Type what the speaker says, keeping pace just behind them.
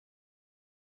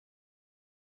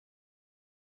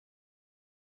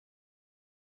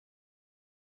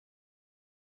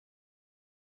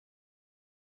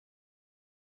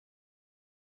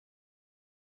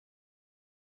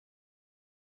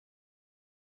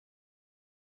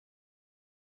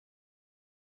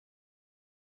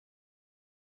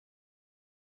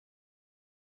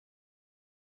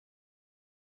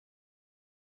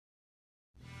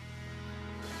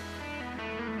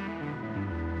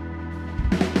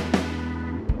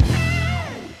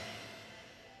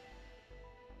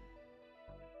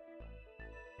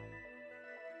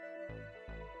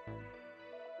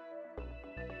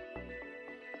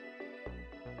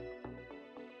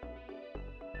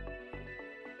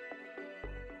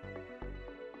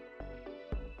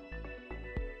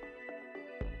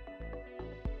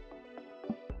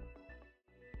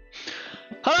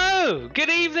Hello, good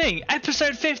evening,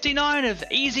 episode 59 of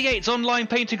Easy 8's Online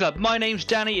Painting Club. My name's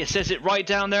Danny, it says it right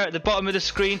down there at the bottom of the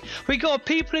screen. We got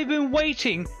people who've been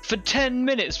waiting for 10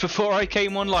 minutes before I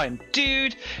came online.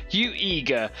 Dude, you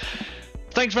eager.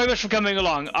 Thanks very much for coming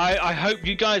along. I hope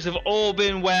you guys have all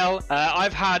been well.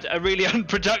 I've had a really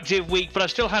unproductive week, but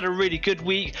I've still had a really good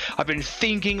week. I've been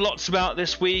thinking lots about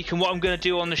this week and what I'm going to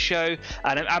do on the show,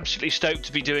 and I'm absolutely stoked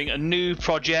to be doing a new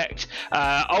project.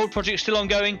 Old project's still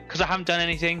ongoing because I haven't done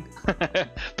anything,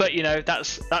 but you know,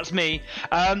 that's me.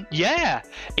 Yeah,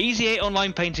 Easy 8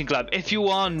 Online Painting Club. If you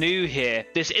are new here,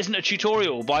 this isn't a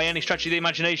tutorial by any stretch of the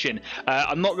imagination.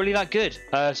 I'm not really that good,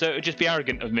 so it would just be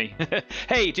arrogant of me.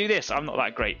 Hey, do this. I'm not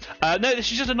that great. No,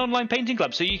 this is just an online painting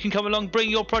club, so you can come along, bring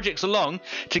your projects along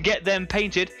to get them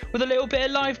painted with a little bit of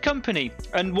live company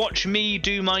and watch me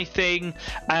do my thing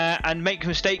and make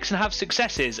mistakes and have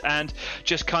successes and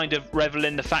just kind of revel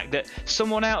in the fact that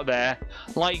someone out there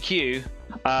like you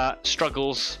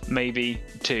struggles maybe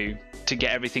to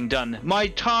get everything done. My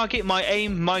target, my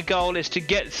aim, my goal is to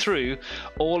get through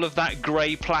all of that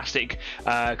grey plastic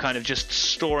kind of just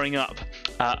storing up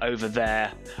over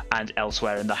there and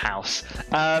elsewhere in the house.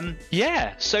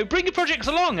 Yeah, so bring your projects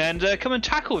along and come and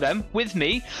tackle them with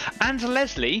me and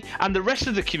Leslie and the rest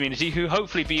of the community, who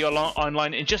hopefully be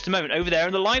online in just a moment over there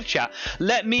in the live chat.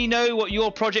 Let me know what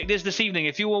your project is this evening.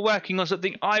 If you were working on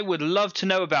something, I would love to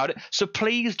know about it, so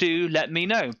please do let me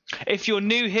know. If you're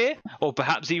new here, or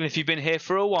perhaps even if you've been here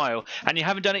for a while and you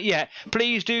haven't done it yet,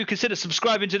 please do consider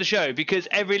subscribing to the show, because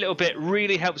every little bit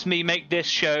really helps me make this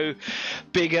show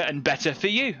bigger and better for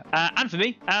you and for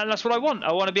me, and that's what I want.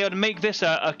 I want to be able to make this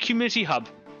a community hub.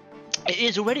 It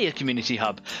is already a community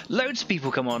hub. Loads of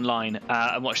people come online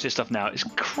and watch this stuff now. It's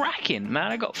cracking,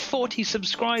 man. I got 40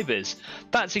 subscribers.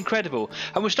 That's incredible.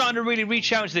 And we're starting to really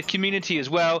reach out to the community as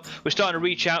well. We're starting to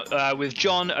reach out with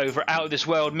John over Out of This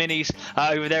World Minis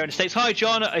over there in the States. Hi,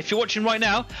 John. If you're watching right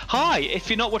now, hi. If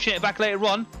you're not watching it back later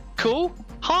on, cool.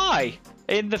 Hi.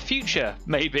 In the future,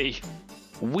 maybe.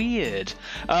 Weird.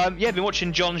 Yeah, I've been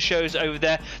watching John's shows over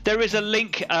there. There is a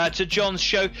link to John's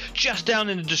show just down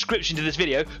in the description to this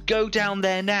video. Go down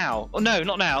there now. Oh, no,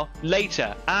 not now.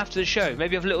 Later, after the show.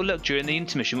 Maybe have a little look during the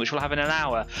intermission, which we'll have in an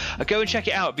hour. Go and check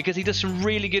it out, because he does some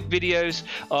really good videos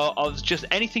of just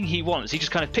anything he wants. He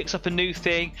just kind of picks up a new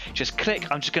thing. Just click.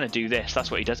 I'm just going to do this. That's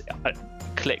what he does.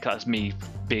 Click. That's me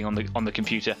being on the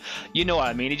computer. You know what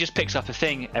I mean. He just picks up a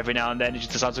thing every now and then. He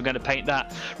just decides I'm going to paint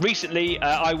that. Recently,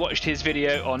 I watched his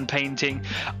video on painting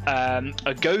a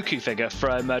Goku figure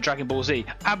from Dragon Ball Z.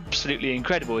 Absolutely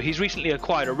incredible. He's recently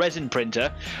acquired a resin printer,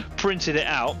 printed it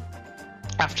out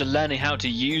after learning how to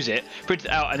use it, printed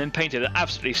it out and then painted an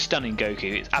absolutely stunning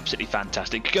Goku. It's absolutely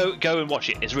fantastic. Go and watch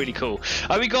it. It's really cool.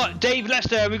 We got Dave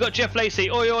Lester, we got Jeff Lacey.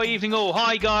 Oi evening all.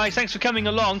 Hi guys, thanks for coming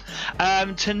along.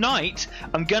 Tonight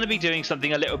I'm going to be doing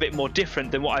something a little bit more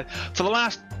different than what for the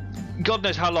last God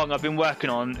knows how long I've been working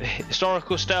on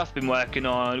historical stuff, been working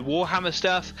on Warhammer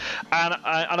stuff, and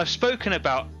I've spoken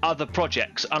about other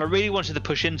projects, and I really wanted to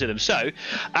push into them. So,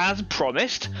 as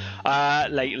promised,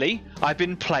 lately I've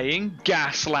been playing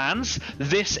Gaslands.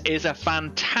 This is a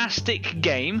fantastic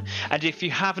game, and if you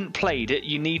haven't played it,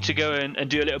 you need to go in and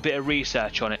do a little bit of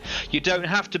research on it. You don't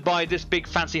have to buy this big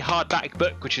fancy hardback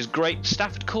book, which is great.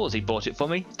 Stafford Causey bought it for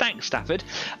me. Thanks, Stafford.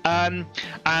 And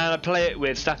I play it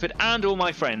with Stafford and all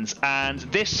my friends. And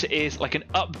this is like an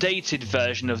updated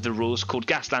version of the rules called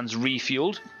Gaslands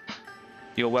Refueled.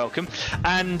 You're welcome.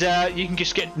 And you can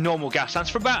just get normal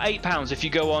Gaslands for about £8 if you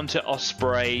go on to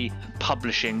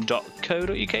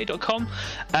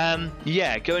ospreypublishing.co.uk.com.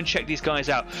 Yeah, go and check these guys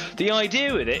out. The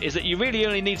idea with it is that you really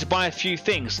only need to buy a few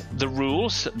things. The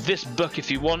rules, this book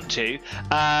if you want to,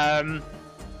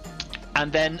 and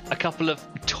then a couple of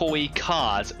toy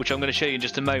cards, which I'm going to show you in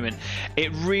just a moment. It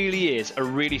really is a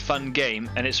really fun game,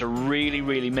 and it's a really,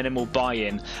 really minimal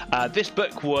buy-in. This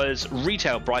book was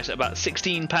retail price at about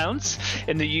 £16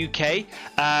 in the UK,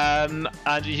 and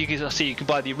you can see you can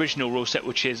buy the original rule set,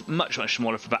 which is much, much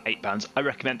smaller, for about £8. I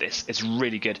recommend this. It's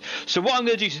really good. So what I'm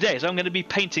going to do today is I'm going to be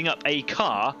painting up a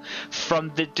car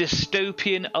from the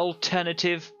dystopian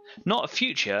alternative, not a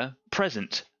future,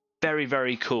 present. Very,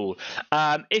 very cool.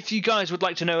 If you guys would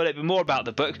like to know a little bit more about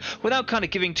the book, without kind of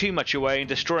giving too much away and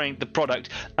destroying the product,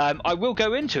 I will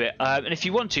go into it. And if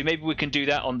you want to, maybe we can do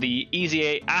that on the Easy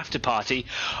 8 After Party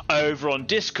over on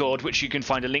Discord, which you can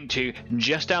find a link to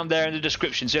just down there in the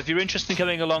description. So if you're interested in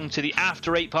coming along to the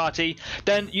After 8 party,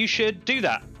 then you should do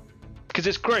that, because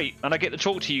it's great, and I get to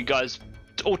talk to you guys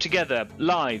all together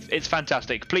live. It's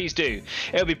fantastic. Please do.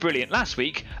 It'll be brilliant. Last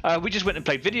week we just went and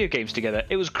played video games together.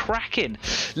 It was cracking.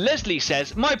 Leslie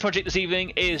says, my project this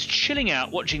evening is chilling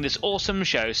out watching this awesome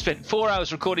show. Spent 4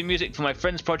 hours recording music for my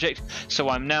friend's project, so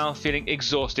I'm now feeling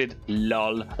exhausted.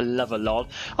 Lol. Love a lol.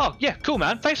 Oh yeah, cool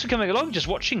man, thanks for coming along, just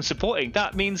watching, supporting.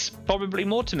 That means probably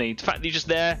more to me, the fact that you're just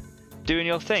there doing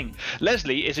your thing.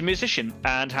 Leslie is a musician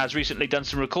and has recently done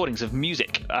some recordings of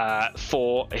music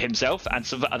for himself and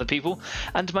some other people,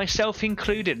 and myself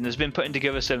included, and has been putting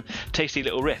together some tasty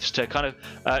little riffs to kind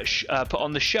of put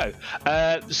on the show.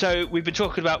 So we've been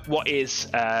talking about what is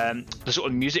the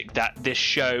sort of music that this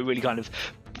show really kind of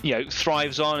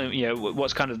thrives on, and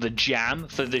what's kind of the jam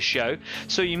for this show.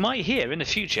 So you might hear in the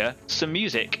future some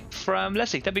music from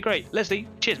Leslie. That'd be great. Leslie,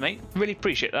 cheers mate, really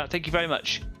appreciate that, thank you very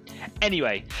much.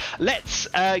 Anyway, let's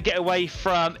get away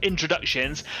from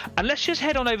introductions and let's just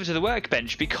head on over to the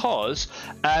workbench, because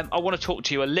I want to talk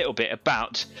to you a little bit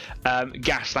about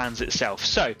Gaslands itself.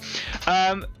 So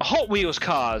Hot Wheels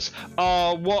cars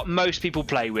are what most people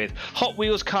play with. Hot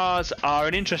Wheels cars are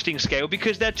an interesting scale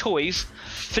because they're toys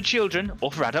for children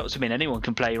or for adults. I mean, anyone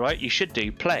can play, right? You should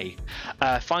do play.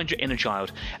 Find your inner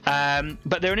child.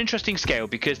 But they're an interesting scale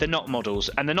because they're not models,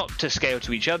 and they're not to scale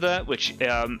to each other, which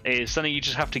is something you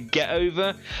just have to get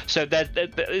over. So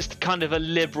it's kind of a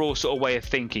liberal sort of way of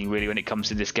thinking really when it comes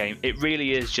to this game. It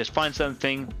really is just find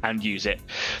something and use it.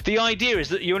 The idea is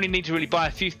that you only need to really buy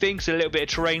a few things, a little bit of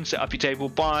terrain, set up your table,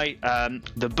 buy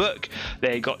the book.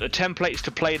 They got the templates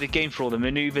to play the game for all the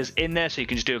maneuvers in there, so you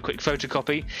can just do a quick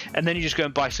photocopy, and then you just go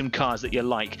and buy some cars that you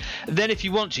like. Then if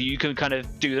you want to, you can kind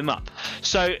of do them up.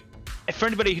 So for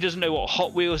anybody who doesn't know what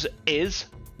Hot Wheels is,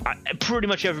 pretty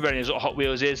much everybody knows what Hot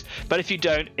Wheels is, but if you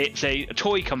don't, it's a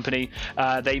toy company.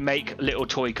 They make little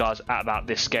toy cars at about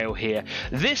this scale here.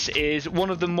 This is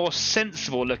one of the more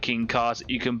sensible looking cars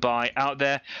that you can buy out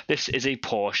there. This is a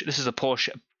Porsche. This is a Porsche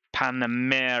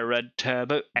Panamera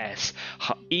Turbo S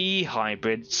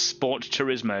E-Hybrid Sport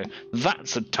Turismo.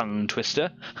 That's a tongue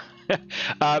twister.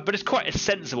 But it's quite a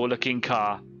sensible looking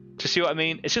car. Do you see what I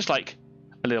mean? It's just like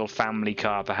a little family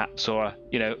car perhaps, or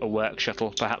a work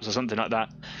shuttle perhaps, or something like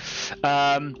that,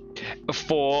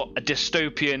 for a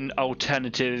dystopian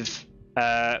alternative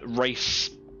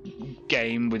race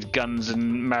game with guns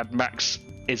and Mad Max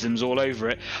isms all over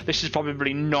it. This is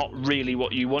probably not really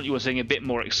what you want. You want something a bit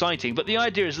more exciting, but the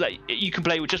idea is that you can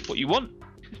play with just what you want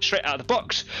straight out of the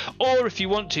box, or if you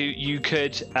want to, you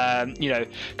could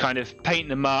kind of paint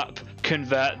them up,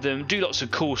 convert them, do lots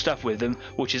of cool stuff with them,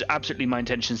 which is absolutely my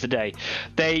intentions today.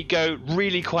 They go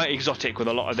really quite exotic with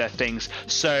a lot of their things,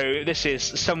 so this is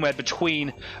somewhere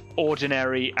between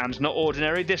ordinary and not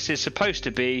ordinary. This is supposed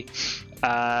to be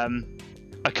a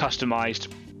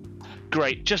customized.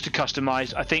 Great, just a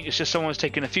customized. I think it's just someone's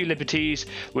taken a few liberties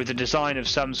with the design of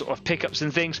some sort of pickups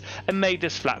and things and made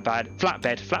this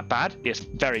flatbed. Yes,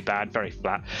 very bad, very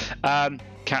flat.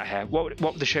 Cat hair. What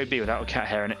would the show be without a cat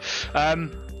hair in it?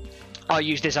 I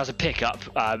use this as a pickup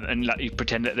and let you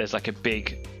pretend that there's like a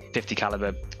big 50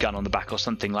 caliber gun on the back or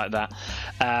something like that.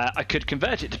 I could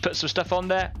convert it to put some stuff on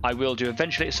there. I will do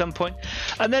eventually at some point.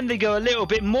 And then they go a little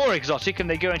bit more exotic and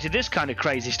they go into this kind of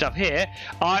crazy stuff here.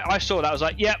 I saw that, I was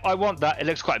like, yep, I want that. It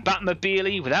looks quite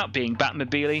Batmobile-y without being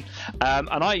Batmobile-y.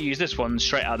 And I use this one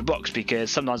straight out of the box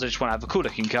because sometimes I just want to have a cool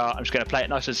looking car. I'm just going to play it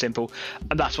nice and simple,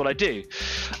 and that's what I do.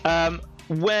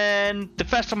 When the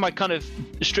first time I kind of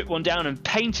stripped one down and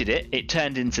painted it, it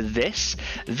turned into this.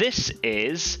 This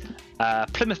is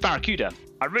Plymouth Barracuda.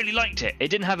 I really liked it. It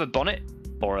didn't have a bonnet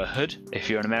or a hood if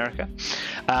you're in America,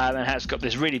 and it has got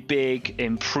this really big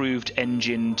improved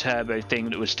engine turbo thing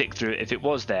that would stick through it if it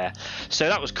was there, so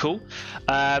that was cool.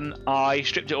 I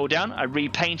stripped it all down, I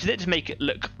repainted it to make it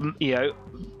look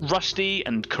rusty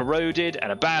and corroded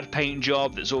and a bad paint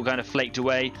job that's all kind of flaked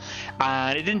away,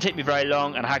 and it didn't take me very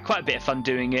long and I had quite a bit of fun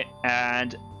doing it,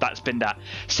 and that's been that.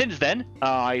 Since then,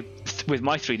 I, with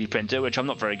my 3D printer, which I'm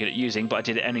not very good at using, but I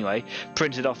did it anyway,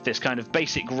 printed off this kind of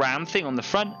basic ram thing on the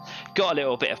front, got a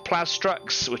little bit of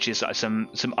Plastrux, which is like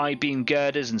some I-beam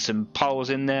girders and some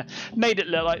poles in there, made it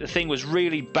look like the thing was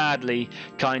really badly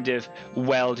kind of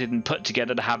welded and put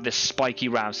together to have this spiky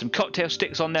ram. Some cocktail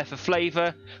sticks on there for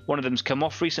flavour. One of them's come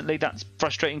off recently. That's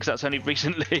frustrating because that's only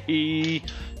recently.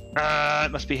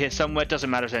 It must be here somewhere, doesn't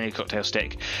matter, it's only a cocktail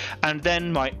stick. And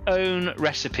then my own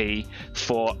recipe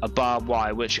for a barbed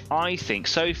wire, which I think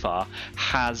so far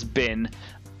has been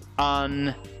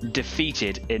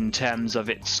undefeated in terms of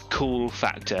its cool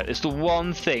factor. It's the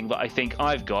one thing that I think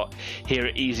I've got here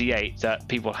at Easy 8 that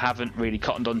people haven't really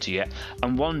cottoned onto yet,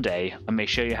 and one day I may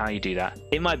show you how you do that.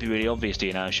 It might be really obvious to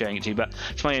you now I'm showing it to you, but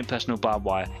it's my own personal barbed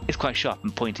wire. It's quite sharp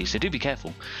and pointy, so do be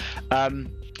careful.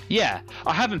 Yeah,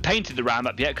 I haven't painted the ram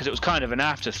up yet because it was kind of an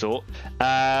afterthought,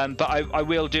 but I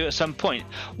will do at some point.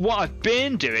 What I've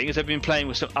been doing is I've been playing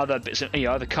with some other bits of,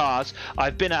 other cars.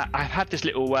 I've had this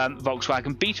little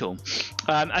Volkswagen Beetle.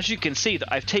 As you can see,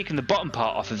 that I've taken the bottom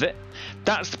part off of it.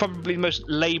 That's probably the most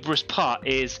laborious part,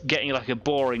 is getting like a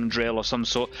boring drill or some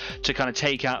sort to kind of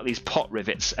take out these pot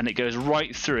rivets, and it goes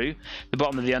right through the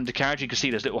bottom of the undercarriage. You can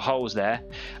see there's little holes there.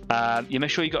 You make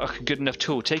sure you've got a good enough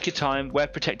tool. Take your time, wear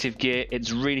protective gear.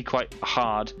 It's really quite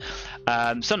hard.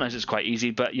 Sometimes it's quite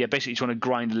easy, but yeah, basically you just want to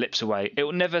grind the lips away. It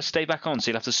will never stay back on,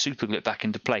 so you'll have to super glue it back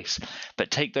into place.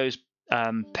 But take those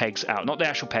pegs out, not the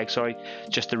actual pegs, sorry,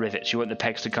 just the rivets. You want the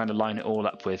pegs to kind of line it all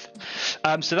up with.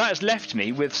 So that has left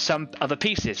me with some other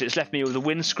pieces. It's left me with a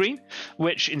windscreen,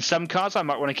 which in some cars I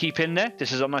might want to keep in there.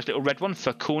 This is a nice little red one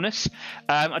for coolness.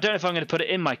 I don't know if I'm going to put it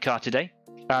in my car today,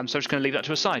 so I'm just going to leave that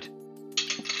to a side.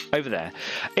 Over there.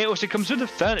 It also comes with the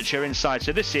furniture inside.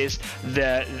 So this is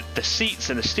the seats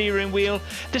and the steering wheel.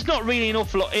 There's not really an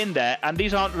awful lot in there, and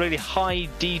these aren't really high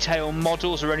detail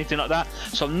models or anything like that,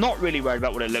 so I'm not really worried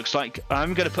about what it looks like.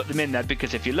 I'm going to put them in there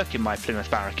because if you look in my Plymouth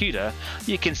Barracuda,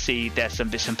 you can see there's some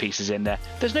bits and pieces in there.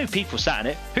 There's no people sat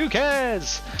in it. Who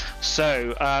cares?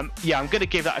 So yeah, I'm going to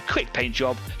give that a quick paint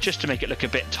job just to make it look a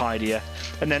bit tidier,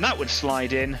 and then that would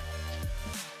slide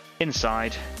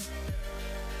inside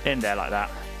in there like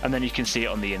that, and then you can see it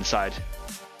on the inside.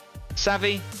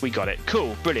 Savvy? We got it.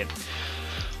 Cool. Brilliant.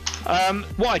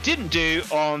 What I didn't do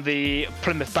on the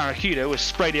Plymouth Barracuda was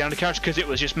spray the undercarriage because it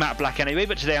was just matte black anyway,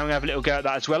 but today I'm going to have a little go at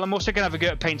that as well. I'm also going to have a go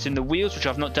at painting the wheels, which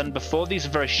I've not done before. These are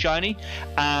very shiny,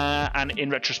 and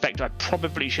in retrospect I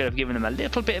probably should have given them a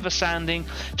little bit of a sanding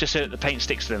just so that the paint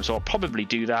sticks to them, so I'll probably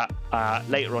do that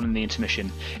later on in the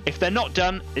intermission. If they're not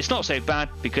done, it's not so bad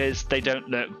because they don't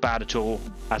look bad at all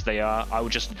as they are. I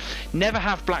would just never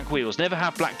have black wheels, never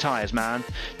have black tyres, man.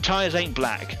 Tyres ain't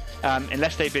black.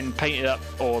 Unless they've been painted up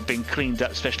or been cleaned up,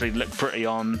 especially to look pretty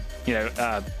on,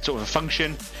 sort of a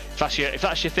function. If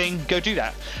that's your thing, go do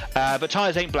that. But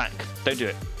tyres ain't black. Don't do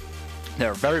it.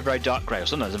 They're a very, very dark grey, or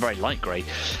sometimes a very light grey.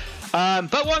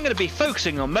 But what I'm going to be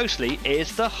focusing on mostly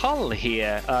is the hull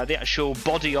here, the actual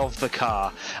body of the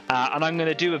car. And I'm going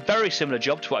to do a very similar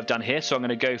job to what I've done here. So I'm going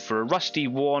to go for a rusty,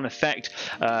 worn effect,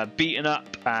 beaten up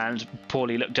and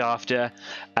poorly looked after.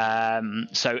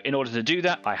 So in order to do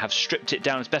that, I have stripped it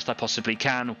down as best I possibly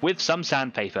can with some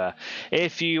sandpaper.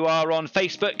 If you are on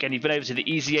Facebook and you've been over to the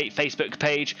Easy 8 Facebook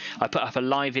page, I put up a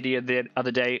live video the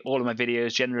other day. All of my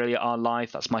videos generally are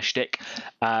live. That's my shtick.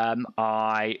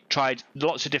 I tried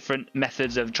lots of different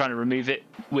methods of trying to remove it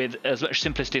with as much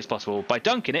simplicity as possible by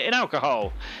dunking it in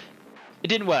alcohol. It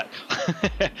didn't work.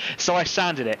 So I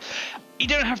sanded it. You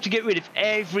don't have to get rid of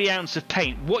every ounce of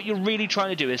paint. What you're really trying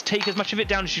to do is take as much of it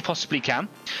down as you possibly can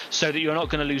so that you're not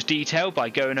going to lose detail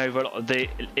by going over a lot of the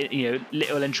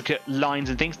little intricate lines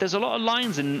and things. There's a lot of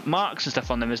lines and marks and stuff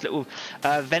on them. There's little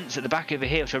vents at the back over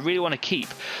here which I really want to keep.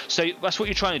 So that's what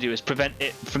you're trying to do, is prevent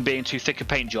it from being too thick a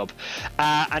paint job.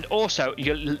 And also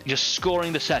you're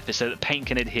scoring the surface so that paint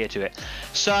can adhere to it.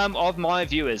 Some of my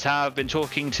viewers have been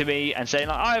talking to me and saying,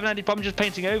 like, I haven't had any problem just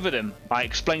painting over them. I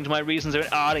explained my reasons.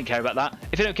 I didn't care about that.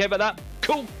 If you don't care about that,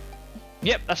 cool.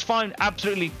 Yep, that's fine.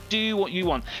 Absolutely do what you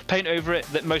want. Paint over it.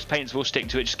 That most paints will stick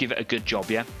to it. Just give it a good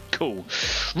job, yeah? Cool.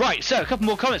 Right, so a couple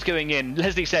more comments going in.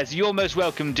 Leslie says, you're most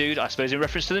welcome, dude. I suppose in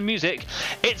reference to the music.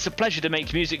 It's a pleasure to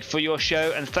make music for your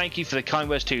show, and thank you for the kind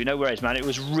words too. No worries, man. It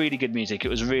was really good music. It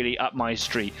was really up my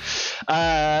street.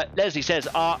 Leslie says,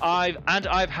 I've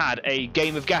had a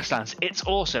game of Gaslands. It's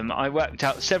awesome. I worked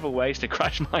out several ways to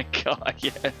crash my car.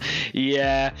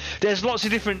 Yeah. There's lots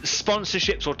of different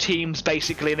sponsorships or teams,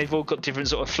 basically, and they've all got different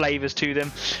sort of flavors to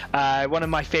them. One of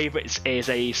my favorites is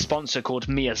a sponsor called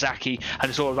Miyazaki, and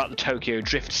it's all about the Tokyo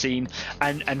drift scene,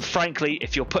 and frankly,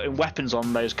 if you're putting weapons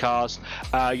on those cars,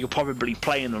 you're probably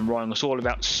playing them wrong. It's all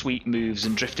about sweet moves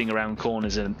and drifting around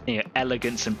corners and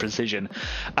elegance and precision.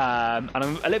 And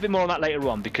I'm a little bit more on that later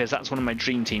on because that's one of my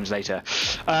dream teams later.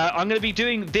 I'm going to be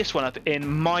doing this one up in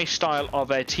my style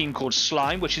of a team called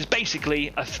Slime, which is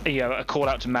basically a call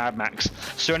out to Mad Max.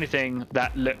 So anything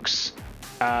that looks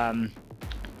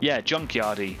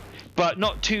junkyardy, but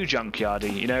not too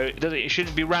junkyardy. It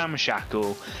shouldn't be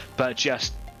ramshackle, but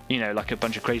just like a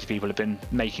bunch of crazy people have been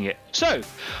making it. So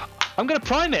I'm going to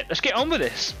prime it. Let's get on with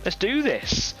this. Let's do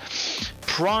this.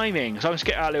 Priming. So I'm going to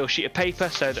get out a little sheet of paper.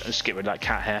 So let's get rid of that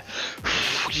cat hair.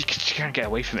 You can't get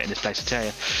away from it in this place, I tell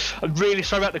you. I'm really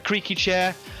sorry about the creaky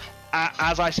chair.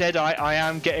 As I said, I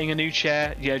am getting a new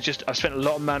chair. I've spent a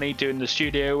lot of money doing the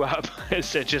studio up.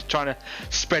 So just trying to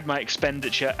spread my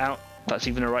expenditure out that's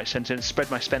even the right sentence.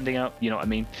 Spread my spending out, you know what I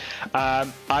mean.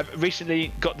 I've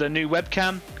recently got the new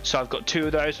webcam, so I've got 2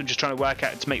 of those. I'm just trying to work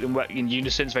out to make them work in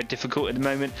unison. It's very difficult at the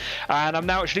moment, and I'm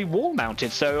now actually wall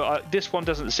mounted, so this one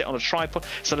doesn't sit on a tripod.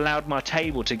 It's allowed my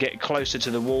table to get closer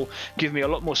to the wall, give me a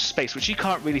lot more space, which you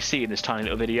can't really see in this tiny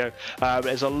little video.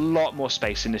 There's a lot more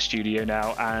space in the studio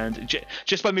now, and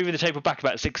just by moving the table back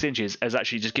about 6 inches has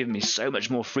actually just given me so much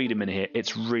more freedom in here.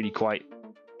 It's really quite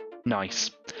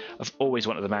nice. I've always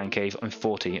wanted a man cave. I'm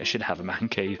 40, I should have a man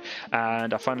cave,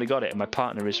 and I finally got it, and my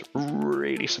partner is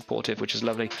really supportive, which is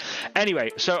lovely. Anyway,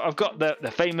 so I've got the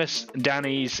famous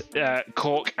Danny's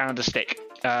cork and a stick,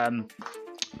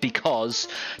 because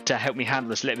to help me handle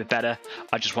this a little bit better,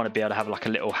 I just want to be able to have like a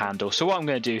little handle. So what I'm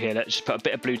going to do here, let's just put a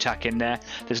bit of blue tack in there.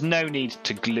 There's no need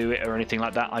to glue it or anything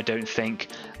like that, I don't think.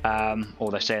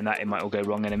 Or they're saying that it might all go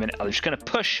wrong in a minute. I'm just going to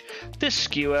push this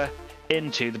skewer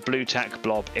into the blue tack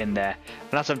blob in there,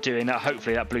 and as I'm doing that,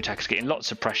 hopefully that blue tack is getting lots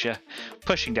of pressure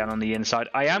pushing down on the inside.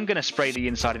 I am going to spray the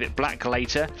inside of it black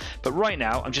later, but right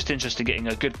now I'm just interested in getting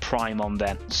a good prime on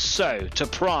there. So to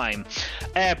prime,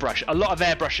 airbrush, a lot of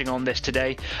airbrushing on this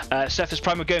today. Surface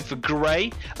primer going for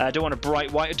grey. I don't want a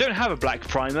bright white. I don't have a black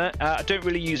primer. I don't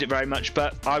really use it very much,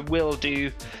 but I will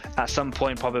do at some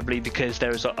point probably, because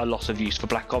there is a lot of use for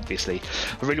black, obviously.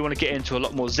 I really want to get into a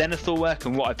lot more zenithal work,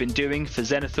 and what I've been doing for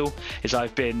zenithal is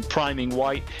I've been priming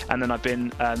white, and then I've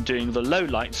been doing the low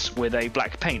lights with a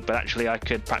black paint, but actually I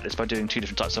could practice by doing 2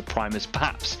 different types of primers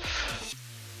perhaps.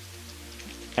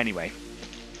 Anyway,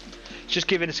 just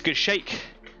giving this a good shake.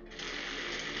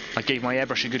 I gave my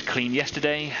airbrush a good clean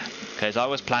yesterday because I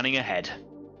was planning ahead.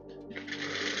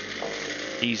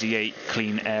 Easy 8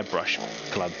 clean airbrush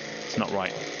club, it's not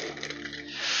right.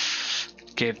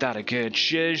 Give that a good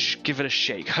zhuzh, give it a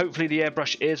shake. Hopefully the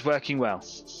airbrush is working well.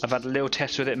 I've had a little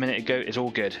test with it a minute ago, it's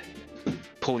all good.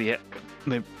 Pull the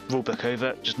rule book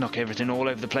over, just knock everything all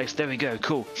over the place. There we go,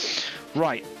 cool.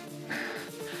 Right,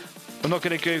 I'm not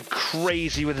going to go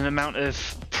crazy with an amount of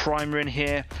primer in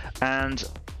here, and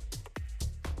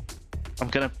I'm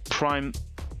going to prime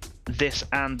this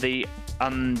and the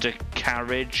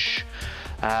undercarriage.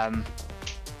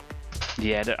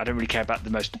 Yeah, I don't really care about the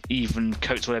most even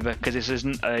coats or whatever, because this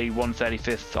isn't a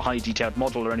 1/35th high detailed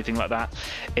model or anything like that.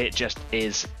 It just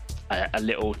is a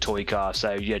little toy car,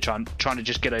 so yeah, trying to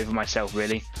just get over myself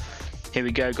really. Here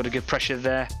we go, got a good pressure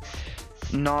there,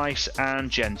 nice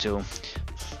and gentle.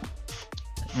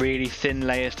 Really thin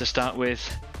layers to start with,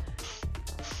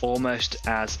 almost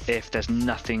as if there's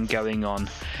nothing going on.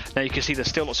 Now you can see there's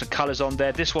still lots of colours on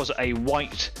there. This was a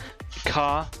white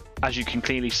car, as you can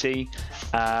clearly see,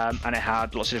 and it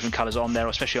had lots of different colours on there,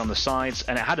 especially on the sides,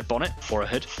 and it had a bonnet or a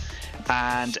hood,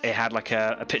 and it had like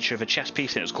a picture of a chess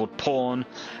piece, and it was called Pawn.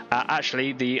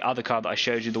 Actually, the other car that I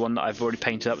showed you, the one that I've already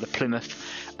painted up, the Plymouth,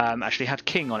 actually had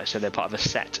King on it, so they're part of a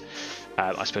set.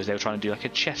 I suppose they were trying to do like a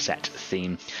chess set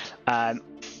theme.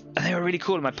 And they were really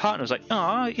cool, and my partner was like,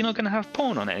 "Oh, you're not going to have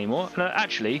Pawn on it anymore?" And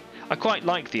actually, I quite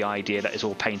like the idea that it's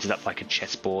all painted up like a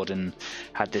chessboard and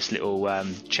had this little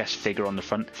chess figure on the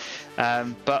front.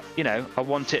 But, you know, I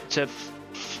want it to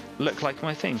look like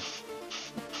my thing.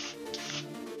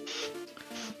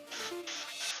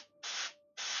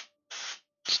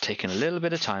 Just taking a little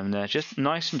bit of time there, just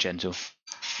nice and gentle.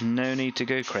 No need to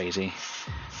go crazy.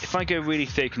 If I go really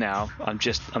thick now, I'm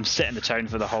setting the tone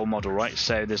for the whole model, right?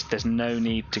 So there's no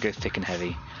need to go thick and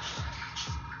heavy.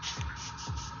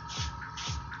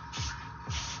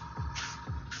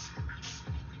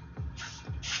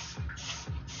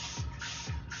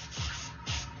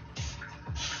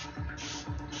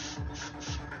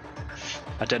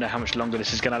 I don't know how much longer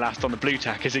this is going to last on the blue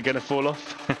tack. Is it going to fall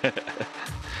off?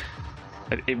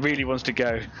 It really wants to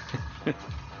go.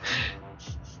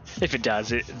 If it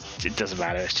does, it doesn't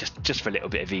matter. It's just for a little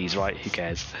bit of ease, right? Who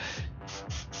cares?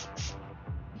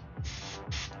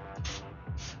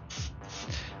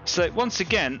 So once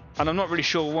again, and I'm not really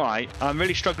sure why, I'm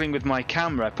really struggling with my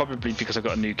camera, probably because I've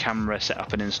got a new camera set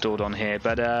up and installed on here,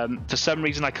 but for some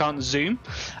reason I can't zoom.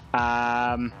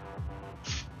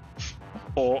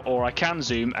 Or I can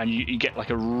zoom and you get like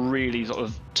a really sort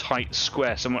of tight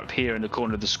square somewhere up here in the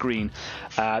corner of the screen.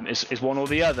 It's one or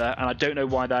the other, and I don't know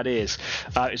why that is.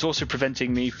 It's also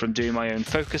preventing me from doing my own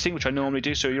focusing, which I normally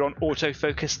do, so you're on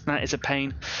autofocus, that is a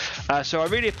pain. So I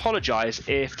really apologise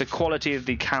if the quality of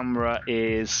the camera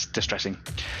is distressing.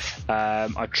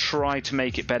 I try to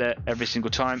make it better every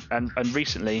single time, and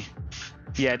recently,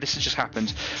 yeah, this has just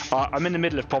happened. I'm in the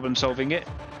middle of problem solving it.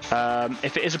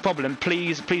 If it is a problem,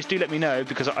 please do let me know,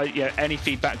 because any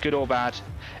feedback, good or bad,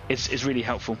 is really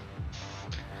helpful.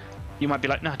 You might be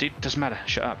like, no, dude, doesn't matter.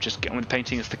 Shut up. Just get on with the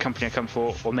painting. It's the company I come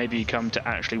for. Or maybe you come to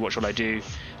actually watch what I do,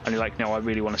 and you're like, no, I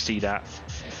really want to see that.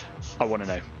 I want to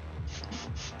know.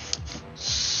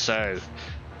 So,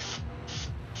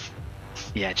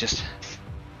 yeah, just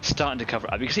starting to cover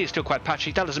it up. You can see it's still quite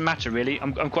patchy. That doesn't matter, really.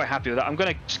 I'm quite happy with that. I'm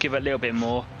going to just give it a little bit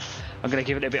more. I'm going to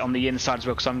give it a little bit on the inside as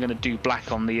well, because I'm going to do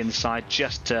black on the inside,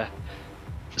 just to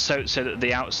so that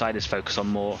the outside is focused on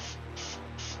more.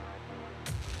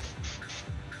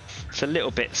 It's a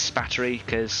little bit spattery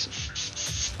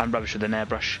because I'm rubbish with an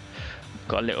airbrush.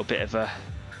 Got a little bit of a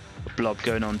blob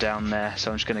going on down there, so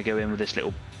I'm just going to go in with this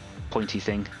little pointy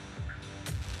thing.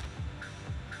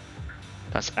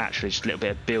 That's actually just a little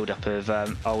bit of build-up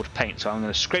of old paint, so I'm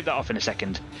going to scrape that off in a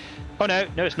second. Oh no,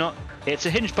 no it's not. It's a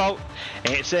hinge bolt.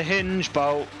 It's a hinge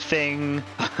bolt thing.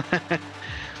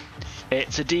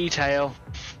 It's a detail.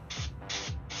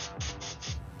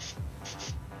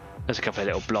 There's a couple of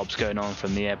little blobs going on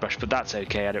from the airbrush, but that's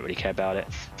okay. I don't really care about it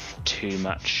too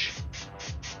much.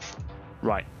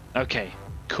 Right, okay,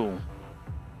 cool.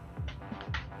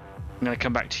 I'm going to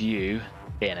come back to you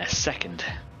in a second.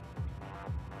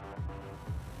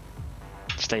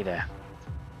 Stay there.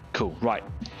 Cool, right.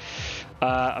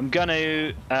 I'm going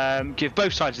to give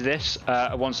both sides of this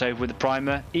a once over with the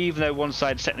primer, even though one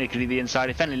side is technically the inside.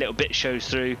 If any little bit shows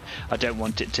through, I don't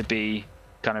want it to be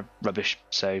kind of rubbish,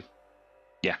 so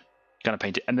yeah, going to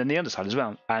paint it. And then the underside as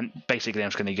well, and basically I'm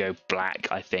just going to go black,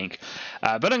 I think,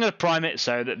 but I'm going to prime it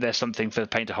so that there's something for the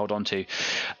paint to hold on to.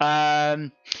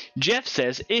 Jeff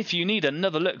says, if you need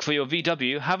another look for your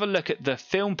VW, have a look at the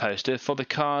film poster for the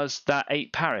cars that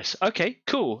ate Paris. Okay,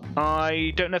 cool.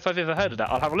 I don't know if I've ever heard of that.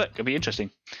 I'll have a look. It'll be interesting.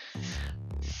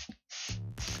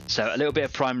 So a little bit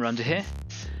of primer under here.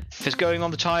 If it's going on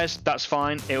the tyres, that's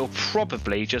fine. It'll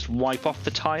probably just wipe off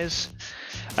the tyres.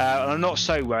 And I'm not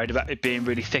so worried about it being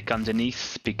really thick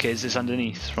underneath, because it's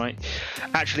underneath, right?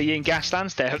 Actually, in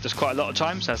Gaslands, there's quite a lot of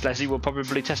times, as Leslie will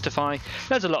probably testify,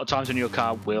 there's a lot of times when your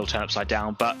car will turn upside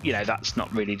down, but, you know, that's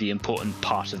not really the important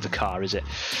part of the car, is it?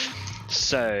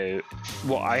 So,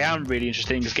 what I am really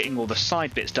interested in is getting all the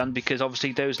side bits done, because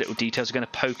obviously those little details are going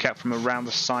to poke out from around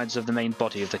the sides of the main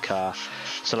body of the car.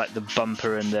 So, like the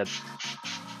bumper and the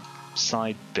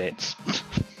side bits.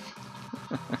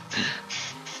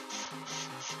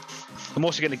 I'm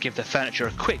also going to give the furniture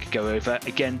a quick go over,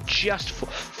 again, just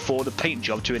for the paint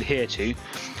job to adhere to.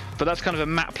 But that's kind of a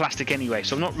matte plastic anyway,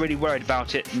 so I'm not really worried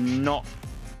about it not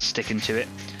sticking to it.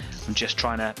 I'm just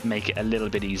trying to make it a little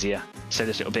bit easier. So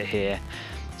this little bit here.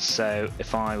 So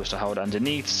if I was to hold it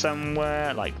underneath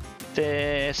somewhere, like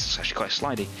this, it's actually quite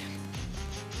slidey.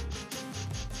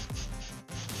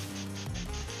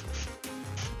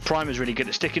 Primer's really good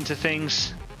at sticking to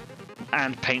things,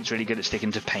 and paint's really good at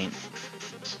sticking to paint.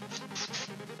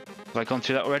 Have I gone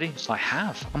through that already? I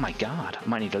have. Oh my god. I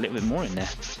might need a little bit more in there.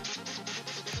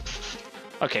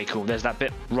 Okay, cool. There's that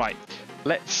bit. Right.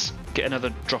 Let's get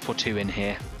another drop or two in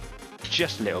here.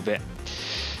 Just a little bit.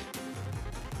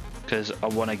 Because I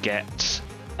want to get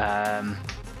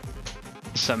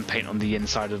some paint on the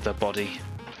inside of the body.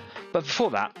 But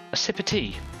before that, a sip of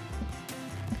tea.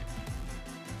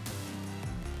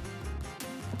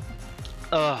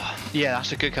 Oh, yeah,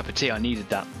 that's a good cup of tea. I needed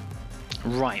that.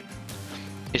 Right.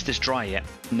 Is this dry yet?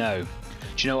 No. Do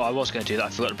you know what I was going to do that I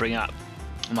forgot to bring up?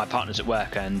 My partner's at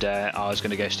work, and I was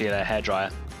going to go steal a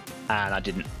hairdryer, and I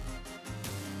didn't.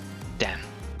 Damn.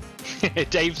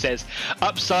 Dave says,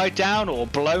 upside down or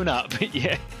blown up?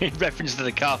 Yeah, in reference to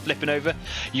the car flipping over.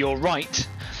 You're right.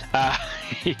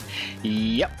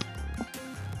 Yep.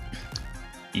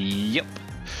 Yep.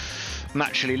 I'm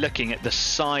actually looking at the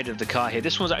side of the car here.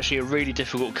 This one's actually a really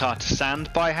difficult car to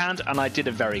sand by hand, and I did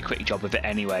a very quick job of it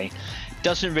anyway.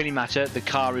 Doesn't really matter. The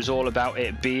car is all about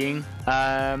it being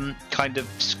kind of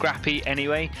scrappy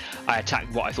anyway. I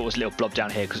attacked what I thought was a little blob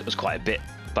down here because it was quite a bit,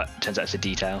 but turns out it's a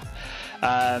detail.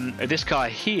 This car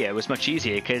here was much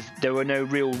easier because there were no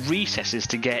real recesses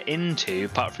to get into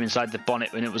apart from inside the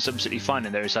bonnet, when it was absolutely fine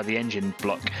and there inside the engine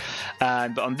block.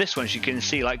 But on this one, as you can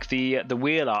see, like the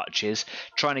wheel arches,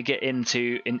 trying to get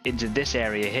into this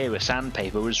area here with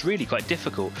sandpaper was really quite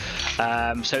difficult.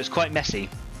 So it's quite messy.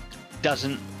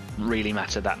 Doesn't really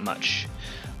matter that much.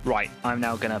 Right, I'm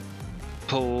now gonna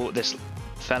pull this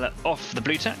fella off the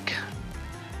blue tack.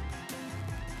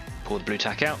 Pull the blue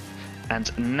tack out,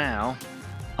 and now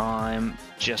I'm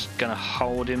just gonna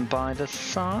hold him by the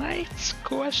sides,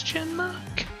 question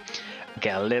mark.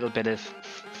 Get a little bit of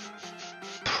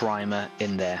primer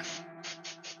in there.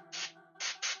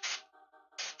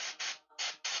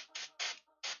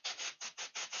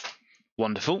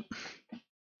 Wonderful.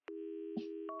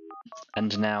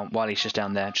 And now, while he's just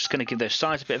down there, just going to give those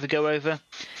sides a bit of a go over,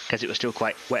 because it was still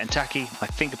quite wet and tacky. My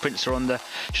fingerprints are on the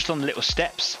just on the little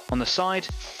steps on the side.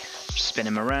 Spin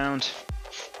them around.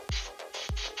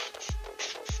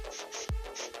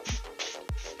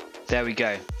 There we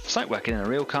go. It's like working in a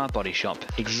real car body shop.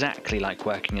 Exactly like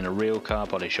working in a real car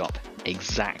body shop.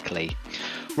 Exactly.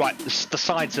 Right, the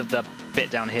sides of the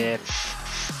bit down here.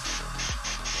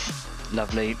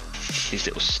 Lovely. These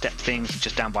little step things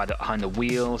just down behind the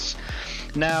wheels.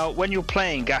 Now, when you're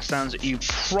playing Gaslands, you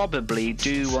probably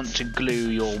do want to glue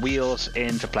your wheels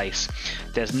into place.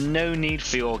 There's no need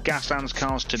for your Gaslands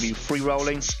cars to be free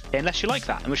rolling unless you like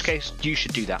that, in which case you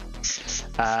should do that.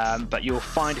 But you'll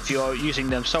find if you're using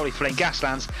them solely for playing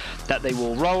Gaslands that they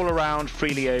will roll around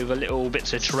freely over little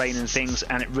bits of terrain and things,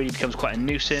 and it really becomes quite a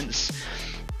nuisance.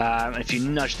 And if you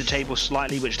nudge the table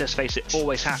slightly, which let's face it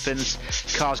always happens,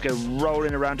 cars go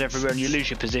rolling around everywhere and you lose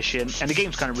your position, and the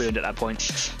game's kind of ruined at that point.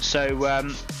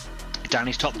 So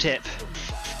Danny's top tip: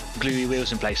 glue your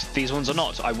wheels in place. These ones are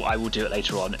not. I will do it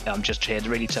later on. I'm just here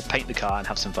really to paint the car and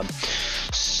have some fun.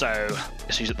 So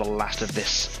let's use up the last of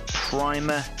this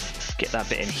primer. Get that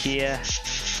bit in here.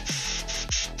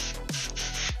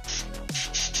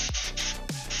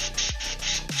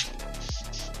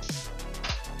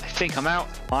 I think I'm out.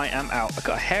 I am out. I've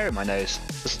got a hair in my nose.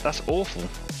 That's awful.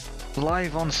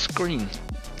 Live on screen.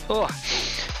 Oh,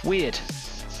 weird.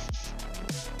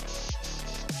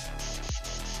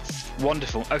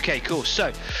 Wonderful. Okay, cool.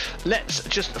 So let's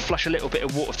just flush a little bit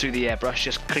of water through the airbrush.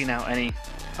 Just clean out any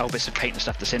old bits of paint and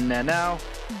stuff that's in there now.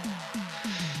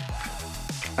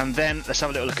 And then let's have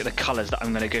a little look at the colours that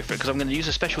I'm going to go for, because I'm going to use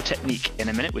a special technique in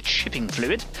a minute with chipping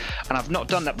fluid, and I've not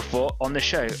done that before on the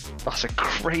show. That's a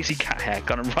crazy cat hair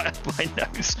gone right up my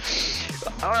nose.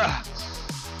 Ah,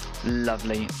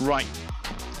 lovely. Right,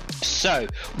 so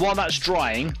while that's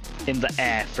drying in the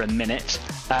air for a minute,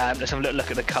 let's have a little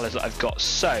look at the colours that I've got.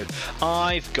 So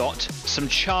I've got some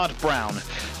charred brown.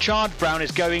 Charred brown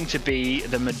is going to be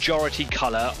the majority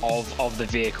colour of the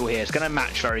vehicle here. It's going to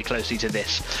match very closely to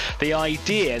this. The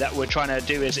idea that we're trying to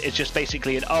do is just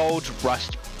basically an old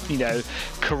rust, you know,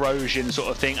 corrosion sort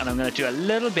of thing, and I'm going to do a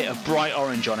little bit of bright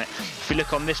orange on it. If we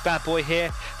look on this bad boy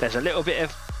here, there's a little bit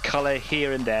of colour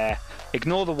here and there.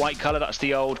 Ignore the white colour, that's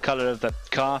the old colour of the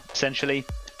car essentially.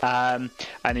 And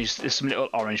there's some little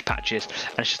orange patches,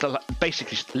 and it's just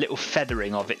basically just a little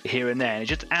feathering of it here and there, and it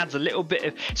just adds a little bit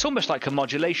of, it's almost like a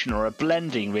modulation or a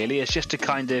blending really. It's just to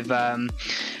kind of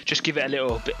just give it a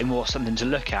little bit more something to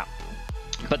look at.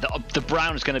 But the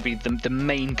brown is going to be the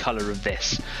main colour of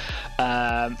this.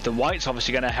 The white's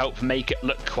obviously going to help make it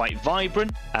look quite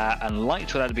vibrant and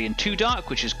light without it being too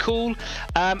dark, which is cool.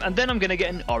 And then I'm going to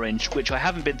get an orange, which I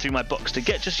haven't been through my box to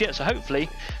get just yet, so hopefully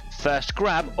first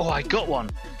grab, oh, I got one.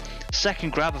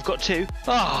 Second grab, I've got two.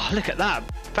 Oh, look at that,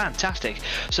 fantastic.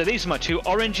 So these are my two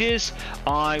oranges.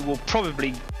 I will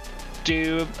probably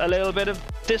do a little bit of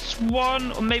this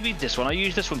one, or maybe this one. I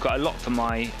use this one quite a lot for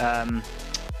my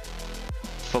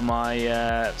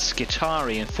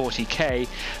Skitari in 40k,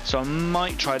 so I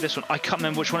might try this one. I can't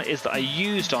remember which one it is that I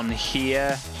used on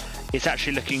here. It's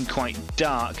actually looking quite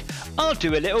dark. I'll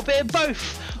do a little bit of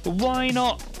both. Why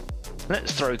not?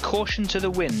 Let's throw caution to the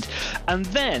wind. And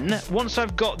then, once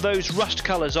I've got those rust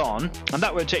colours on, and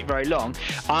that won't take very long,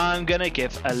 I'm going to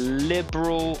give a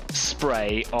liberal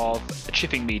spray of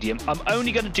chipping medium. I'm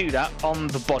only going to do that on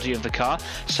the body of the car,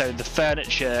 so the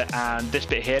furniture and this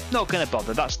bit here, not going to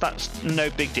bother. That's no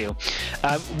big deal.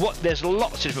 There's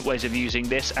lots of different ways of using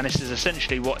this, and this is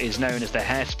essentially what is known as the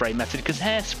hairspray method, because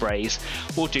hairsprays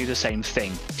will do the same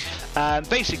thing.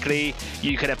 Basically,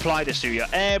 you can apply this through your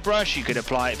airbrush, you could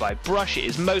apply it by brush. It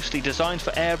is mostly designed for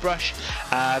airbrush.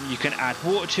 You can add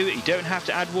water to it, you don't have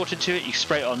to add water to it, you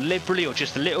spray it on liberally or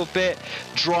just a little bit.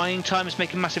 Drying time is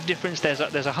making a massive difference. There's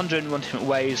 101 different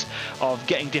ways of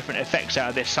getting different effects out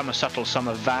of this. Some are subtle, some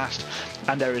are vast,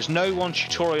 and there is no one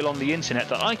tutorial on the internet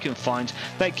that I can find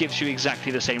that gives you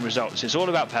exactly the same results. It's all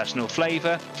about personal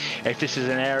flavour. If this is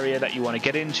an area that you want to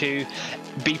get into,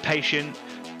 be patient.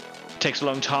 Takes a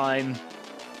long time.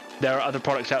 There are other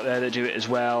products out there that do it as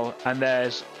well, and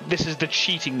this is the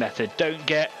cheating method. Don't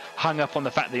get hung up on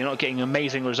the fact that you're not getting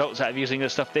amazing results out of using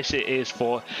this stuff. This is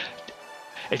for,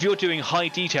 if you're doing high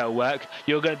detail work,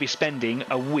 you're going to be spending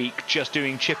a week just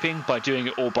doing chipping by doing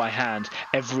it all by hand,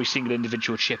 every single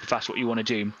individual chip, if that's what you want to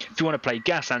do. If you want to play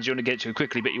Gaslands, you want to get to it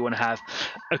quickly, but you want to have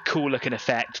a cool looking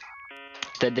effect,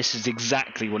 then this is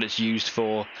exactly what it's used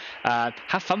for.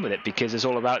 Have fun with it, because it's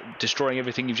all about destroying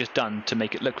everything you've just done to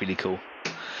make it look really cool.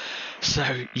 So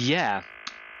yeah,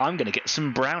 I'm going to get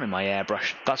some brown in my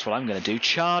airbrush. That's what I'm going to do.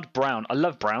 Charred brown. I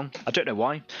love brown. I don't know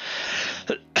why.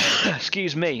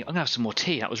 Excuse me. I'm going to have some more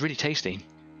tea. That was really tasty.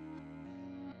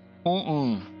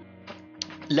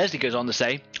 Leslie goes on to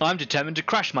say, I'm determined to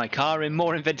crash my car in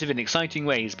more inventive and exciting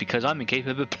ways because I'm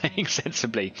incapable of playing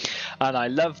sensibly. And I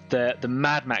love the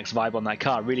Mad Max vibe on that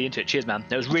car. Really into it. Cheers, man.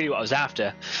 That was really what I was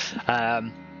after.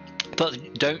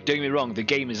 But don't get me wrong, the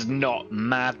game is not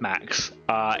Mad Max.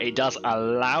 It does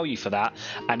allow you for that,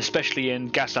 and especially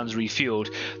in Gaslands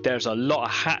Refueled, there's a lot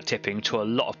of hat tipping to a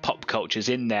lot of pop cultures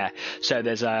in there. So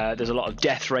there's a lot of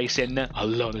death race in there, a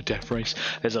lot of death race.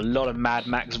 There's a lot of Mad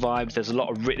Max vibes. There's a lot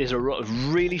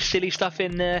of really silly stuff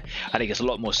in there. I think it's a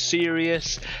lot more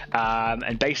serious,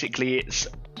 and basically it's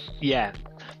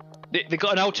They've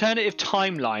got an alternative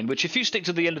timeline, which if you stick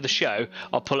to the end of the show,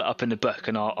 I'll pull it up in the book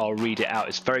and I'll read it out.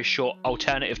 It's a very short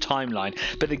alternative timeline.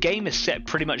 But the game is set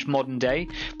pretty much modern day,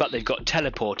 but they've got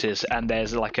teleporters and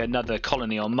there's like another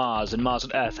colony on Mars, and Mars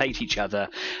and Earth hate each other.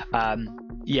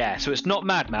 Yeah, so it's not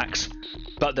Mad Max,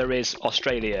 but there is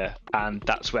Australia, and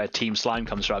that's where Team Slime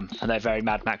comes from, and they're very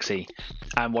Mad Maxy.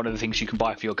 And one of the things you can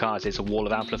buy for your cars is a wall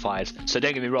of amplifiers. So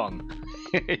don't get me wrong.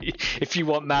 If you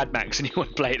want Mad Max and you want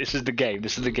to play it, this is the game.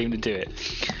 This is the game to do it.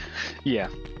 Yeah.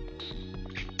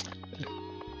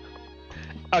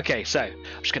 Okay, so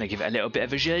I'm just going to give it a little bit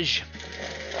of a zhuzh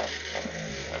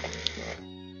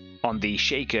on the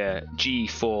Shaker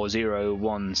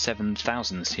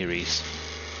G4017,000 series.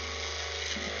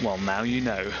 Well, now you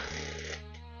know.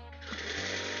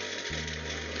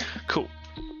 Cool.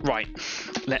 Right,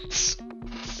 let's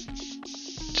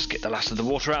just get the last of the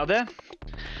water out of there.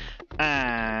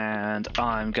 And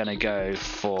I'm going to go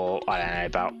for, I don't know,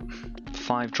 about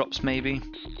 5 drops maybe.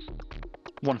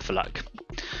 1 for luck.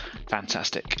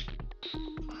 Fantastic.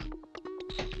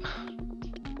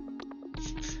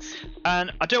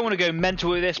 And I don't want to go mental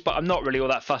with this, but I'm not really all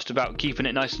that fussed about keeping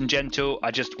it nice and gentle.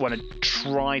 I just want to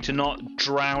try to not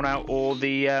drown out all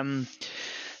the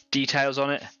details on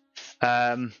it.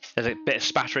 There's a bit of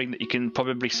spattering that you can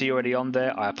probably see already on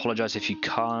there. I apologise if you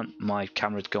can't. My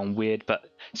camera's gone weird, but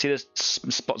see there's some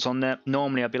spots on there.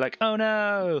 Normally I'd be like, oh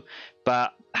no,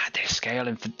 but they're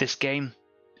scaling for this game.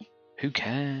 Who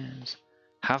cares?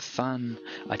 Have fun.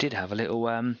 I did have a little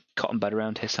cotton bud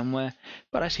around here somewhere,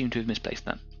 but I seem to have misplaced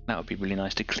that. That would be really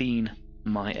nice to clean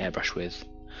my airbrush with.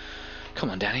 Come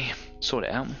on, Danny, sort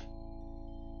it out.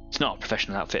 It's not a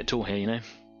professional outfit at all here, you know.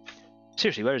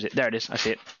 Seriously, where is it? There it is. I see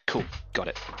it. Cool. Got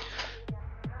it.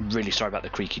 Really sorry about the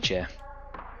creaky chair.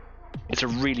 It's a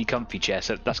really comfy chair,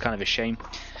 so that's kind of a shame.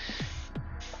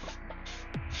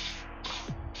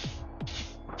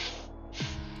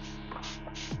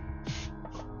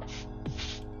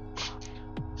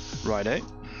 Righto.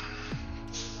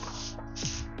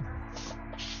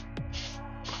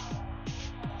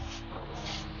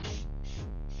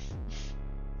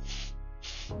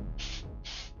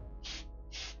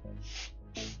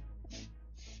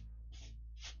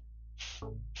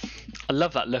 I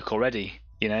love that look already,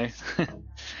 you know.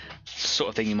 Sort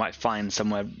of thing you might find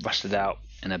somewhere rusted out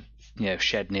in a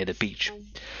shed near the beach.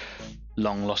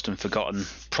 Long lost and forgotten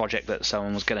project that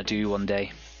someone was going to do one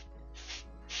day.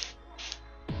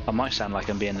 I might sound like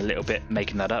I'm being a little bit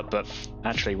making that up, but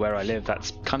actually where I live,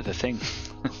 that's kind of the thing.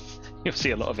 You'll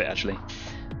see a lot of it actually.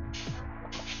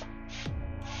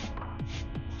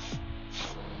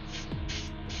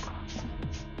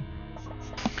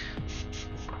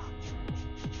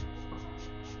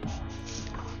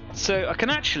 So I can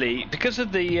actually, because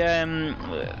of the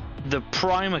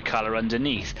primer colour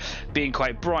underneath being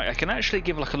quite bright, I can actually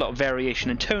give like a lot of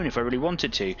variation in tone if I really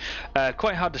wanted to.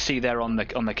 Quite hard to see there on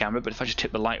the camera, but if I just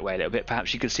tip the light away a little bit,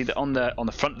 perhaps you can see that on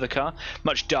the front of the car,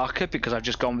 much darker because I've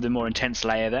just gone with a more intense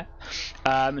layer there.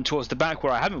 And towards the back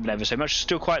where I haven't been ever so much,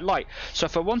 still quite light. So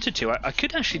if I wanted to, I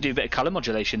could actually do a bit of colour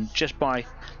modulation just by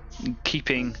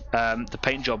keeping the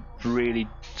paint job really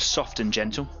soft and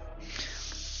gentle.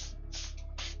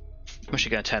 I'm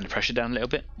actually going to turn the pressure down a little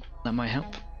bit. That might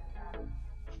help.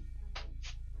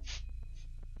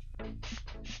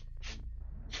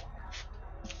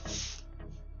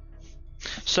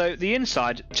 So the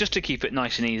inside, just to keep it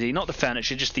nice and easy, not the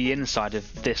furniture, just the inside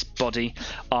of this body,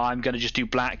 I'm going to just do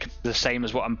black, the same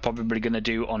as what I'm probably going to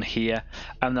do on here.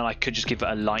 And then I could just give it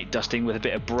a light dusting with a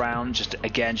bit of brown, just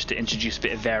to introduce a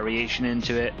bit of variation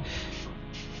into it.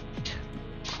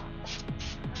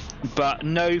 But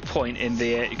no point in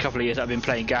the couple of years I've been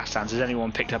playing Gaslands has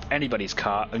anyone picked up anybody's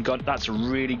car and gone, that's a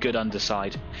really good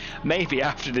underside. Maybe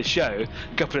after the show,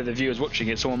 a couple of the viewers watching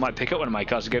it, someone might pick up one of my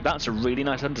cars and go, that's a really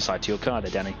nice underside to your car there,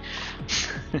 Danny.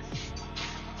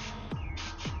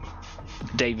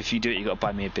 Dave, if you do it, you got to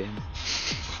buy me a beer.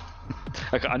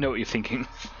 Okay, I know what you're thinking.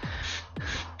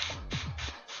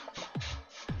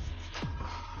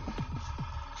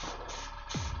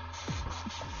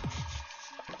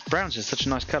 Brown's is such a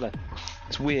nice colour.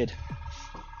 It's weird.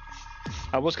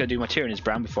 I was going to do my Tyrannus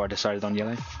brown before I decided on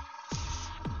yellow.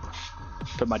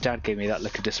 But my dad gave me that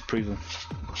look of disapproval.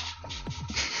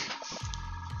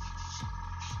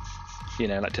 You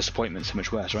know, like disappointment, so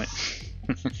much worse, right?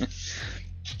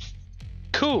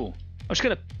 Cool. I'm just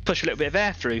going to push a little bit of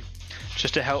air through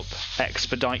just to help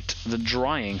expedite the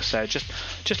drying. So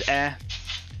just air,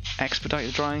 expedite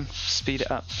the drying, speed it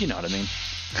up. You know what I mean.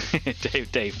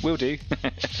 Dave, will do.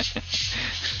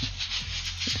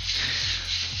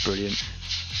 Brilliant.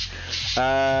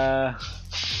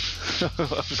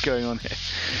 What's going on here?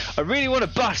 I really want to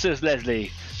bus this,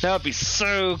 Leslie. That would be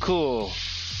so cool.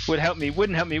 Wouldn't help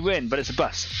me win, but it's a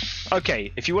bus.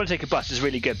 Okay, if you want to take a bus, it's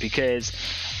really good because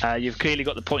you've clearly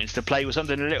got the points to play with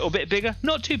something a little bit bigger.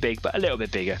 Not too big, but a little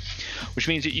bit bigger. Which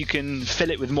means that you can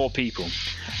fill it with more people.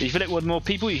 If you fill it with more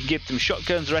people, you can give them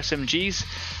shotguns or SMGs.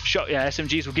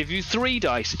 SMGs will give you 3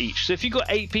 dice each. So if you've got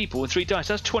 8 people with 3 dice,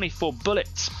 that's 24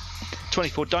 bullets.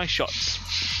 24 dice shots.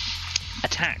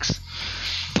 Attacks.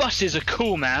 Buses are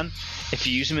cool, man, if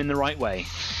you use them in the right way.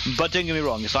 But don't get me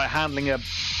wrong, it's like handling a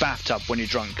bathtub when you're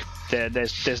drunk.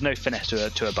 There's no finesse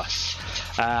to a bus.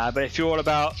 But if you're all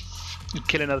about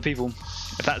killing other people,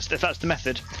 if that's the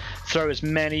method, throw as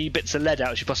many bits of lead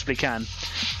out as you possibly can.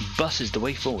 Bus is the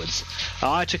way forwards.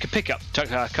 I took a pickup,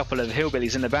 took a couple of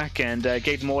hillbillies in the back and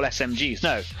gave them all SMGs.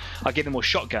 No, I gave them all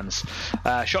shotguns.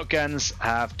 Shotguns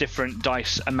have different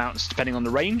dice amounts depending on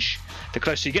the range. The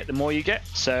closer you get, the more you get.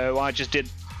 So I just did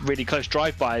really close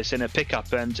drive-bys in a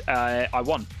pickup and I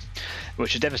won,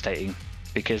 which is devastating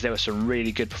because there were some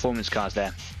really good performance cars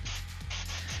there.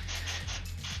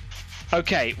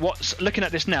 Okay, looking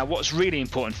at this now, what's really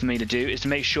important for me to do is to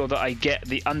make sure that I get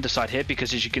the underside here,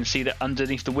 because as you can see that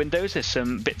underneath the windows there's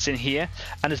some bits in here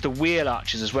and there's the wheel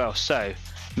arches as well. So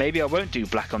maybe I won't do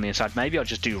black on the inside, maybe I'll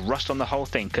just do rust on the whole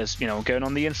thing, because you know I'm going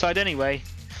on the inside anyway.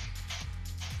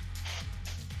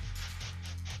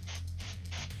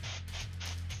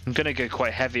 I'm going to go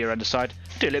quite heavier underside,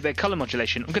 do a little bit of colour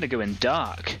modulation. I'm going to go in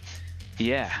dark.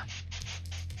 Yeah.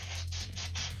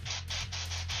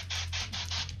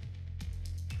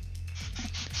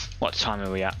 What time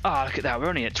are we at? Oh, look at that, we're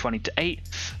only at 20 to 8.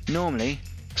 Normally,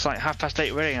 it's like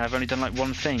 8:30 already and I've only done like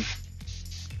one thing.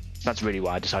 That's really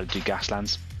why I decided to do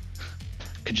Gaslands.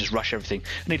 Can just rush everything.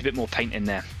 I need a bit more paint in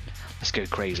there. Let's go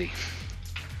crazy.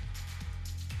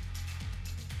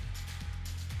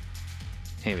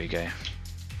 Here we go.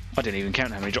 I didn't even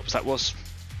count how many drops that was.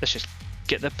 Let's just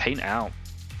get the paint out.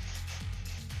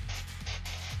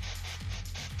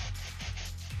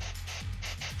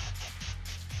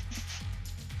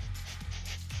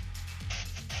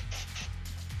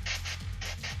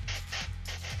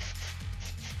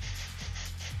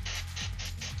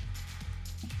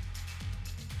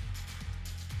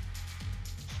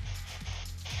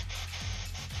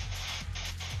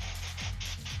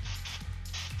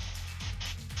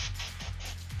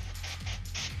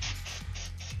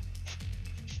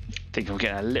 I think I'm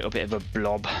getting a little bit of a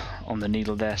blob on the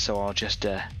needle there, so I'll just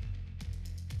I'll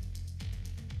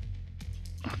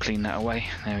clean that away.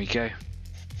 There we go.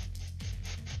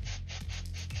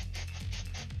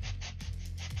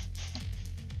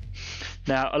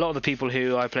 Now, a lot of the people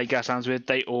who I play Gaslands with,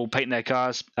 they all paint their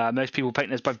cars. Most people paint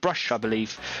theirs by brush, I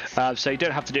believe. So you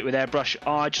don't have to do it with airbrush.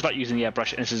 I just like using the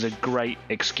airbrush, and this is a great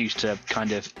excuse to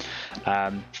kind of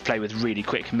play with really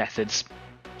quick methods,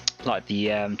 like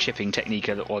the chipping technique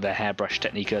or the hairbrush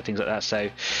technique or things like that. So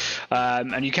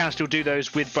and you can still do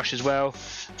those with brush as well.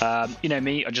 You know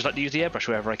me, I just like to use the airbrush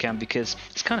wherever I can because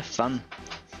it's kind of fun.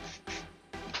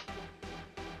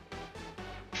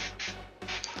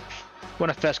 When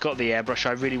I first got the airbrush,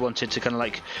 I really wanted to kind of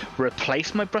like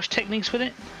replace my brush techniques with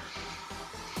it.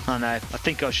 I know, I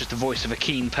think I was just the voice of a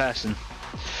keen person.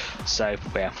 So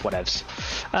yeah, whatevs.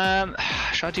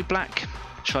 Should I do black?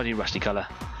 Should I do rusty colour?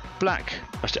 Black.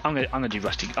 Rusty. I'm gonna do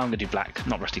rusty. I'm gonna do black,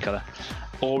 not rusty colour.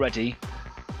 Already,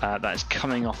 that is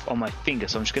coming off on my finger,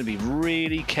 so I'm just gonna be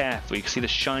really careful. You can see the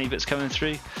shiny bits coming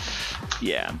through.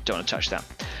 Yeah, don't want to touch that.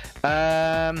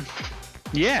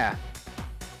 Yeah.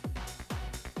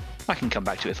 I can come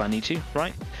back to it if I need to,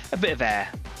 right? A bit of air.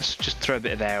 Let's just throw a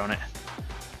bit of air on it.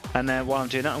 And then while I'm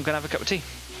doing that, I'm going to have a cup of tea.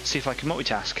 See if I can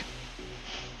multitask.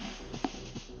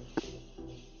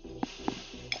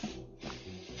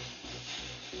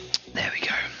 There we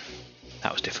go.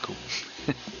 That was difficult.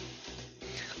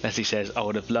 Leslie says, I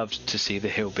would have loved to see the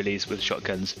hillbillies with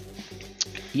shotguns.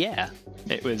 Yeah,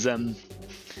 it was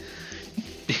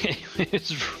it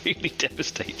was really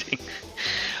devastating.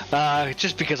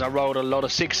 Just because I rolled a lot of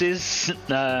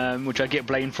 6s, which I get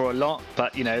blamed for a lot,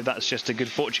 but you know, that's just a good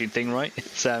fortune thing, right?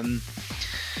 It's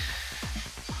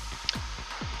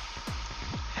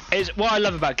Is what I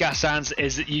love about Gaslands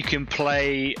is that you can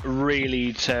play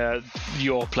really to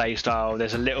your play style.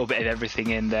 There's a little bit of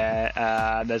everything in there.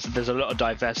 There's a lot of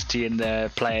diversity in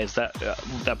the players that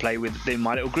play within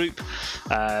my little group.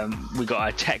 We got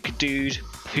a tech dude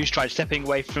who's tried stepping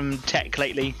away from tech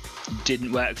lately.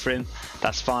 Didn't work for him.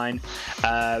 That's fine.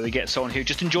 We get someone who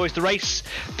just enjoys the race,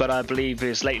 but I believe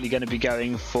is lately going to be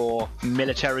going for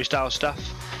military style stuff.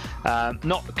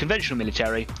 Not conventional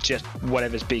military, just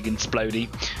whatever's big and splody,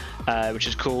 which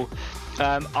is cool.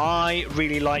 I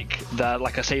really like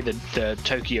the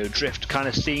Tokyo Drift kind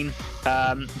of scene,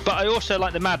 but I also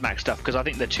like the Mad Max stuff because I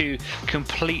think they're two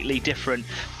completely different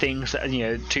things.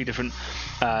 Two different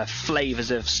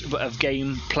flavors of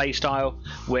game play style,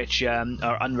 which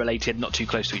are unrelated, not too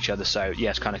close to each other. So yeah,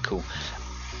 it's kind of cool.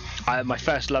 My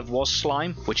first love was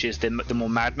Slime, which is the more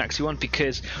Mad Maxy one,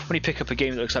 because when you pick up a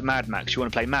game that looks like Mad Max, you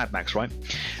want to play Mad Max, right?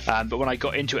 But when I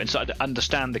got into it and started to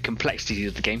understand the complexities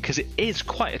of the game, because it is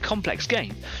quite a complex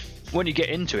game, when you get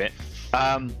into it,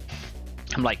 I'm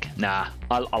like, nah,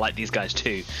 I like these guys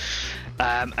too.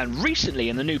 And recently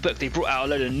in the new book, they brought out a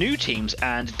load of new teams,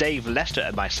 and Dave Lester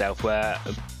and myself were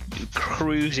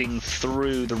cruising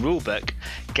through the rulebook,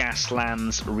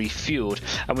 Gaslands Refueled,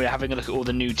 and we're having a look at all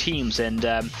the new teams. And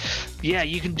yeah,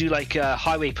 you can do like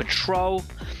highway patrol.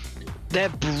 They're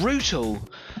brutal.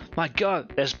 My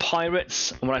god, there's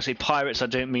pirates, and when I say pirates, I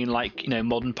don't mean like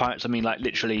modern pirates. I mean like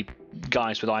literally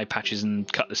guys with eye patches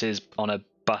and cutlasses on a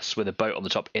bus with a boat on the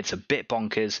top. It's a bit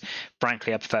bonkers.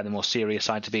 Frankly, I prefer the more serious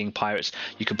side to being pirates.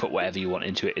 You can put whatever you want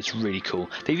into it. It's really cool.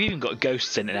 They've even got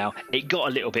ghosts in it now. It got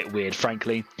a little bit weird,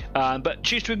 frankly, but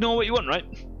choose to ignore what you want, right?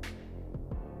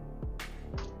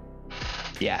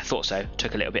 Yeah, I thought so.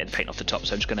 Took a little bit of the paint off the top,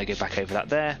 so I'm just going to go back over that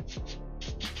there.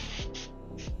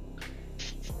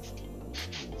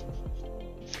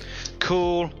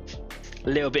 Cool. A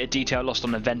little bit of detail lost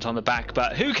on the vent on the back,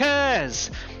 but who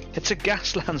cares? It's a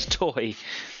Gaslands toy.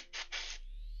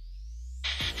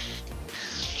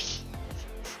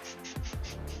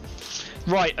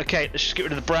 Right, okay, let's just get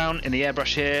rid of the brown in the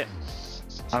airbrush here.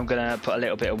 I'm gonna put a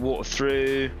little bit of water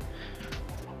through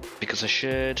because I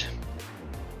should.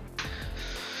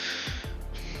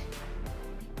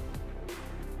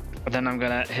 And then I'm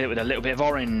gonna hit it with a little bit of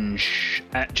orange,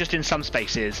 just in some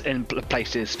spaces, in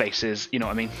places, spaces, you know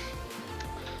what I mean.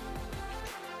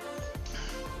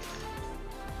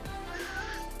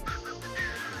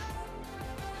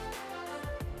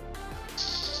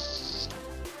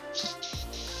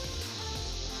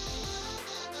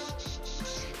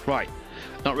 Right,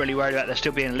 not really worried about there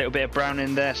still being a little bit of brown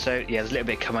in there, so yeah, there's a little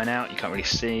bit coming out, you can't really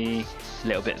see, a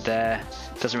little bit there,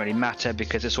 doesn't really matter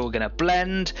because it's all going to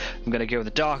blend. I'm going to go with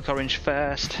the dark orange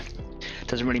first,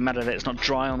 doesn't really matter that it's not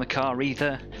dry on the car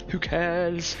either, who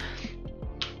cares.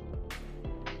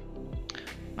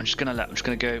 I'm just going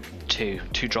to go two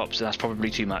drops, and that's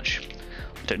probably too much.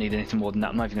 I don't need anything more than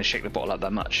that. I'm not even going to shake the bottle up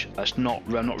that much. I'm not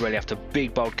really after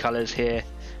big bold colours here.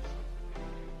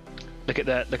 Look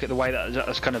at the way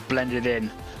that's kind of blended in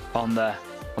on the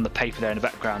paper there in the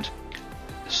background.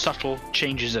 Subtle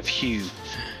changes of hue.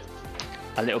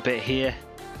 A little bit here,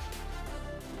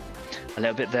 a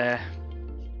little bit there.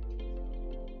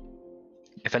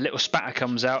 If a little spatter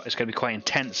comes out, it's going to be quite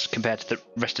intense compared to the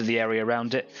rest of the area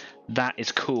around it. That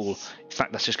is cool. In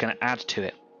fact, that's just going to add to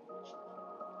it.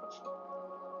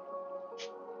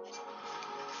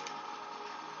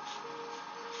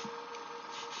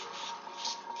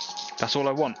 That's all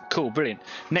I want. Cool, brilliant.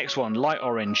 Next one, light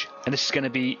orange, and this is going to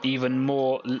be even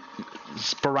more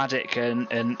sporadic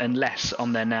and less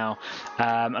on there now.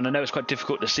 And I know it's quite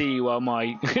difficult to see while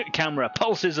my camera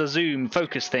pulses a zoom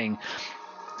focus thing.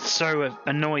 So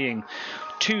annoying.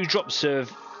 2 drops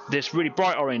of this really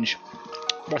bright orange.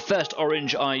 The first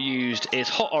orange I used is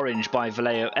Hot Orange by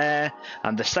Vallejo Air,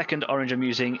 and the second orange I'm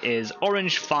using is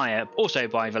Orange Fire, also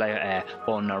by Vallejo Air,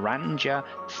 or Naranja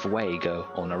Fuego,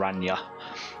 or Naranja.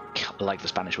 I like the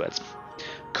Spanish words.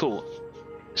 Cool.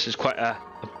 This is quite a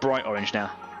bright orange now.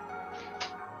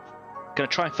 Going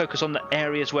to try and focus on the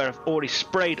areas where I've already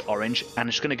sprayed orange, and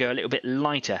it's going to go a little bit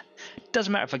lighter.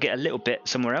 Doesn't matter if I get a little bit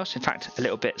somewhere else. In fact, a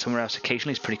little bit somewhere else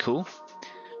occasionally is pretty cool.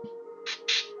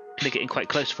 They're getting quite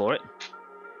close for it.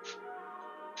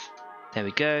 There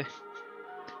we go.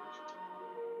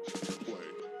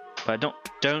 But I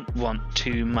don't want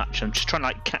too much. I'm just trying to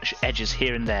like catch edges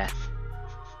here and there.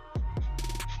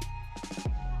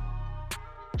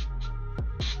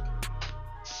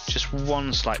 Just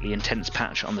one slightly intense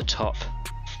patch on the top.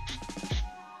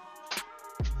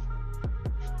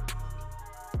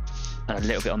 And a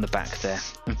little bit on the back there.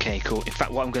 Okay, cool. In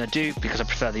fact, what I'm going to do, because I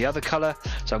prefer the other colour,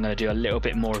 so I'm going to do a little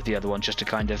bit more of the other one just to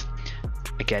kind of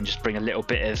Again, just bring a little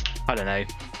bit of, I don't know,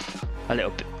 a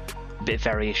little bit of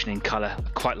variation in colour. I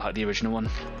quite like the original one.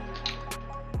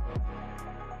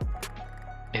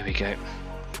 Here we go.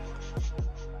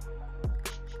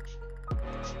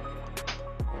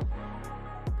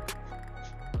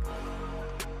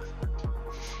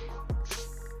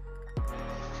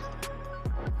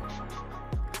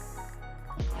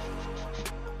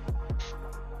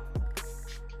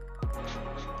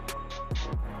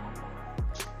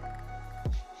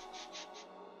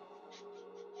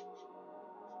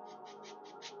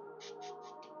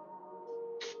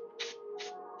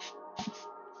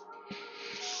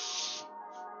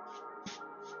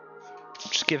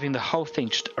 Just giving the whole thing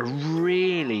just a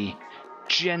really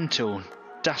gentle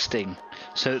dusting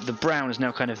so that the brown is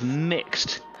now kind of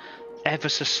mixed ever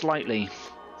so slightly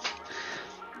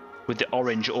with the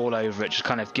orange all over it, just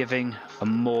kind of giving a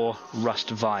more rust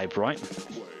vibe, right?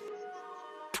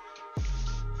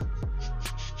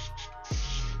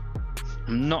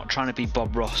 I'm not trying to be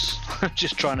Bob Ross. I'm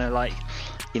just trying to, like,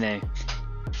 you know,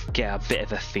 get a bit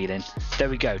of a feeling. There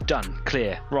we go, done,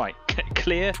 clear, right,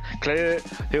 clear.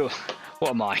 Ew.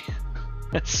 What am I?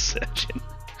 Searching.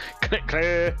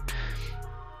 Clear.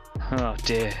 Oh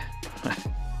dear.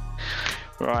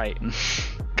 Right,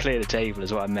 clear the table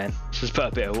is what I meant. Just put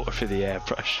a bit of water through the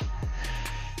airbrush.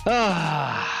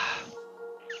 Ah.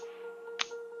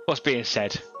 What's being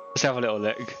said? Let's have a little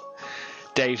look.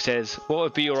 Dave says, "What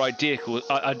would be your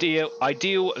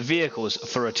ideal vehicles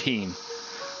for a team?"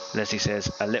 Leslie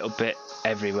says, "A little bit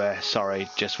everywhere. Sorry,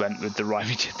 just went with the rhyme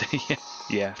you did."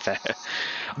 Yeah, fair.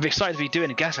 I'm excited to be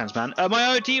doing a Gaslands, man.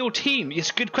 My ideal team. It's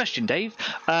a good question, Dave.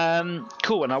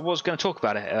 Cool, and I was going to talk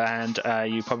about it, and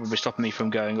you probably stopping me from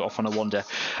going off on a wander.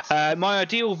 My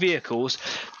ideal vehicles.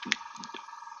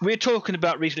 We're talking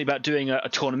about recently about doing a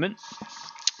tournament.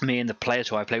 Me and the players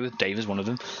who I play with, Dave is one of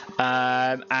them,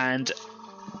 and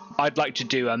I'd like to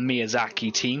do a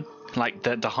Miyazaki team. Like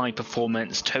the high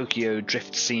performance Tokyo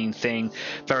drift scene thing,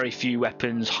 very few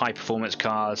weapons, high performance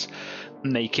cars,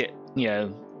 make it, you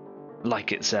know,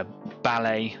 like it's a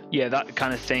ballet, yeah, that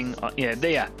kind of thing.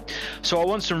 Yeah. So I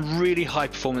want some really high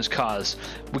performance cars.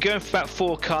 We're going for about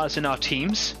 4 cars in our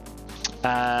teams,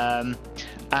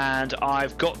 and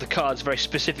I've got the cards very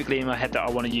specifically in my head that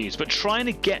I want to use, but trying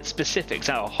to get specifics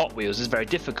out of Hot Wheels is very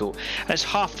difficult, and it's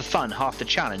half the fun, half the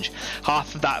challenge.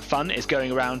 Half of that fun is going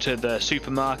around to the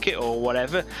supermarket or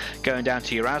whatever, going down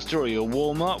to your Asda or your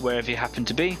Walmart, wherever you happen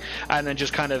to be, and then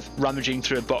just kind of rummaging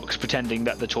through a box pretending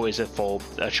that the toys are for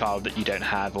a child that you don't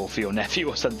have, or for your nephew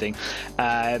or something.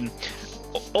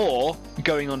 Or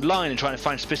going online and trying to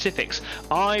find specifics.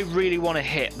 I really want to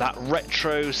hit that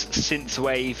retro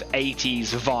synthwave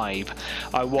 80s vibe.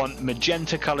 I want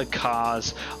magenta coloured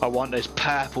cars, I want those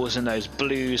purples and those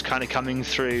blues kind of coming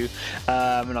through,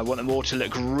 and I want them all to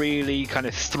look really kind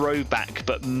of throwback,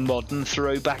 but modern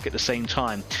throwback at the same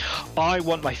time. I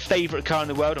want my favourite car in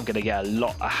the world, I'm going to get a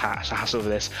lot of hassle over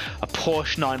this, a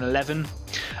Porsche 911,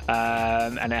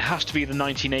 and it has to be the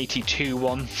 1982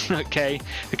 one, okay,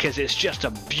 because it's just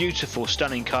a beautiful,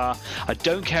 stunning car. I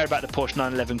don't care about the Porsche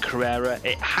 911 Carrera,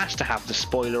 it has to have the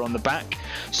spoiler on the back,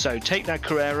 so take that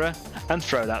Carrera and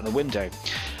throw it out the window.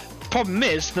 Problem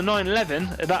is, the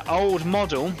 911, that old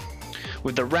model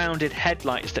with the rounded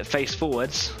headlights that face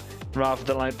forwards rather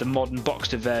than like the modern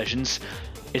Boxster versions,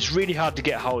 is really hard to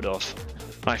get hold of.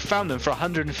 I found them for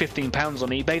 £115 on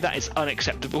eBay. That is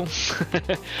unacceptable.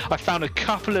 I found a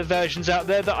couple of versions out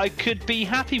there that I could be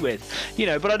happy with, you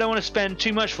know, but I don't want to spend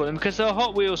too much for them because they're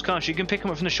Hot Wheels cars. You can pick them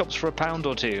up from the shops for £1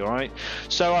 or £2, all right?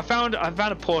 So I found a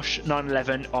Porsche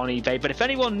 911 on eBay, but if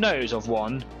anyone knows of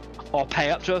one, I'll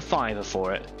pay up to a £5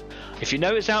 for it. If you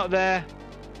know it's out there,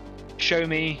 show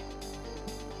me.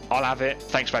 I'll have it.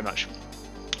 Thanks very much.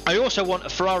 I also want a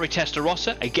Ferrari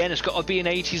Testarossa. Again, it's got to be an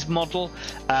 80s model.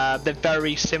 They're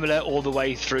very similar all the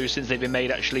way through since they've been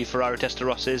made, actually, Ferrari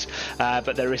Testarossas.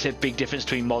 But there is a big difference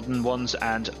between modern ones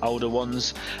and older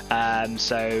ones.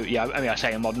 So, yeah, I mean, I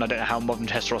say a modern, I don't know how modern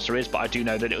Testarossa is, but I do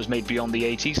know that it was made beyond the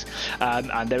 80s.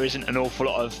 And there isn't an awful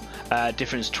lot of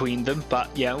difference between them.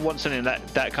 But, yeah, I want something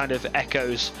that kind of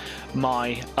echoes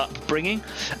my upbringing.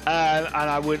 And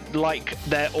I would like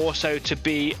there also to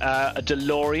be a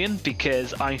DeLorean,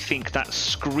 because I think that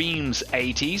screams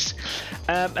 80s.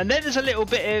 And then there's a little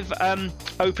bit of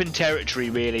open territory,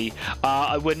 really.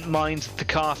 I wouldn't mind the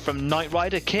car from Knight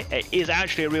Rider kit. It is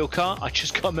actually a real car. I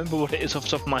just can't remember what it is off the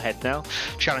top of my head now.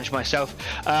 Challenge myself.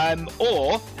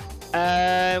 Or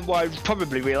What I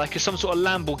probably really like is some sort of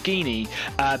Lamborghini,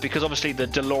 because obviously the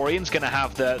DeLorean's going to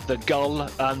have the gull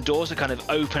doors that kind of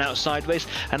open out sideways,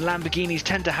 and Lamborghinis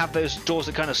tend to have those doors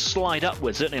that kind of slide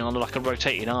upwards, don't they, on like a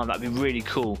rotating arm. That'd be really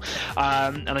cool.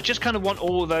 And I just kind of want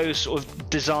all those sort of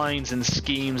designs and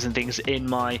schemes and things in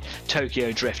my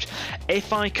Tokyo Drift.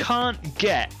 If I can't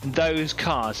get those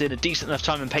cars in a decent enough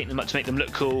time and paint them up to make them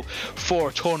look cool for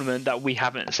a tournament that we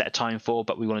haven't set a time for,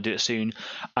 but we want to do it soon,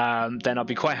 then I'll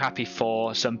be quite happy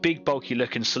for some big bulky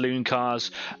looking saloon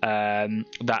cars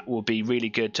that will be really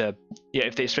good to, yeah,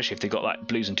 especially if they've got like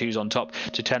blues and twos on top,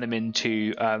 to turn them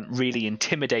into really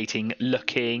intimidating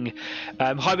looking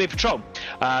highway patrol,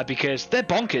 because they're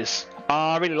bonkers.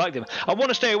 I really like them. I want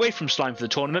to stay away from slime for the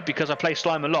tournament because I play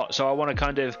slime a lot, so I want to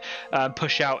kind of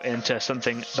push out into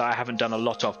something that I haven't done a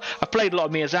lot of. I've played a lot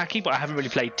of Miyazaki, but I haven't really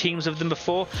played teams of them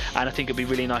before, and I think it'd be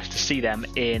really nice to see them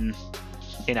in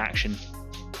action.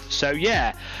 So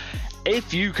yeah,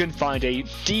 if you can find a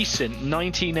decent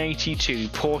 1982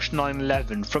 Porsche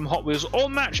 911 from Hot Wheels or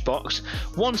Matchbox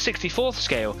 1/64th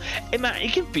scale,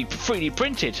 it can be 3D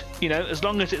printed, you know, as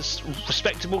long as it's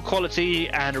respectable quality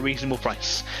and a reasonable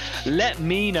price. Let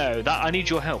me know. That I need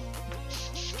your help.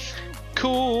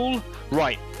 Cool.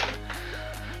 Right,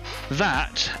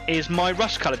 that is my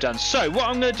rust colour done. So what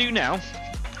I'm going to do now,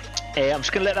 I'm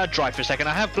just going to let that dry for a second.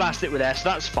 I have blasted it with air, so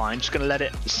that's fine. Just going to let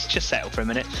it just settle for a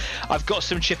minute. I've got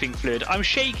some chipping fluid. I'm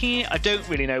shaking it. I don't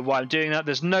really know why I'm doing that.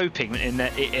 There's no pigment in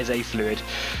there. It is a fluid.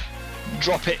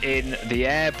 Drop it in the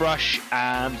airbrush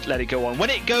and let it go on. When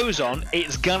it goes on,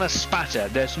 it's gonna spatter.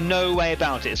 There's no way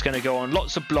about it. It's going to go on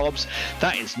lots of blobs.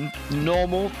 That is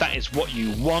normal. That is what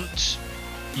you want.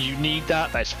 You need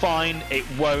that, that's fine. It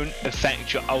won't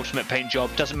affect your ultimate paint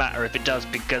job. Doesn't matter if it does,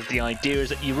 because the idea is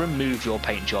that you remove your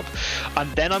paint job. And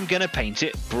then I'm going to paint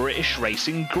it British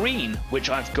Racing Green, which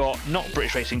I've got not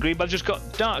British Racing Green, but I've just got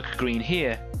dark green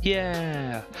here.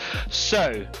 Yeah.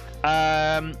 So,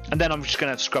 and then I'm just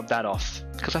going to scrub that off,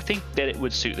 because I think that it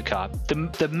would suit the car.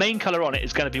 The main colour on it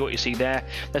is going to be what you see there.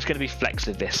 There's going to be flecks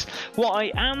of this. What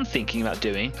I am thinking about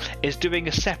doing is doing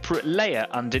a separate layer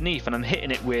underneath, and I'm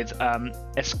hitting it with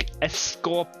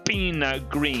Escorpina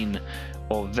Green,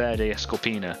 or Verde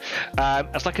Escorpina,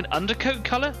 as like an undercoat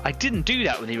colour. I didn't do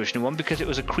that with the original one because it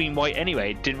was a cream white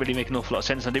anyway. It didn't really make an awful lot of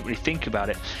sense. I didn't really think about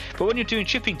it. But when you're doing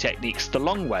chipping techniques the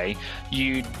long way,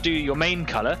 you do your main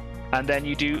colour, and then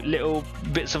you do little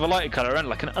bits of a lighter colour around,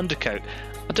 like an undercoat.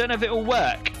 I don't know if it'll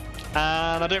work,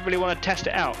 and I don't really want to test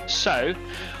it out. So,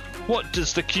 what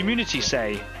does the community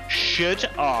say? Should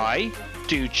I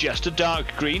do just a dark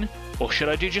green, or should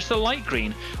I do just a light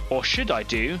green, or should I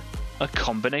do a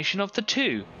combination of the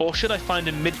two, or should I find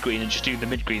a mid-green and just do the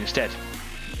mid-green instead?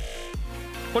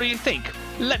 What do you think?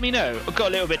 Let me know. I've got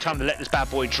a little bit of time to let this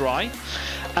bad boy dry.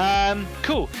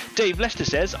 Cool. Dave Lester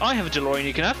says, I have a DeLorean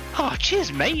you can have. Oh,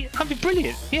 cheers, mate. That'd be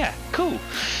brilliant. Yeah, cool.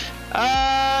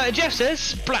 Jeff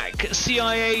says, black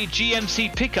CIA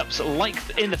GMC pickups like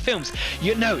in the films.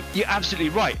 You know, you're absolutely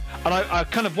right. And I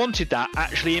kind of wanted that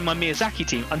actually in my Miyazaki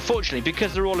team. Unfortunately,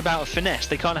 because they're all about finesse,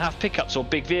 they can't have pickups or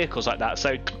big vehicles like that.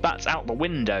 So that's out the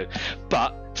window.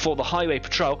 But for the highway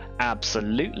patrol,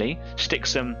 absolutely. Stick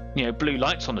some, you know, blue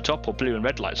lights on the top, or blue and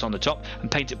red lights on the top, and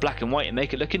paint it black and white and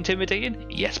make it look intimidating.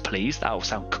 Yes, please. That'll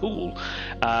sound cool.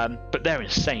 But they're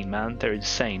insane, man. They're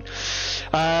insane.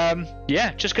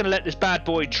 Yeah, just going to let this bad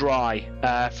boy dry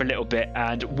for a little bit.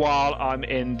 And while I'm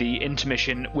in the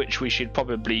intermission, which we should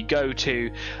probably go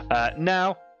to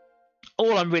now,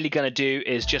 all I'm really going to do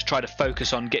is just try to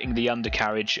focus on getting the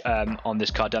undercarriage on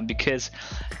this car done, because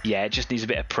yeah, it just needs a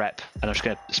bit of prep, and I'm just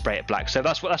going to spray it black. So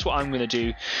that's what I'm going to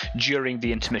do during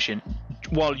the intermission.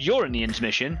 While you're in the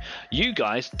intermission, you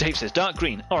guys, Dave says dark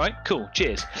green. All right, cool,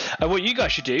 cheers. What you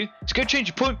guys should do is go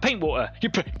change your paint water.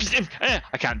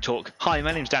 I can't talk. Hi,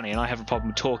 my name's Danny, and I have a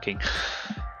problem talking.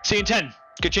 See you in 10.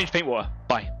 Go change paint water.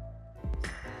 Bye.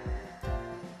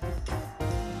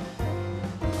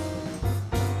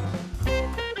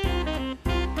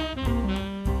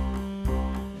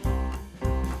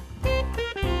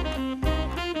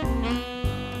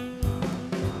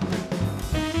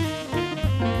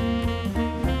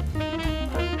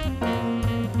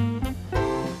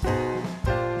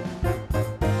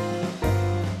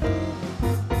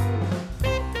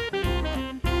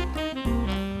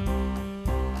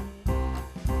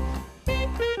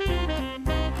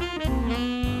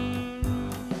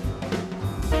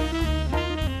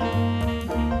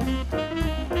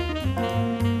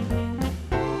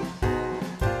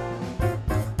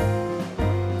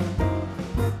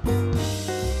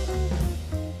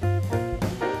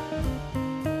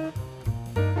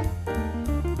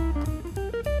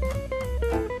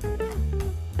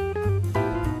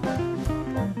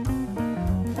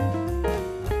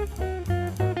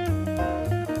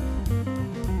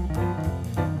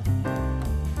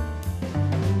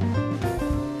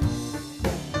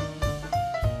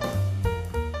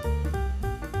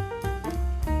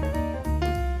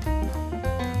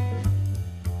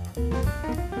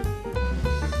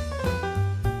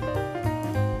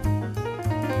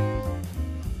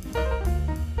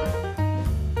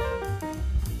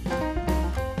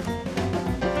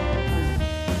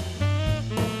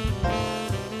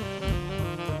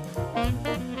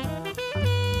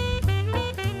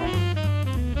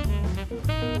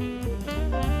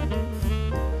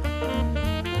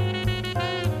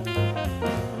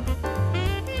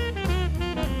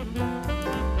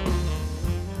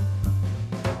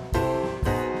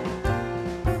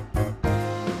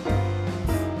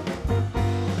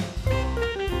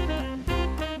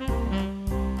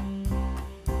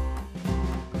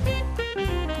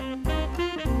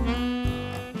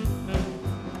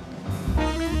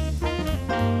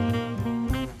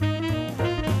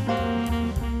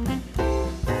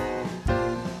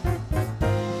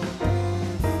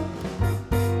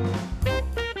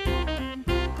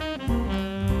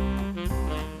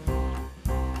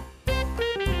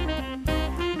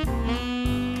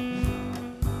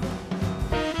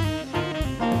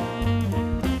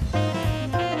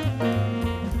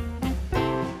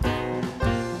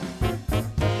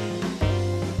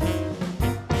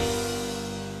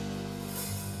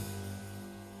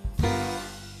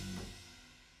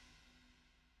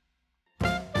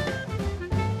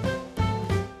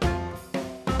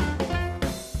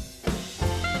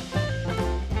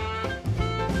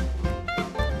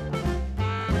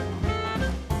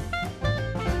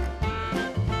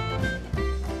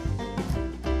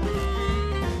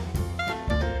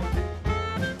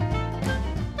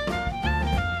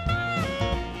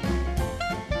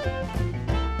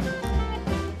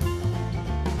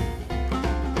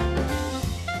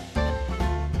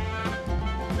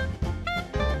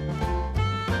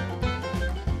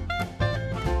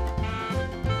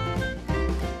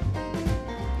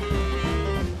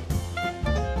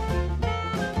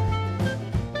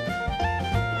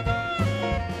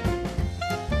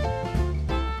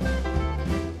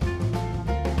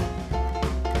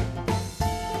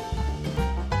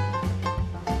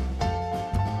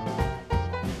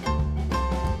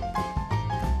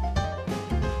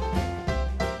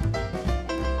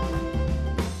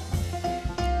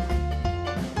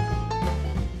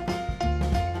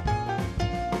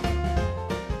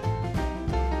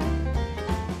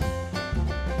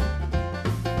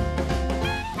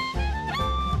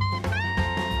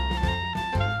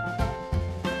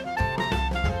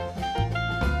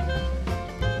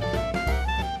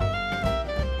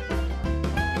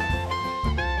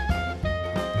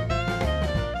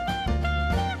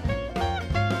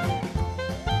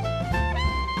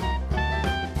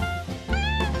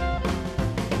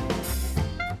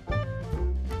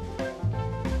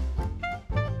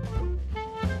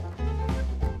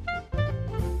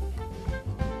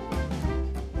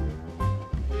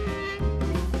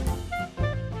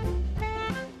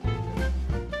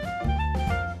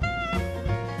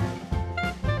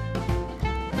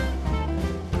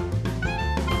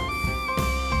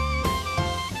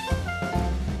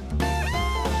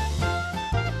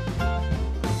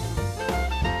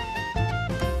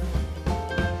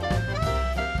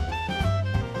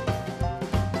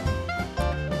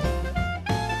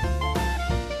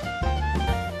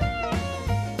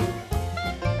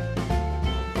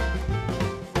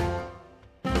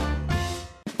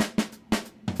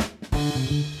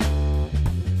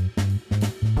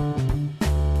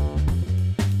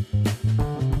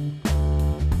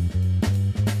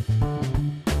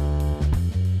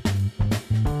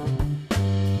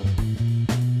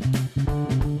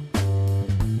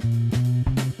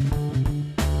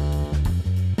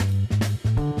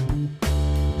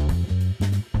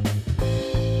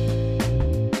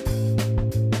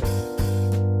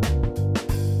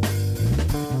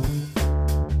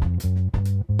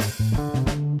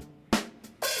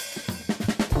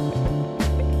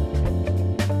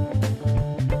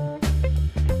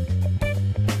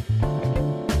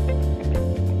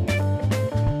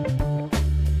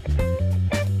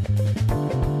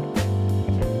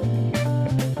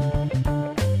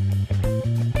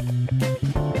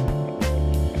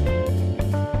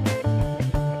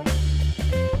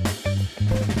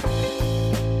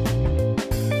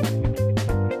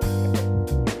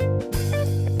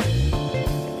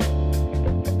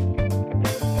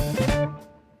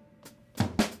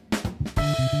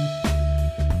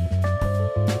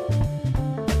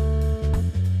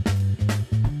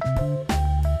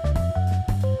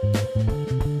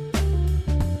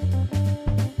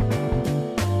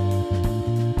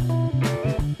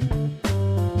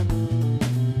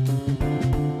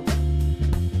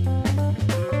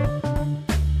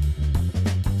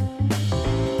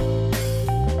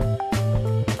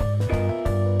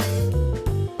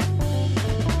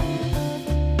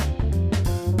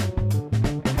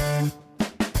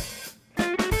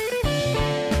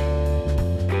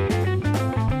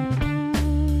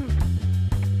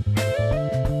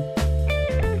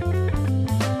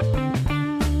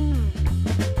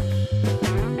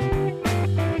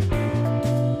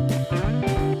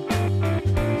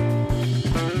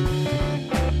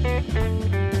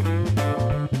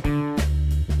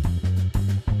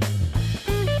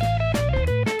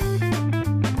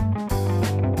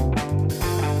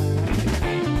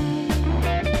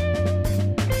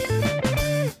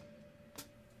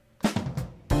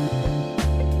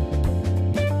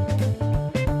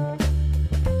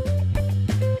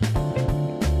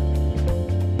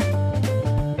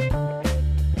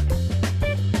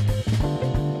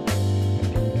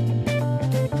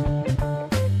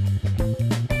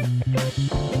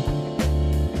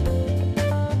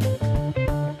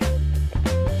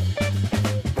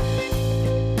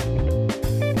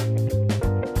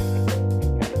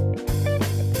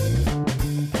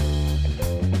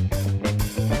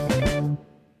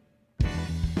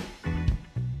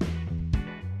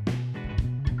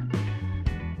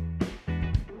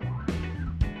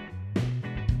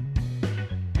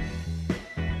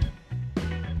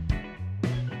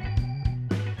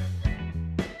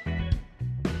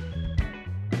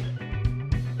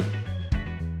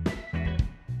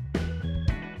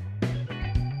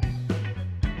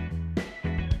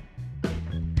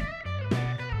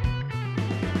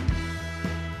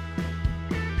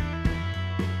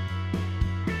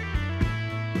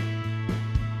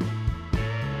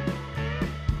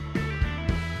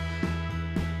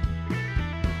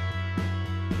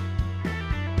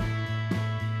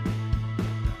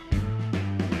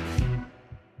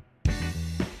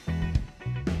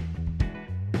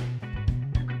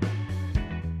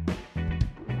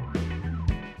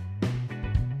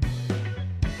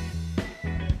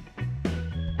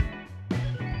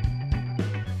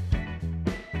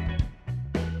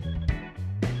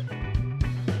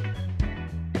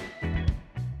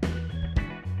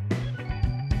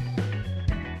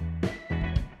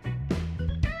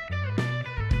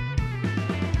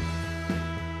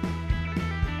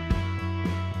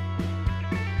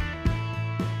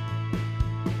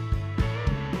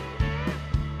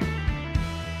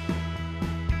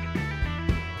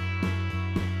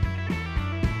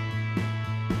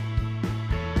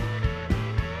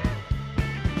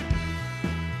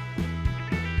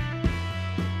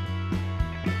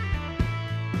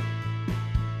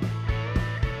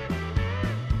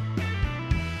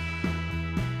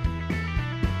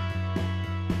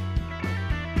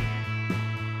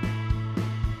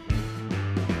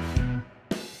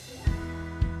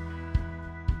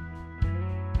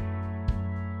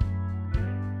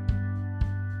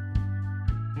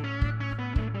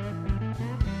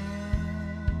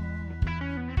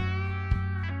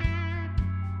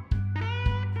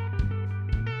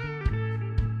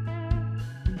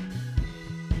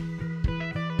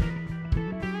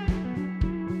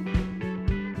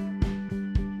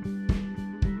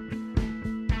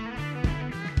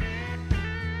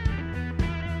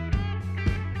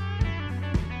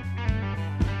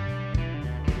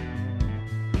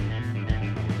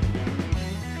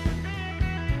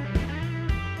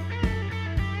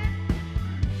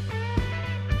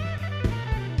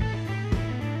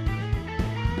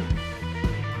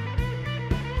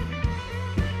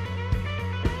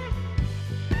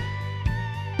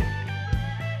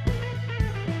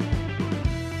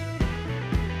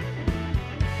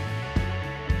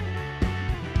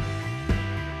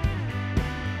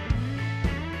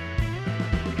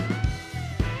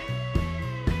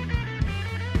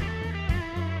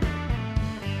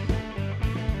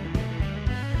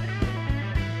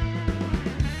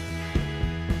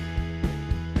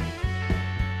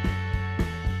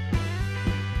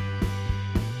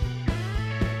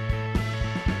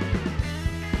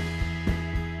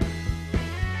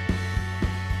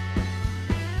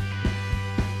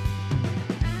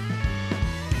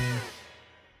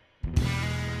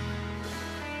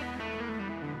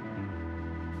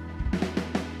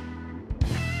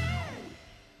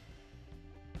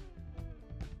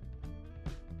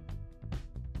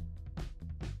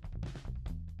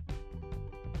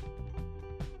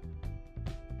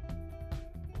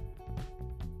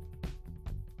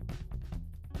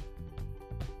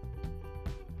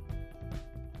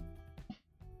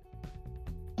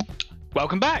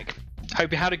 Welcome back.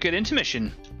 Hope you had a good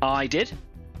intermission. I did.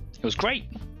 It was great.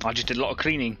 I just did a lot of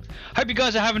cleaning. Hope you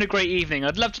guys are having a great evening.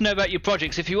 I'd love to know about your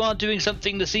projects. If you are doing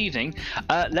something this evening,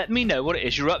 let me know what it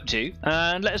is you're up to,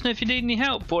 and let us know if you need any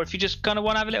help, or if you just kind of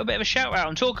want to have a little bit of a shout out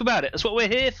and talk about it. That's what we're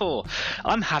here for.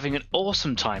 I'm having an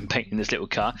awesome time painting this little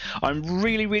car. I'm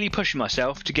really pushing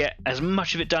myself to get as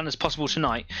much of it done as possible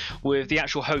tonight, with the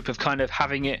actual hope of kind of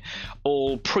having it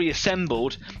all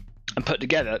pre-assembled and put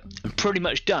together and pretty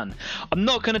much done. I'm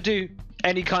not going to do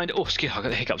any kind of, oh excuse me, I got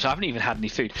the hiccups, I haven't even had any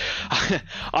food.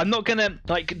 I'm not gonna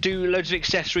like do loads of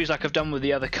accessories like I've done with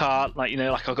the other car, like, you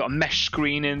know, like I've got a mesh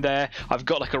screen in there, I've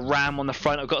got like a ram on the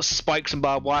front, I've got spikes and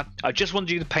barbed wire. I just want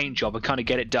to do the paint job and kind of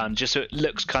get it done just so it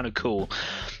looks kind of cool.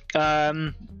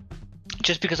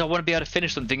 Just because I want to be able to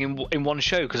finish something in one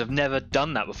show, because I've never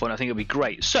done that before and I think it'll be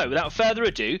great. So without further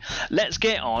ado, let's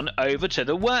get on over to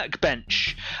the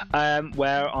workbench,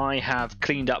 where I have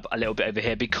cleaned up a little bit over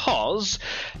here because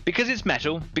it's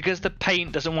metal, because the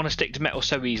paint doesn't want to stick to metal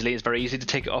so easily. It's very easy to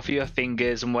take it off your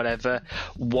fingers and whatever.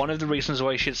 One of the reasons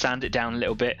why you should sand it down a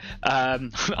little bit.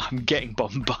 I'm getting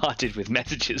bombarded with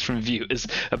messages from viewers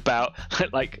about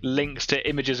like links to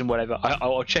images and whatever.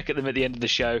 I'll check at them at the end of the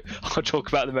show. I'll talk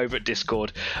about them over at Discord.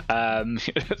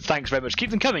 Thanks very much.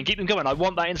 Keep them coming. I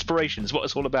want that inspiration. Is what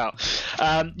it's all about.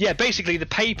 Yeah, basically the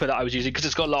paper that I was using, because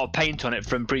it's got a lot of paint on it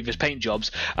from previous paint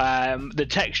jobs, the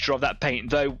texture of that paint,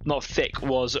 though not thick,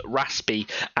 was raspy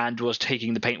and was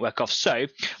taking the paintwork off. So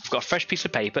I've got a fresh piece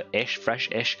of paper,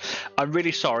 fresh-ish. I'm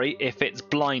really sorry if it's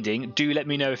blinding. Do let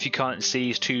me know if you can't see,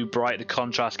 it's too bright, the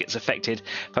contrast gets affected.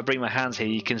 If I bring my hands here,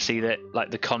 you can see that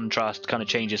like the contrast kind of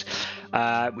changes,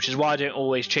 which is why I don't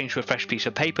always change to a fresh piece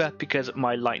of paper, because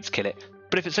my lights kill it.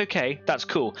 But if it's okay, that's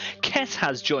cool. Keth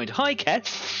has joined. Hi, Keth.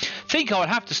 Think I would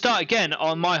have to start again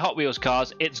on my Hot Wheels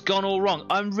cars. It's gone all wrong.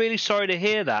 I'm really sorry to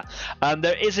hear that.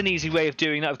 There is an easy way of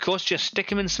doing that, of course. Just stick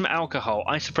them in some alcohol,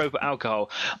 isopropyl alcohol.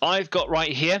 I've got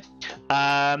right here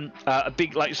a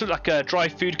big, like, sort of like a dry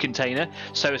food container,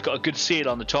 so it's got a good seal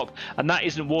on the top, and that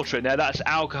isn't water in there. That's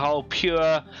alcohol,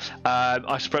 pure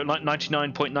isopropyl,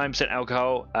 99.9%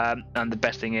 alcohol. And the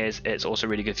best thing is, it's also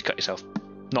really good if you cut yourself.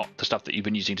 Not the stuff that you've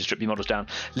been using to strip your models down.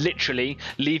 Literally,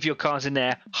 leave your cars in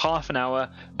there half an hour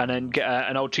and then get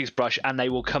an old toothbrush and they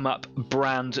will come up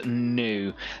brand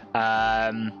new.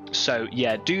 So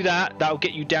yeah, do that. That'll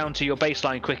get you down to your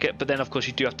baseline quicker, but then of course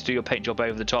you do have to do your paint job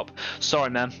over the top. Sorry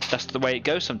man, that's the way it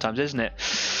goes sometimes, isn't it?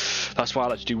 That's why I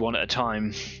like to do one at a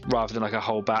time rather than like a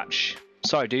whole batch.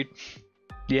 Sorry dude.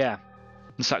 Yeah,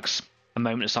 it sucks. A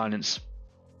moment of silence.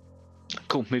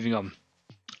 Cool, moving on.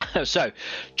 So,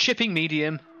 chipping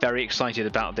medium, very excited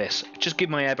about this. Just give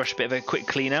my airbrush a bit of a quick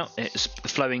clean out. It's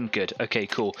flowing good. Okay,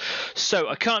 cool. So,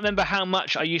 I can't remember how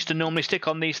much I used to normally stick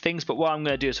on these things, but what I'm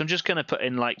going to do is I'm just going to put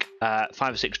in like 5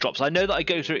 or 6 drops. I know that I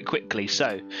go through it quickly.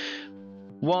 So,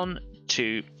 1,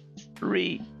 2,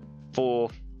 3, 4,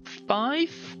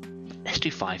 5. Let's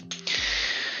do 5.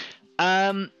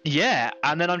 Yeah,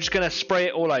 and then I'm just going to spray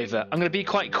it all over. I'm going to be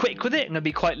quite quick with it. I'm going to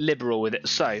be quite liberal with it.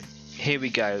 So, here we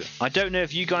go. I don't know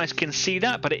if you guys can see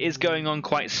that, but it is going on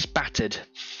quite spattered.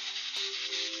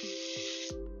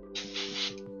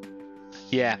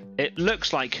 Yeah, it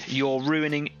looks like you're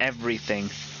ruining everything.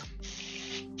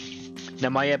 Now,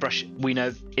 my airbrush, we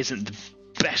know, isn't the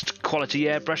best quality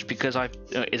airbrush because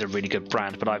it's a really good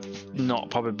brand, but I've not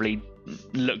probably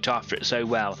looked after it so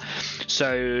well.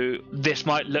 So this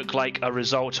might look like a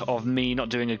result of me not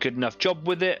doing a good enough job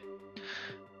with it.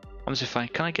 I'm just fine.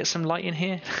 Can I get some light in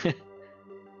here?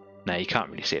 No, you can't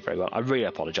really see it very well. I really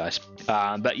apologise.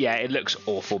 But yeah, it looks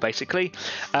awful, basically.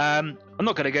 I'm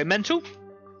not going to go mental.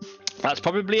 That's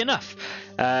probably enough.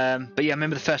 But yeah, I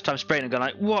remember the first time spraying and going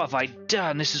like, what have I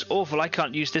done? This is awful. I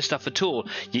can't use this stuff at all.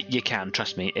 You can,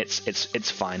 trust me.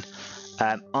 It's fine.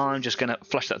 I'm just going to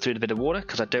flush that through with a bit of water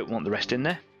because I don't want the rest in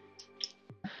there.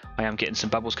 I am getting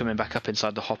some bubbles coming back up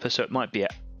inside the hopper, so it might be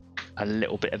a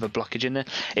little bit of a blockage in there.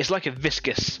 It's like a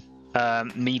viscous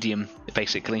medium,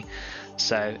 basically.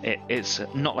 So it's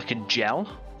not like a gel,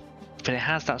 but it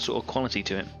has that sort of quality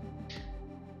to it.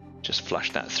 Just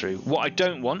flush that through. What I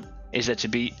don't want is there to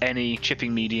be any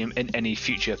chipping medium in any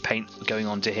future paint going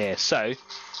onto here. So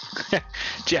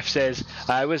Jeff says,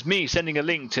 it was me sending a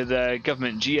link to the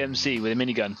government GMC with a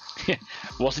minigun.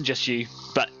 Wasn't just you,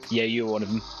 but yeah, you were one of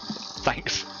them.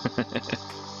 Thanks.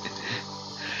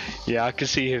 Yeah, I can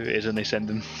see who it is when they send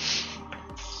them.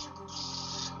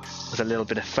 There's a little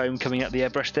bit of foam coming out the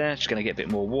airbrush there. Just going to get a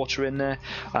bit more water in there.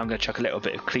 I'm going to chuck a little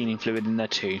bit of cleaning fluid in there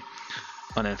too.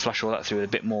 And then flush all that through with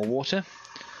a bit more water.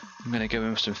 I'm going to go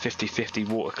in with some 50-50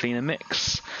 water cleaner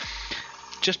mix.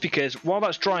 just because while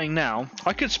that's drying now,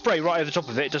 I could spray right over the top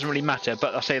of it. It doesn't really matter,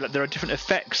 but I say that there are different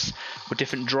effects with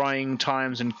different drying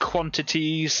times and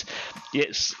quantities.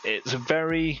 It's a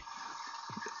very,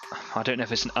 I don't know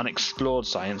if it's an unexplored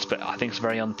science, but I think it's a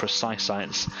very unprecise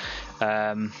science.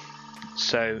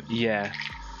 So yeah,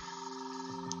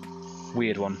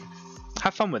 weird one.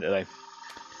 Have fun with it though.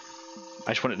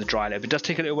 I just want it to dry a little bit. It does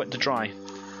take a little bit to dry,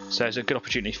 so it's a good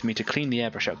opportunity for me to clean the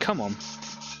airbrush out. Come on.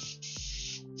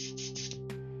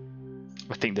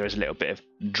 I think there is a little bit of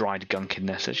dried gunk in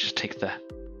there, so let's just take the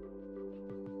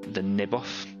nib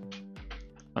off,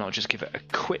 and I'll just give it a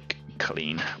quick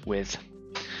clean with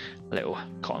a little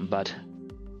cotton bud.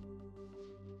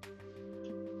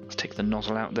 Let's take the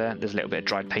nozzle out there. There's a little bit of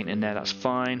dried paint in there, that's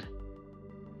fine.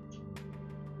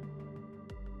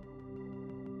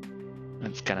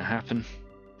 That's gonna happen.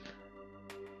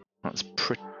 That's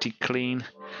pretty clean.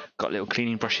 Got a little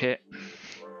cleaning brush here.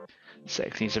 So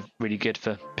these are really good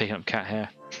for picking up cat hair.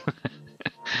 A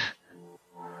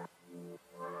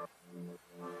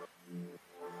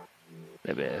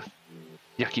little bit of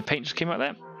yucky paint just came out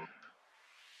there.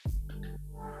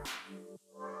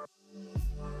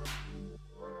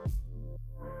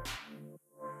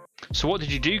 So what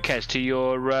did you do, Kez, to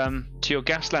your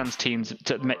Gaslands teams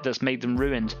that's made them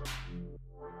ruined?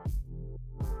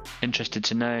 Interested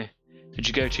to know. Did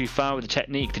you go too far with the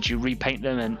technique? Did you repaint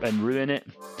them and ruin it?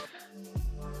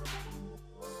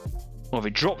 Or have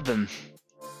you dropped them?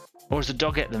 Or has the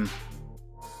dog ate them?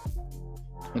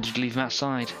 Or did you leave them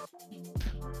outside?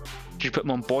 Did you put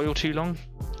them on boil too long?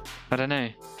 I don't know.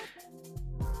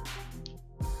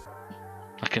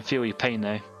 I can feel your pain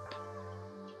though.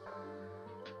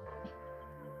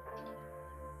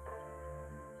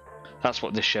 That's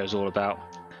what this show's all about.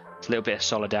 It's a little bit of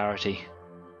solidarity.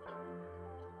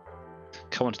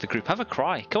 Come onto the group, have a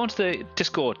cry. Come onto the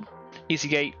Discord,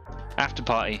 Easygate after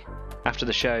party, after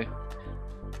the show.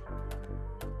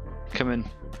 Come and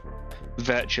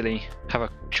virtually have a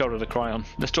shoulder to cry on.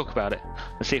 Let's talk about it.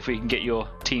 Let's see if we can get your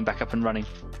team back up and running.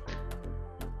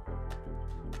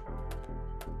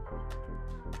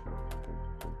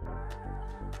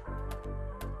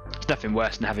 There's nothing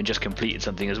worse than having just completed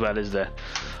something as well, is there?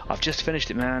 I've just finished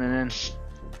it, man, and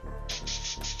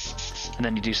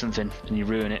then you do something and you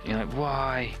ruin it. You're like,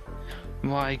 why?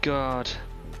 My God.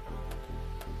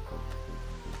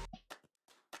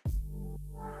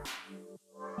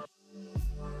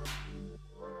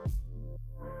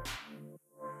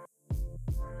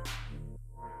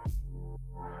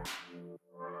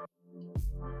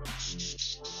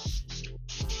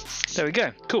 There we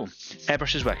go. Cool.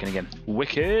 Airbrush is working again.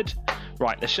 Wicked.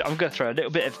 Right, I'm going to throw a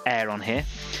little bit of air on here.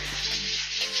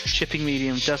 Shipping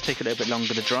medium does take a little bit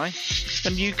longer to dry,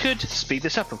 and you could speed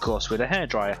this up, of course, with a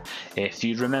hairdryer if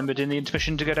you'd remembered in the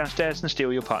intermission to go downstairs and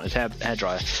steal your partner's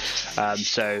hairdryer.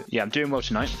 So yeah, I'm doing well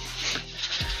tonight.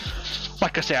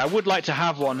 Like I say, I would like to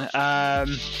have one,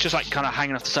 just like kind of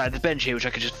hanging off the side of the bench here, which I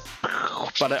could just,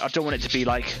 but I don't want it to be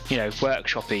like, you know,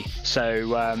 workshoppy. So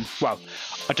well,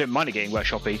 I don't mind it getting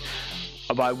workshoppy,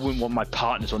 but I wouldn't want my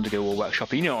partner's one to go all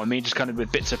workshoppy, you know what I mean, just kind of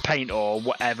with bits of paint or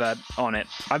whatever on it.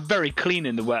 I'm very clean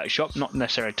in the workshop, not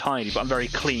necessarily tidy, but I'm very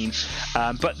clean,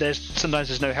 but sometimes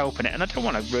there's no help in it, and I don't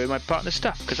want to ruin my partner's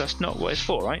stuff, because that's not what it's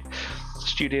for, right?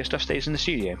 Studio stuff stays in the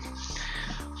studio.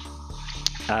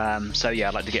 So yeah,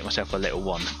 I'd like to get myself a little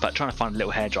one, but trying to find a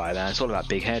little hairdryer there, it's all about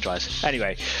big hairdryers.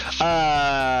 Anyway,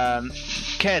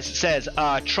 Kez says,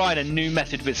 I tried a new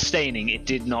method with staining, it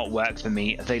did not work for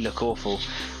me, they look awful.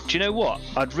 Do you know what?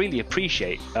 I'd really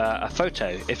appreciate a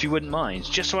photo, if you wouldn't mind,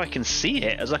 just so I can see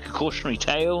it as like a cautionary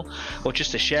tale, or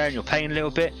just to share in your pain a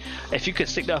little bit. If you could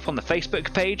stick that up on the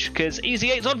Facebook page, because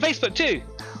Easy8's on Facebook too.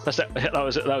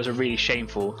 That was a really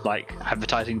shameful like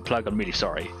advertising plug. I'm really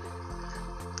sorry.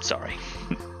 Sorry.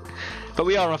 But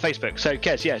we are on Facebook, so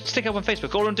Kez, yeah, stick up on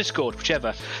Facebook or on Discord,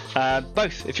 whichever.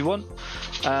 Both, if you want.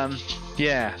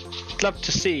 Yeah, love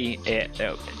to see it.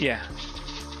 Yeah,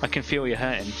 I can feel you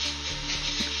hurting.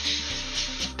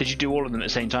 Did you do all of them at the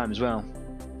same time as well?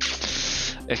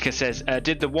 It says,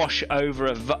 did the wash over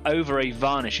a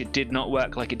varnish. It did not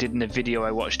work like it did in the video I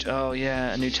watched. Oh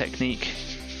yeah, a new technique.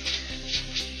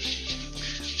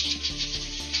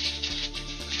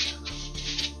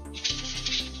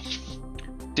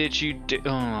 Did you do? Oh,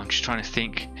 I'm just trying to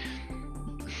think.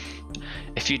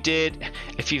 If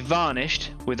you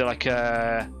varnished with like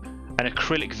an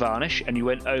acrylic varnish and you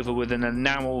went over with an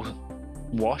enamel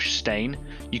wash stain,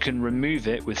 you can remove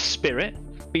it with spirit.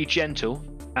 Be gentle,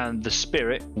 and the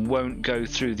spirit won't go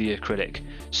through the acrylic.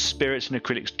 Spirits and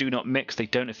acrylics do not mix; they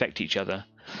don't affect each other.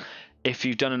 If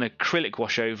you've done an acrylic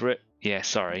wash over it, yeah,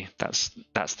 sorry, that's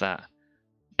that.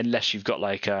 unless you've got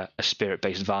like a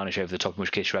spirit-based varnish over the top, in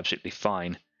which case you're absolutely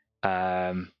fine.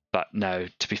 But no,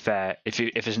 to be fair, if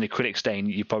it's an acrylic stain,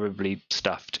 you're probably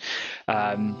stuffed.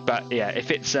 But yeah,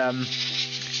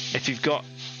 if you've got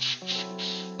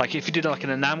like if you did like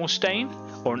an enamel stain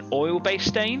or an oil-based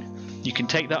stain, you can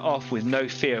take that off with no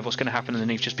fear of what's going to happen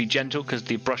underneath. Just be gentle because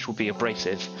the brush will be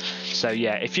abrasive. So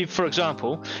yeah, if you, for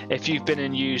example, if you've been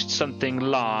and used something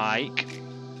like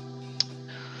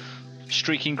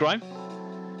streaking grime,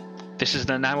 this is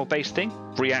an enamel-based thing.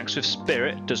 Reacts with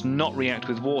spirit, does not react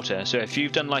with water. So if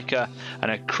you've done like an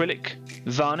acrylic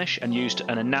varnish and used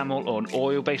an enamel or an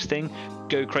oil-based thing,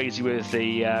 go crazy with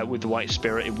the white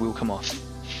spirit. It will come off.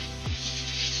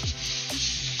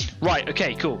 Right,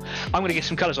 okay, cool. I'm going to get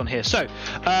some colours on here. So,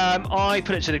 I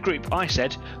put it to the group. I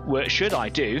said, well, should I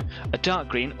do a dark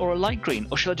green or a light green?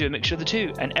 Or should I do a mixture of the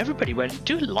two? And everybody went,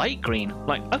 do a light green. I'm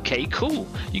like, okay, cool.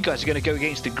 You guys are going to go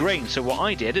against the grain. So what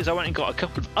I did is I went and got a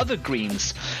couple of other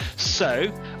greens.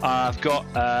 So, I've got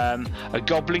a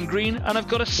goblin green and I've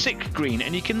got a sick green.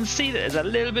 And you can see that there's a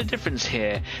little bit of difference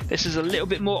here. This is a little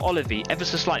bit more olivey, ever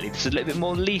so slightly. This is a little bit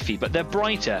more leafy, but they're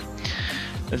brighter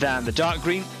than the dark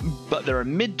green, but they're a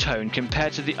mid-tone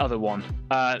compared to the other one.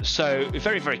 So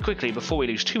very, very quickly, before we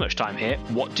lose too much time here,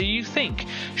 what do you think?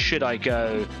 Should I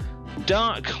go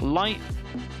dark, light,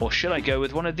 or should I go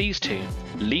with one of these two?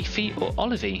 Leafy or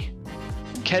olivey?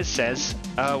 Kez says,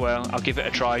 oh well, I'll give it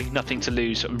a try, nothing to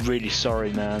lose. I'm really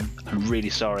sorry, man. I'm really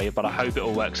sorry, but I hope it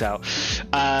all works out.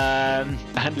 And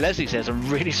Leslie says, I'm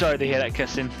really sorry to hear that,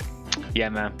 Kessin. Yeah,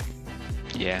 man.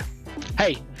 Yeah.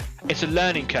 Hey, it's a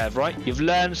learning curve, right? You've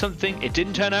learned something. It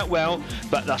didn't turn out well,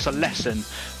 but that's a lesson,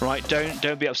 right?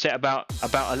 Don't be upset about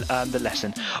the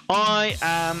lesson. I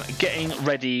am getting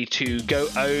ready to go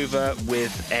over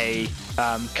with a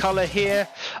colour here,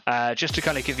 just to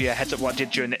kind of give you a heads up what I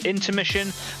did during the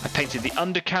intermission. I painted the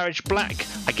undercarriage black.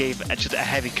 I gave it just a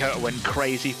heavy coat. I went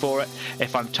crazy for it.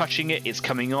 If I'm touching it, it's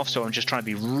coming off, so I'm just trying to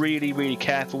be really, really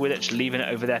careful with it, just leaving it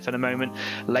over there for the moment.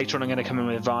 Later on, I'm going to come in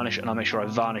with a varnish, and I'll make sure I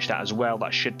varnish that as well.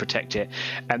 That should protect it.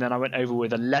 And then I went over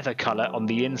with a leather colour on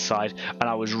the inside, and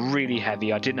I was really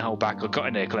heavy. I didn't hold back. I got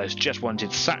in there close. Just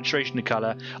wanted saturation of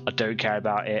colour. I don't care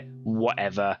about it.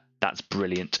 Whatever. That's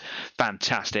brilliant.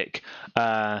 Fantastic.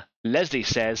 Leslie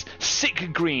says, sick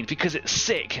green because it's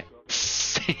sick.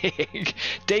 Sick.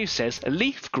 Dave says, a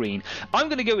leaf green. I'm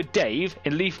going to go with Dave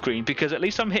in leaf green because at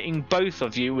least I'm hitting both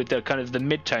of you with the kind of the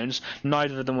mid-tones,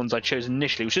 neither of the ones I chose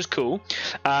initially, which is cool.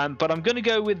 But I'm going to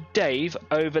go with Dave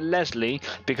over Leslie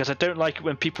because I don't like it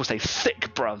when people say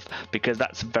thick, bruv, because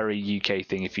that's a very UK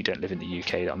thing. If you don't live in the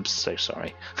UK, I'm so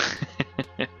sorry.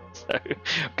 So,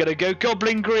 I'm gonna go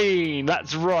goblin green.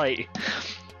 That's right.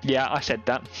 Yeah, I said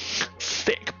that.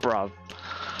 Thick, bruv.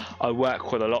 I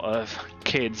work with a lot of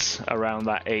kids around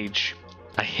that age.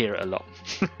 I hear it a lot.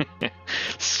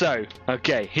 So,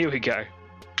 okay, here we go.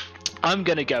 I'm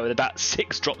going to go with about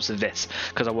 6 drops of this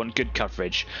because I want good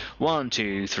coverage. 1,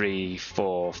 2, 3,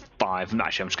 4, 5. Actually,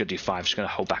 I'm just going to do 5. Just going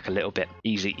to hold back a little bit.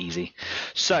 Easy, easy.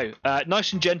 So,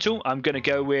 nice and gentle. I'm going to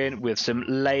go in with some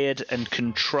layered and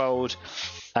controlled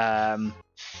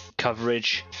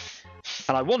coverage.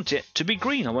 And I want it to be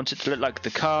green. I want it to look like the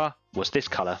car was this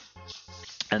colour.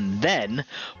 And then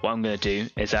what I'm going to do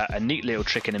is a neat little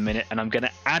trick in a minute, and I'm going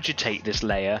to agitate this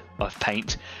layer of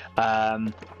paint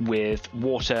with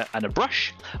water and a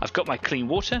brush. I've got my clean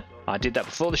water. I did that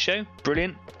before the show.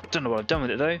 Brilliant. Don't know what I've done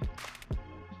with it though.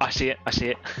 I see it. I see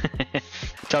it.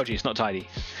 Told you it's not tidy.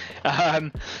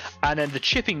 And then the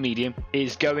chipping medium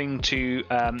is going to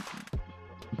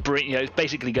it's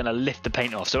basically going to lift the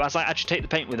paint off. So as I agitate the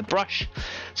paint with a brush,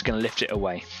 it's going to lift it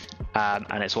away.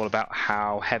 And it's all about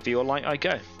how heavy or light I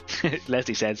go.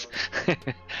 Leslie says,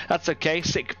 that's okay,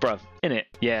 sick bruv, innit?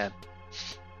 Yeah.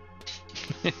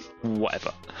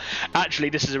 Whatever. Actually,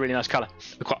 this is a really nice colour.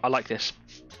 I like this.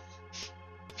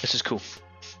 This is cool.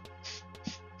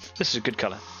 This is a good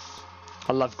colour.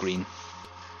 I love green.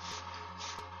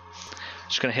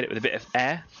 Just going to hit it with a bit of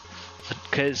air,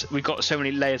 because we've got so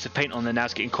many layers of paint on there now.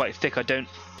 It's getting quite thick. I don't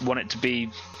want it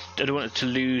to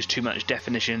lose too much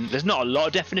definition. There's not a lot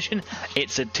of definition.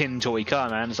 It's a tin toy car,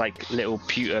 man. It's like a little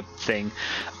pewter thing.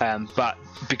 But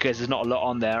because there's not a lot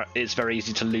on there, it's very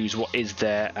easy to lose what is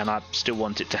there. And I still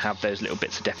want it to have those little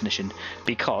bits of definition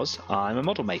because I'm a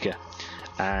model maker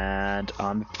and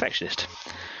I'm a perfectionist.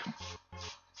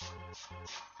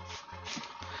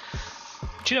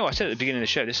 Do you know, I said at the beginning of the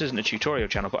show, this isn't a tutorial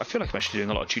channel, but I feel like I'm actually doing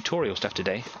a lot of tutorial stuff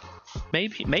today.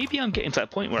 Maybe I'm getting to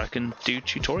that point where I can do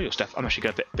tutorial stuff. I'm actually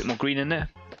going to bit more green in there.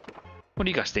 What do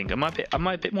you guys think? Am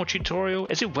I a bit more tutorial?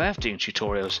 Is it worth doing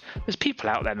tutorials? There's people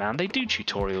out there, man. They do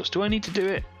tutorials. Do I need to do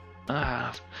it?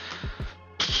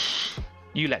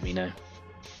 You let me know.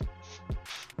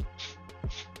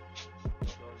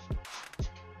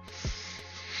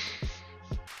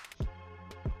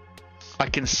 I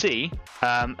can see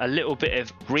a little bit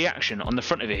of reaction on the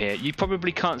front of it here. You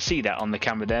probably can't see that on the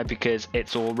camera there because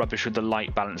it's all rubbish with the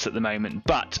light balance at the moment,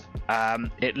 but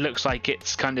it looks like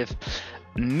it's kind of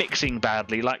mixing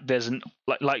badly, like there's an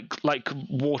like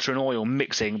water and oil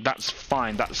mixing. That's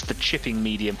fine, that's the chipping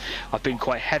medium. I've been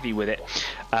quite heavy with it.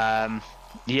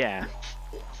 Yeah,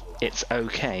 it's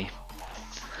okay.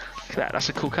 Look at that, that's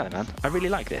a cool colour, man. I really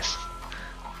like this.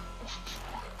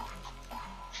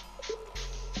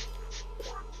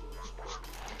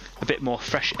 A bit more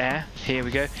fresh air. Here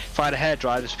we go. If I had a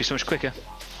hairdryer, this would be so much quicker.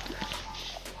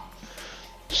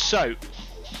 So,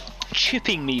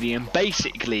 chipping medium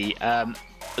basically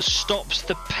stops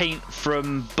the paint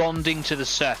from bonding to the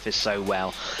surface so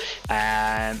well.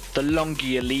 And the longer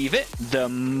you leave it, the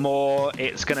more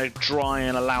it's going to dry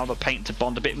and allow the paint to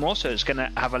bond a bit more. So it's going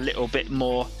to have a little bit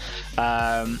more,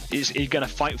 you're going to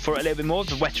fight for it a little bit more.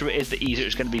 The wetter it is, the easier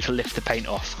it's going to be to lift the paint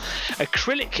off.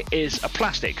 Acrylic is a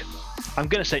plastic. I'm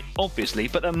going to say obviously,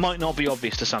 but that might not be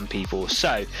obvious to some people.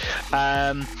 So,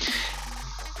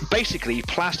 basically,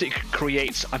 plastic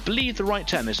creates, I believe the right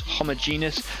term is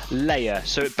homogeneous layer.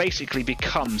 So it basically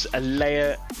becomes a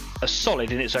layer, a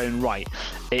solid in its own right.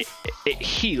 It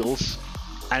heals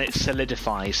and it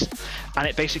solidifies, and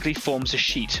it basically forms a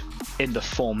sheet in the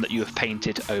form that you have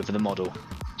painted over the model.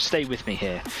 Stay with me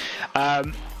here.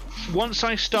 Once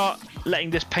I start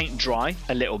letting this paint dry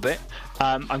a little bit,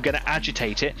 I'm going to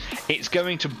agitate it. It's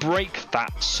going to break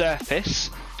that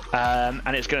surface,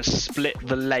 and it's going to split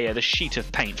the layer, the sheet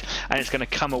of paint, and it's going to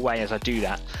come away as I do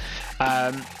that.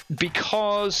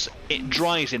 Because it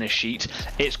dries in a sheet,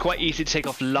 it's quite easy to take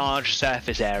off large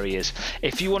surface areas.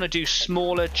 If you want to do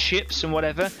smaller chips and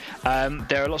whatever,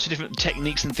 there are lots of different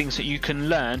techniques and things that you can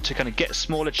learn to kind of get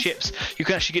smaller chips. You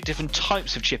can actually get different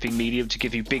types of chipping medium to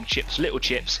give you big chips, little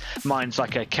chips. Mine's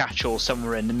like a catch-all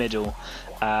somewhere in the middle.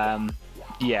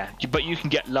 Yeah, but you can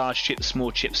get large chips,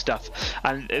 small chip stuff,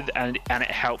 and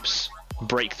it helps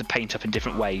break the paint up in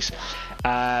different ways.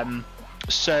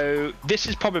 So this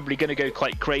is probably going to go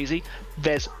quite crazy.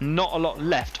 There's not a lot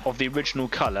left of the original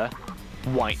colour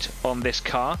white on this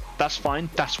car. That's fine,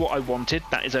 that's what I wanted,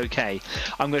 that is okay.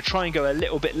 I'm going to try and go a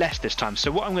little bit less this time.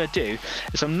 So what I'm going to do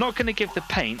is I'm not going to give the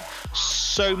paint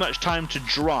so much time to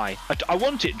dry. I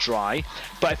want it dry,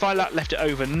 but if I left it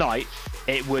overnight,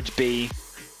 it would be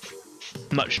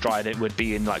much drier than it would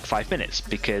be in like 5 minutes,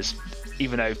 because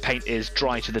even though paint is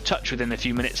dry to the touch within a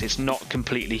few minutes, it's not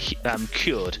completely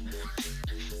cured.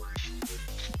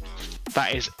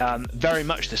 That is very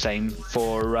much the same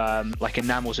for like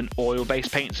enamels and oil-based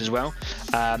paints as well.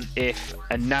 If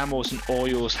enamels and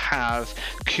oils have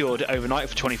cured overnight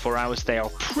for 24 hours, they are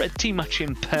pretty much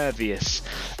impervious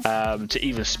to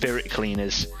even spirit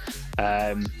cleaners.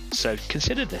 So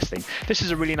consider this thing. This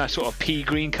is a really nice sort of pea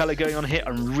green colour going on here.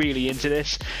 I'm really into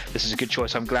this. This is a good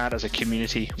choice. I'm glad as a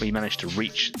community we managed to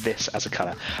reach this as a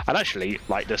colour. I'd actually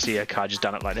like to see a car just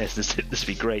done up like this. This would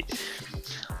be great.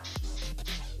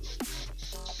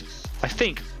 I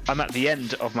think I'm at the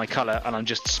end of my colour and I'm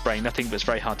just spraying nothing, but it's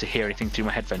very hard to hear anything through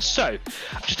my headphones. So,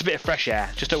 just a bit of fresh air,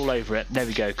 just all over it. There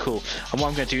we go, cool. And what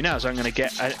I'm going to do now is I'm going to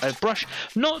get a brush,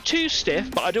 not too stiff,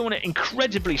 but I don't want it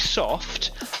incredibly soft,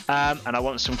 and I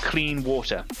want some clean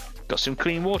water. Got some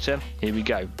clean water, here we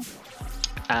go.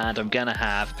 And I'm going to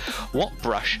have, what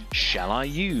brush shall I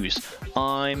use?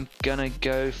 I'm going to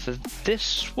go for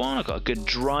this one. I've got a good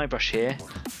dry brush here.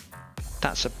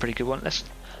 That's a pretty good one. Let's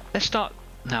start.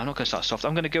 No, I'm not going to start soft.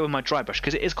 I'm going to go with my dry brush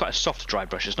because it is quite a soft dry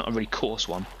brush. It's not a really coarse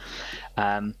one.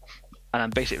 And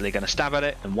I'm basically going to stab at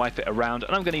it and wipe it around.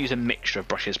 And I'm going to use a mixture of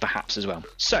brushes perhaps as well.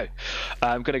 So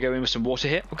I'm going to go in with some water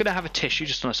here. I'm going to have a tissue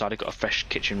just on the side. I've got a fresh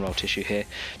kitchen roll tissue here.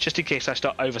 Just in case I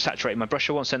start oversaturating my brush,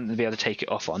 I want something to be able to take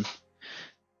it off on.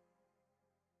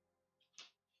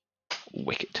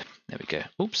 Wicked. There we go.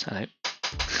 Oops, hello.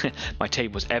 My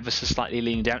table was ever so slightly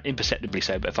leaning down, imperceptibly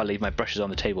so, but if I leave my brushes on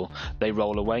the table, they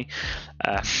roll away.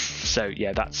 So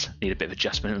yeah, that's need a bit of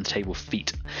adjustment on the table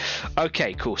feet.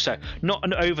 Okay, cool. So not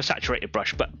an oversaturated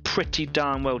brush, but pretty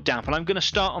darn well damp. And I'm going to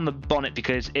start on the bonnet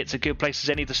because it's a good place as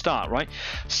any to start, right?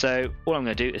 So all I'm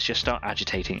going to do is just start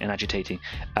agitating and agitating.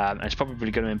 And it's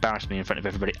probably going to embarrass me in front of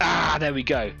everybody. Ah, there we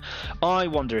go. I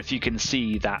wonder if you can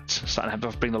see that. Starting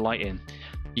to bring the light in.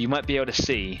 You might be able to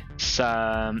see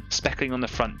some speckling on the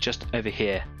front just over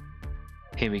here.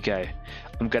 Here we go.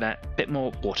 I'm gonna, bit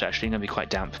more water actually, gonna be quite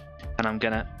damp. And I'm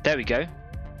gonna, there we go.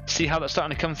 See how that's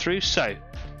starting to come through? So,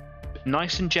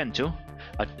 nice and gentle.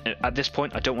 At this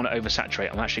point, I don't want to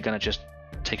oversaturate. I'm actually gonna just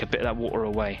take a bit of that water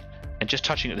away. and just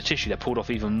touching at the tissue, they're pulled off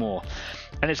even more.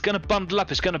 And it's going to bundle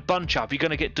up, it's going to bunch up, you're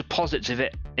going to get deposits of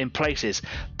it in places.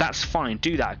 That's fine,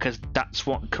 do that, because that's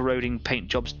what corroding paint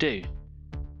jobs do.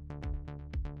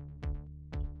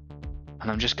 And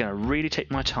I'm just going to really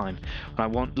take my time. And I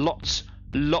want lots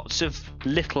of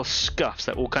little scuffs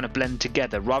that all kind of blend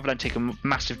together, rather than taking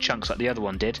massive chunks like the other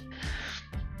one did.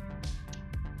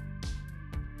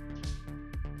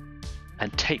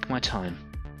 And take my time.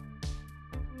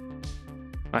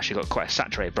 I've actually got quite a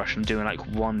saturated brush. I'm doing like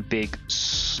one big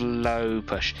slow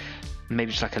push,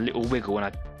 maybe just like a little wiggle when I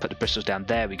put the bristles down.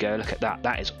 There we go, look at that,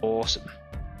 that is awesome.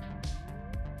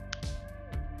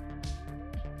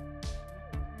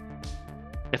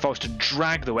 If I was to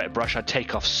drag the wet brush, I'd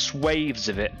take off swathes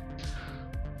of it.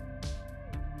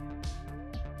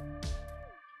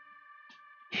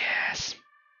 Yes.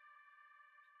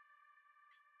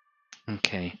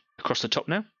 Okay, across the top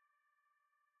now.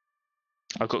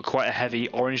 I've got quite a heavy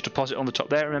orange deposit on the top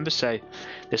there, remember, so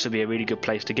this will be a really good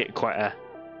place to get quite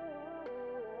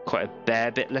a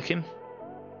bare bit looking.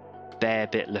 Bare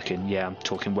bit looking, yeah, I'm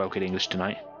talking well good English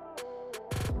tonight.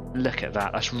 Look at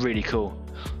that, that's really cool.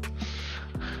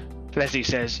 Leslie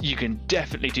says, you can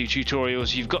definitely do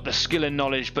tutorials, you've got the skill and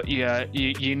knowledge, but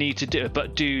you need to do it.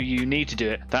 But do you need to do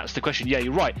it? That's the question. Yeah,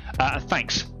 you're right.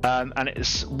 Thanks. And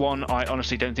it's one I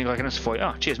honestly don't think I can answer for you.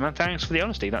 Oh, cheers, man. Thanks for the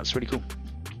honesty. That's really cool.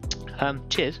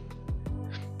 Cheers.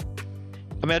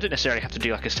 I mean, I don't necessarily have to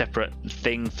do like a separate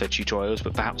thing for tutorials,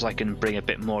 but perhaps I can bring a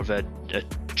bit more of a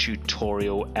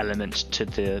tutorial element to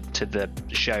the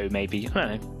show, maybe. I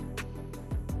don't know.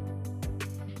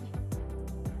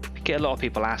 I get a lot of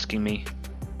people asking me,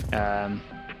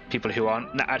 people who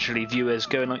aren't actually viewers,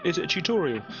 going like, "Is it a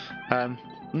tutorial?"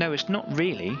 No, it's not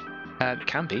really. It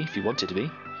can be if you want it to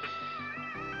be.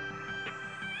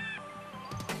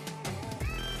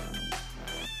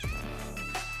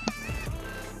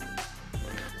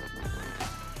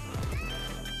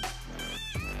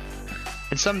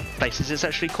 In some places it's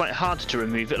actually quite hard to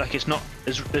remove it, like it's not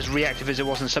as reactive as it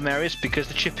was in some areas because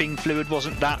the chipping fluid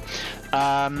wasn't that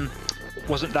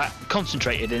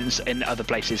concentrated in other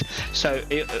places, so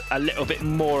a little bit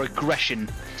more aggression.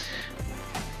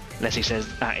 Leslie says,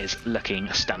 that is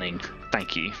looking stunning,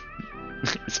 thank you.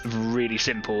 It's really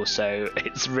simple, so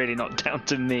it's really not down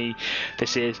to me.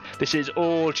 This is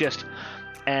all just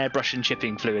airbrush and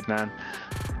chipping fluid, man,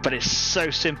 but it's so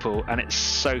simple and it's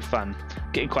so fun.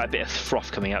 Getting quite a bit of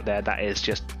froth coming out there. That is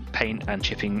just paint and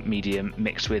chipping medium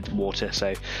mixed with water,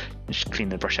 so just clean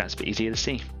the brush out, it's a bit easier to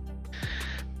see.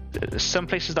 There's some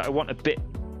places that I want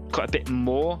quite a bit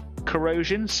more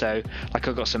corrosion, so like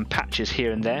I've got some patches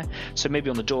here and there, so maybe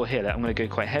on the door here I'm going to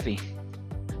go quite heavy.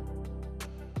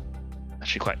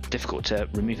 Actually quite difficult to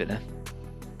remove it there.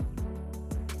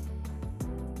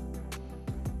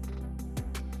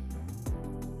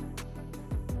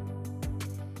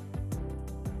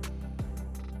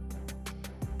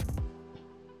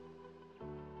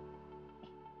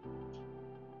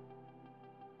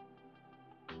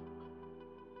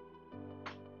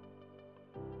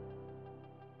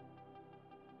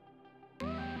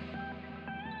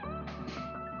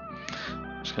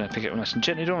 Just going to pick it up nice and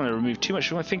gently. Don't want to remove too much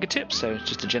from my fingertips, so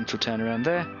just a gentle turn around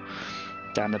there,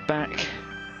 down the back.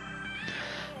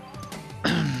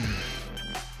 I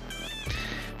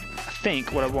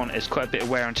think what I want is quite a bit of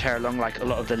wear and tear along like a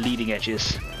lot of the leading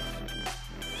edges.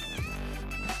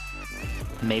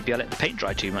 Maybe I let the paint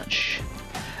dry too much.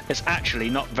 It's actually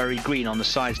not very green on the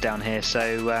sides down here,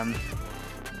 so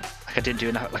like I didn't do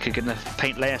enough, like a good enough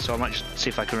paint layer, so I might just see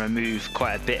if I can remove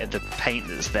quite a bit of the paint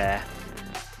that's there.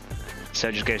 So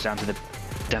it just goes down to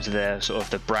the sort of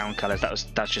the brown colours.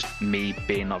 That's just me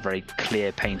being not a very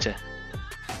clear painter.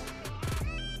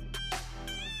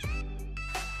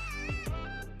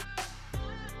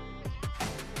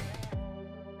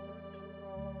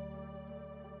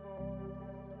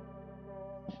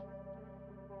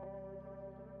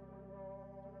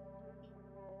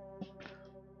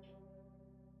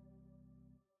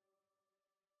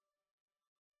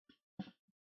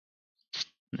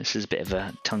 This is a bit of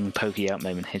a tongue pokey out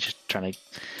moment here, just trying to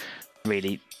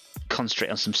really concentrate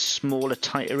on some smaller,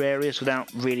 tighter areas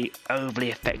without really overly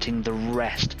affecting the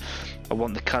rest. I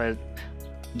want the colour,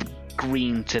 the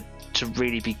green, to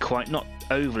really be quite, not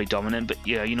overly dominant, but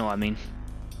yeah, you know what I mean.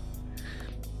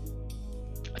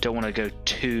 I don't want to go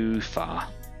too far.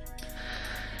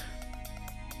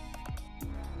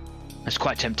 It's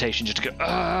quite a temptation just to go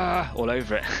all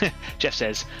over it. Jeff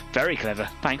says, very clever,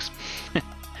 thanks.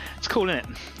 It's cool, isn't it?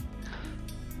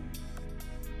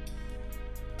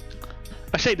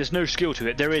 I say there's no skill to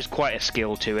it. There is quite a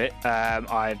skill to it.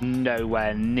 I've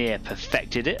nowhere near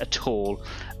perfected it at all.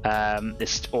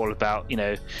 It's all about, you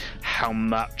know, how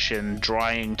much and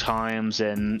drying times,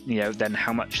 and you know, then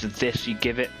how much of this you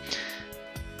give it.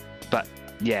 But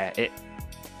yeah,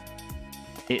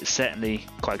 it's certainly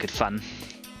quite good fun.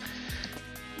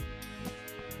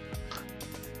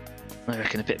 I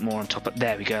reckon a bit more on top. But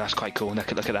there we go. That's quite cool.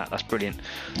 Look at that. That's brilliant.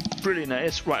 Brilliant.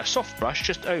 It's right. A soft brush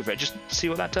just over it. Just see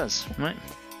what that does. Right.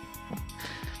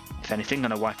 If anything,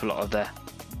 going to wipe a lot of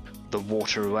the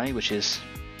water away, which is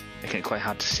making it quite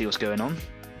hard to see what's going on.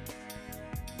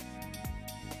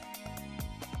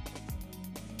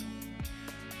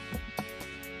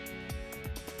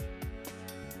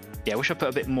 Yeah, I wish I put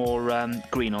a bit more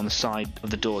green on the side of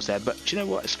the doors there, but do you know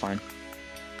what? It's fine.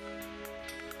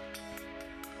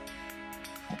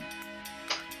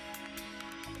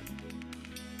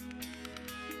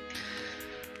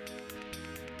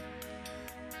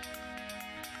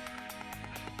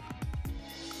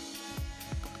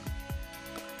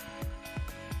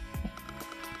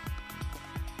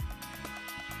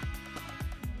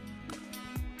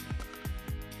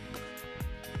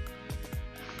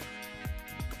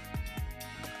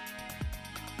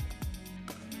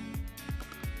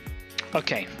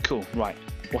 Okay, cool, right,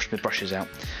 wash my brushes out.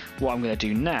 What I'm going to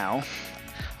do now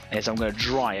is I'm going to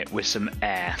dry it with some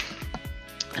air,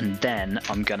 and then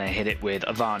I'm going to hit it with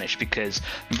a varnish, because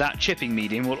that chipping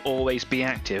medium will always be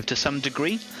active to some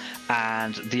degree,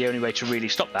 and the only way to really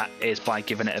stop that is by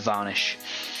giving it a varnish.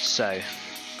 So,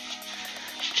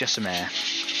 just some air.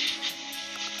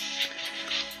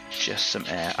 Just some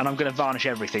air. And I'm going to varnish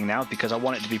everything now because I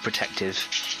want it to be protected.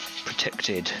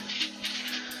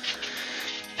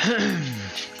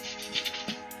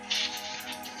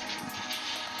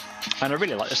 And I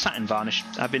really like the satin varnish.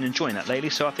 I've been enjoying that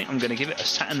lately, so I think I'm going to give it a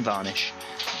satin varnish.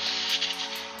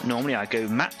 Normally I go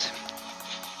matte,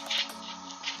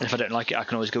 and if I don't like it I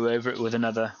can always go over it with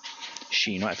another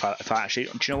sheen. Right? If I actually,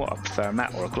 do you know what, I prefer a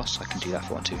matte or a gloss, I can do that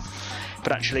for one too.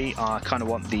 But actually I kind of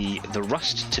want the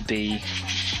rust to be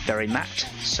very matte,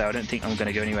 so I don't think I'm going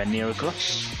to go anywhere near a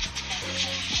gloss.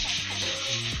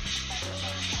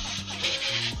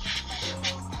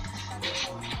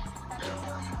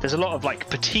 There's a lot of like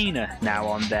patina now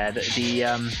on there. That the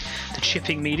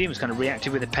chipping medium is kind of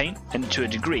reacted with the paint, and to a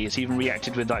degree it's even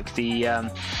reacted with like the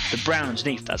brown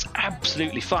underneath. That's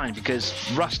absolutely fine because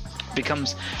rust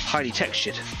becomes highly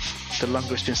textured the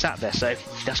longer it's been sat there, so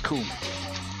that's cool.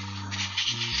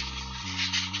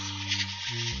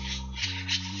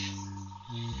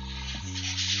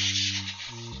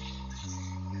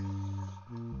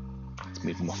 Let's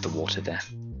move them off the water there,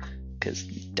 because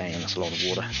damn, that's a lot of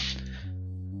water.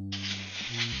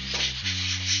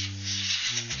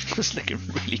 It's looking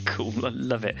really cool. I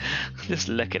love it. Just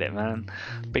look at it, man.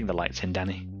 Bring the lights in,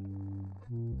 Danny.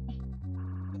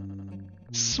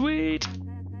 Sweet.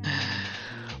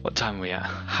 What time are we at?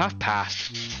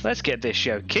 past. Let's get this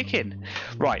show kicking.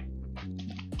 Right.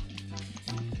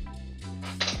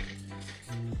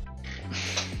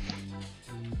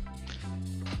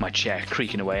 My chair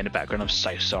creaking away in the background. I'm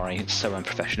so sorry. It's so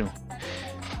unprofessional.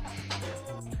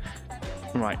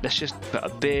 Right, let's just put a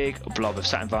big blob of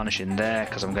satin varnish in there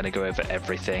because I'm going to go over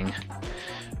everything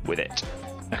with it.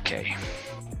 Okay.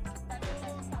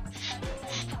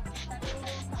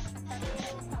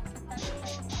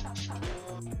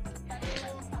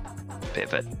 Bit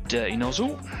of a dirty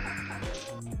nozzle.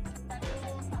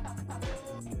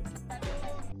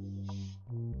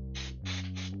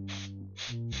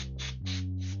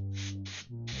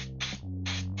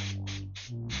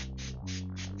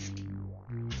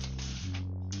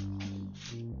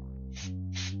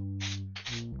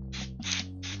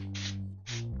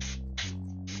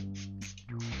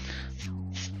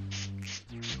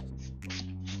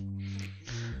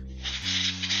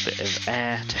 Bit of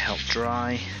air to help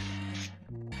dry.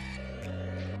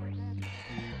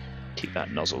 Keep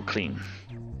that nozzle clean.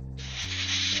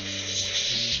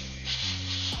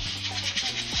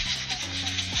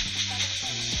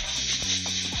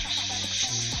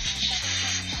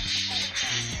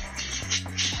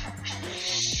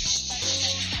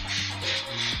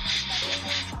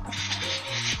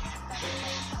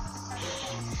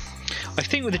 I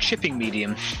think with the chipping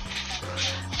medium,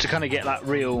 to kind of get that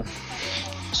real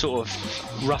sort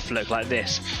of rough look like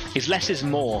this, is less is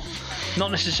more. Not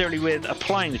necessarily with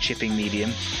applying the chipping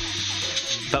medium,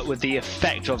 but with the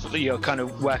effect of you're kind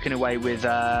of working away with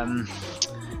like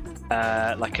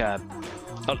the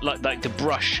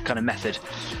brush kind of method.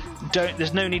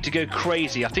 There's no need to go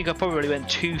crazy. I think I probably went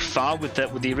too far with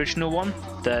the original one,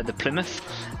 the Plymouth.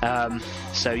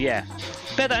 So yeah,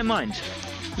 bear that in mind.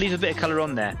 leave a bit of colour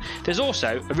on there. There's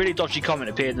also a really dodgy comment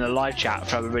appeared in the live chat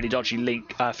from a really dodgy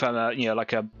link from a, you know,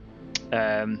 like a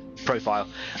profile.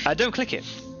 Don't click it.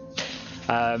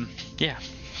 Yeah,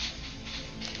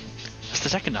 that's the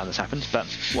second time this happened, but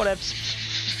whatevs.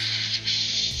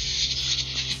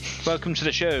 Welcome to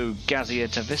the show,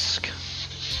 Gaslands.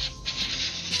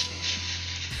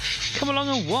 Come along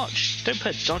and watch. Don't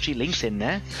put dodgy links in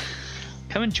there.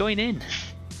 Come and join in.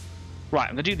 Right,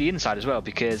 I'm going to do the inside as well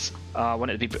because I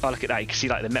want it to be... Oh, look at that. You can see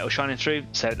like the metal shining through.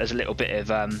 So there's a little bit of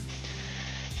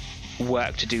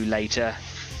work to do later.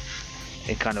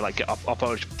 It kind of like... I'll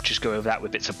probably just go over that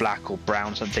with bits of black or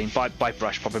brown or something. By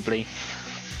brush, probably.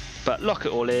 But lock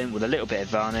it all in with a little bit of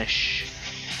varnish.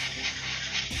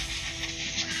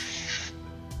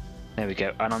 There we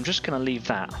go. And I'm just going to leave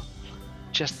that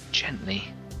just gently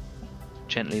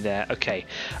there. Okay,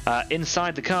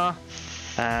 inside the car,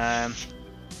 a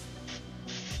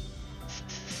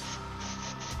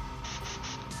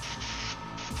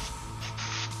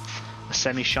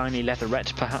semi-shiny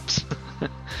leatherette perhaps.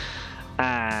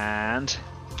 And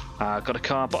I've got a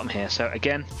car bottom here, so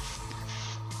again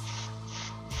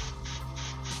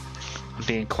I'm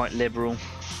being quite liberal.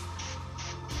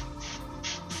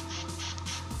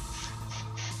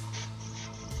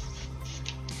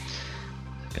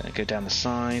 Gonna go down the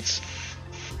sides.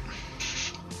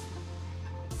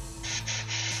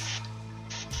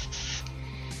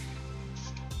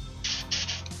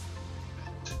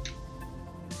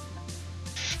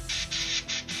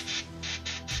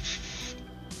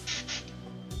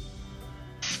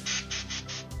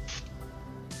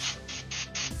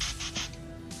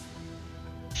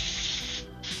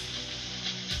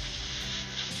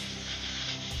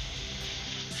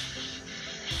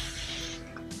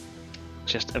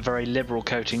 Just a very liberal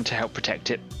coating to help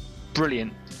protect it.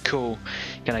 Brilliant, cool.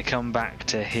 Gonna come back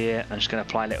to here. I'm just gonna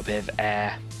apply a little bit of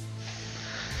air,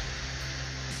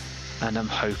 and I'm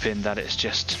hoping that it's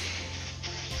just,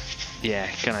 yeah,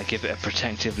 gonna give it a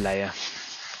protective layer.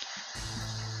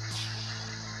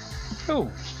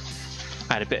 Oh,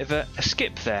 I had a bit of a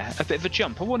skip there, a bit of a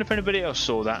jump. I wonder if anybody else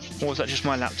saw that, or was that just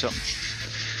my laptop?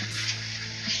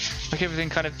 Like everything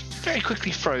kind of very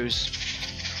quickly froze.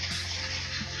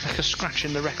 Like a scratch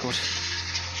in the record.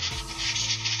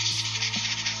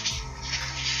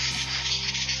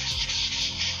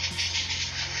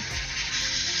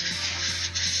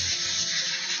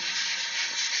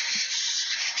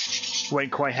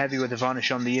 Went quite heavy with the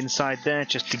varnish on the inside there,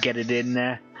 just to get it in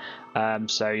there.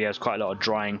 So yeah, there's quite a lot of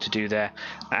drying to do there.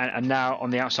 And now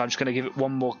on the outside, I'm just going to give it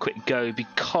one more quick go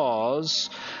because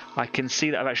I can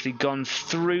see that I've actually gone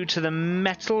through to the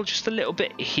metal just a little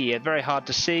bit here. Very hard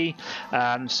to see,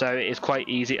 so it's quite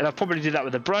easy. And I'll probably do that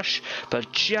with a brush, but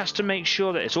just to make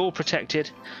sure that it's all protected,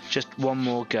 just one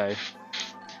more go.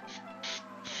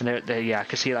 And there, yeah, I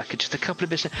can see like just a couple of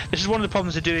bits. This is one of the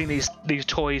problems of doing these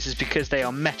toys, is because they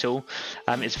are metal.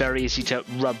 It's very easy to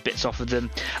rub bits off of them,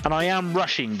 and I am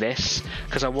rushing this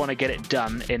because I want to get it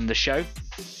done in the show.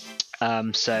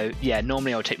 So yeah,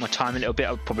 normally I would take my time a little bit.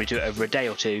 I would probably do it over a day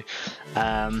or two,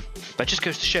 but it just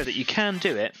goes to show that you can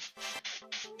do it.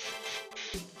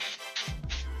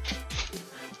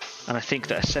 And I think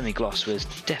that a semi-gloss was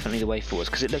definitely the way forward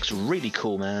because it looks really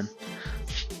cool, man.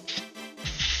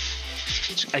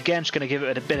 Again, just going to give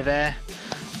it a bit of air,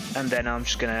 and then I'm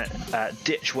just going to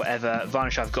ditch whatever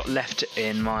varnish I've got left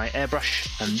in my airbrush,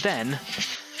 and then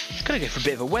I'm going to go for a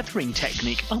bit of a weathering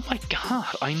technique. Oh my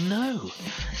god, I know!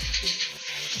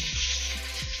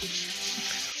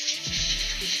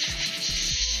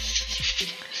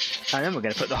 And then we're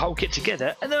going to put the whole kit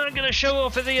together, and then I'm going to show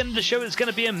off at the end of the show. It's going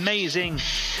to be amazing.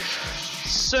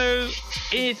 So,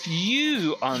 if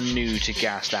you are new to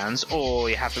Gaslands or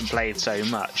you haven't played so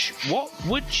much, what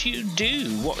would you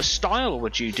do? What style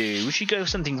would you do? Would you go for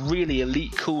something really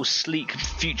elite, cool, sleek,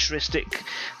 futuristic,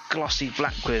 glossy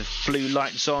black with blue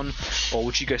lights on? Or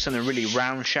would you go something really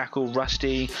ramshackle,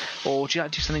 rusty? Or would you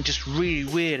like to do something just really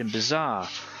weird and bizarre?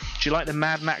 Do you like the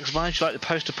Mad Max vibes? Do you like the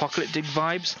post-apocalyptic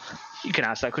vibes? You can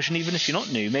ask that question even if you're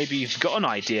not new. Maybe you've got an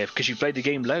idea because you've played the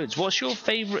game loads. What's your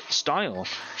favourite style?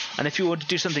 And if you were to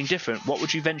do something different, what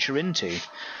would you venture into?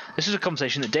 This is a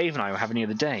conversation that Dave and I were having the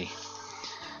other day.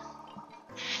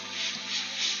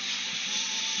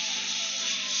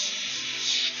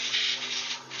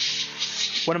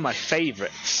 One of my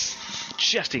favourites,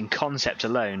 just in concept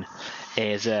alone,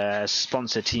 is a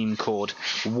sponsor team called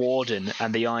Warden,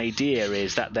 and the idea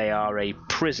is that they are a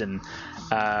prison,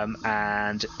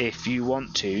 and if you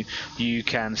want to, you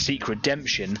can seek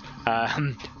redemption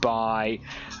by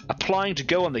applying to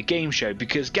go on the game show,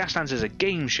 because Gaslands is a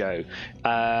game show,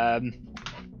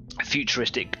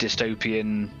 futuristic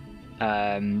dystopian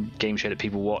game show that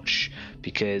people watch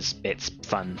because it's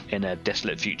fun in a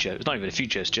desolate future. It's not even a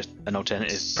future, it's just an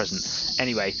alternative present.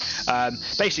 Anyway,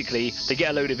 basically they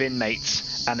get a load of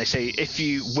inmates and they say if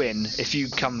you win, if you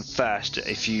come first,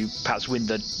 if you perhaps win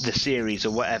the series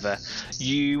or whatever,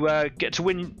 you get to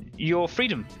win your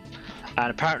freedom. And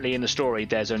apparently in the story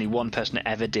there's only one person that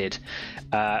ever did.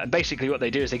 And basically what they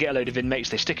do is they get a load of inmates,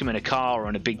 they stick them in a car or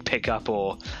in a big pickup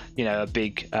or, you know, a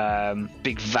big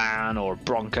van or a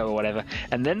Bronco or whatever,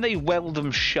 and then they weld them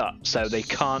shut so they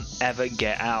can't ever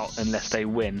get out unless they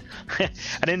win.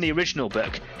 And in the original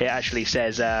book it actually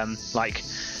says like,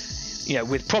 you know,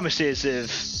 with promises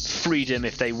of freedom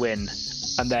if they win,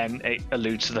 and then it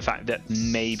alludes to the fact that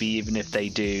maybe even if they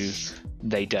do,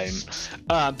 they don't.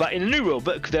 But in the new rule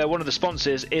book, one of the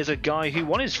sponsors is a guy who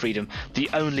won his freedom. The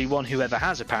only one who ever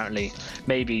has, apparently.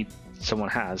 Maybe someone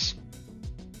has.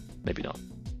 Maybe not.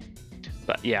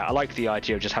 But yeah, I like the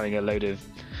idea of just having a load of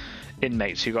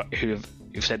inmates who've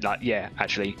said like, yeah,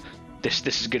 actually, this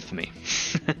is good for me.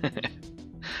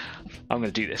 I'm going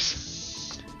to do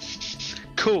this.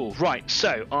 Cool. Right.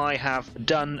 So I have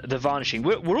done the varnishing.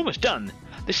 We're almost done.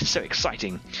 This is so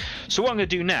exciting. So what I'm going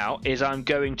to do now is I'm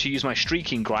going to use my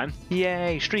streaking grime.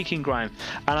 Yay, streaking grime.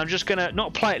 And I'm just going to not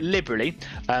apply it liberally,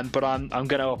 but I'm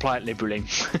going to apply it liberally.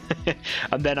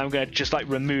 And then I'm going to just like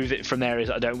remove it from areas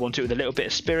that I don't want it with a little bit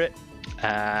of spirit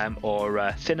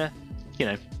or thinner, you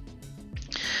know.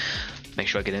 Make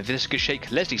sure I get in for this good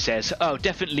shake. Leslie says, oh,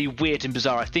 definitely weird and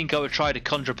bizarre. I think I would try to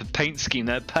conjure up a paint scheme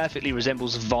that perfectly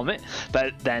resembles vomit,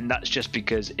 but then that's just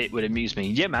because it would amuse me.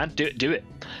 Yeah, man, do it.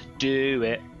 Do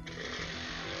it.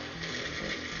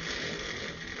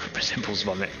 Resembles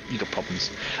vomit. You got problems.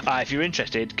 If you're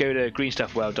interested, go to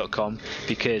greenstuffworld.com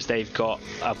because they've got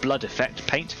a blood effect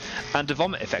paint and a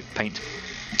vomit effect paint.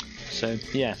 So,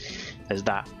 yeah, there's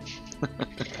that.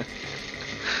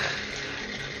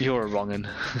 You're a wrong'un.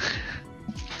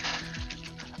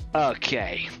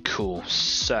 Okay, cool.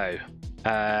 So,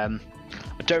 I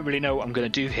don't really know what I'm going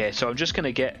to do here, so I'm just going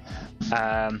to get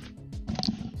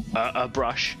a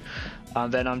brush,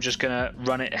 and then I'm just going to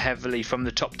run it heavily from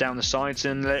the top down the sides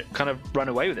and let it kind of run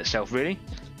away with itself, really.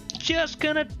 Just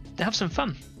going to have some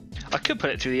fun. I could put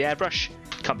it through the airbrush,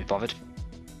 can't be bothered.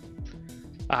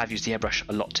 I've used the airbrush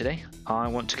a lot today. I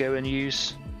want to go and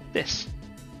use this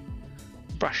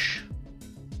brush.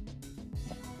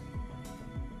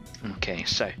 Okay,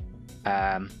 so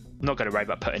I'm not going to worry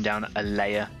about putting down a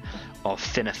layer of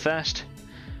thinner first.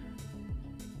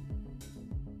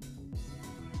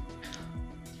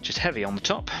 Just heavy on the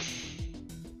top,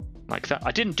 like that.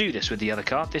 I didn't do this with the other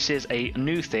card. This is a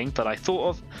new thing that I thought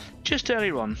of just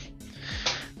earlier on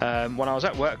when I was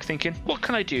at work thinking, what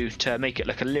can I do to make it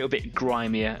look a little bit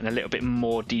grimier and a little bit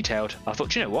more detailed? I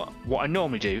thought, you know what I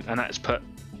normally do, and that's put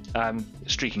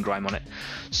streaking grime on it.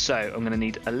 So I'm going to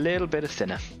need a little bit of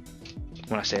thinner.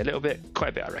 When I say a little bit,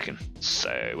 quite a bit I reckon.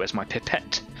 So where's my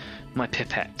pipette? My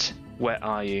pipette, where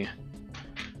are you?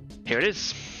 Here it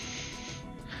is.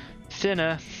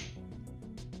 Thinner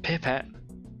pipette.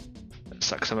 Let's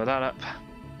suck some of that up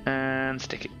and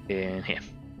stick it in here.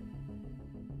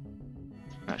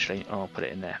 Actually, I'll put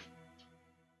it in there.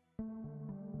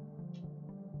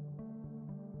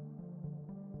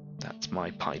 That's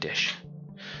my pie dish.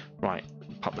 Right,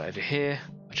 pop that over here.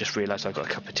 I just realised I've got a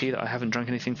cup of tea that I haven't drunk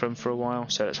anything from for a while,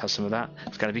 so let's have some of that.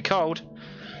 It's going to be cold.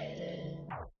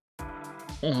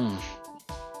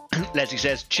 Leslie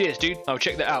says, cheers, dude. I'll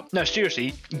check that out. No,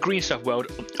 seriously, Green Stuff World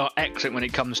are excellent when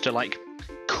it comes to like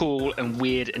cool and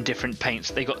weird and different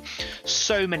paints. They got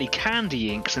so many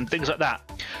candy inks and things like that.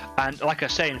 And like I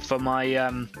was saying, for my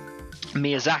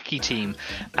Miyazaki team,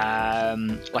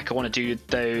 like I want to do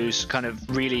those kind of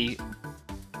really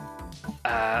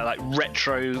like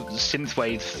retro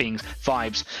synthwave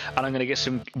vibes, and I'm going to get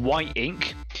some white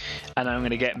ink, and I'm going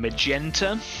to get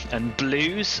magenta and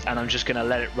blues, and I'm just going to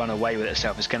let it run away with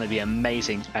itself. It's going to be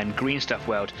amazing. And Green Stuff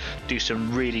World do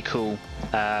some really cool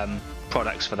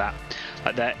products for that,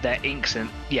 like their inks, and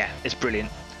yeah, it's brilliant.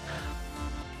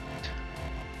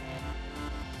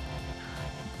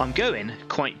 I'm going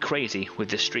quite crazy with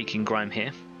this streaking grime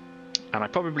here, and I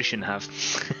probably shouldn't have.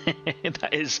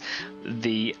 That is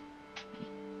the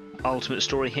ultimate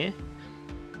story here.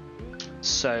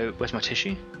 So where's my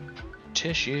tissue?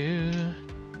 Tissue.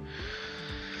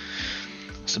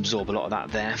 Let's absorb a lot of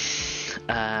that there.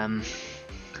 I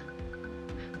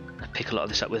pick a lot of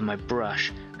this up with my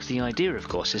brush, because the idea of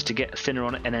course is to get thinner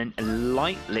on it and then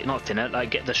lightly, not thinner,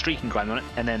 like get the streaking grime on it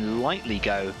and then lightly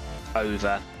go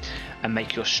over and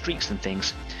make your streaks and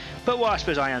things. But what I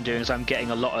suppose I am doing is I'm getting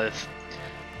a lot of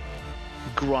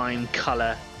grime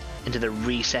colour into the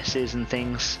recesses and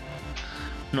things.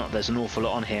 Not there's an awful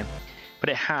lot on here. but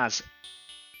it has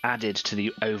added to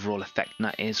the overall effect, and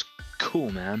that is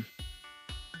cool, man.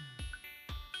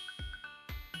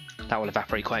 That will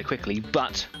evaporate quite quickly,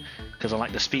 but because I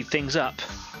like to speed things up,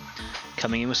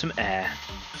 coming in with some air.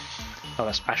 Oh,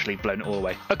 that's actually blown it all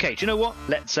away. Okay, do you know what?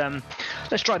 Let's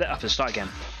try that up and start again.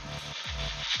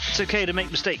 It's okay to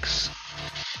make mistakes.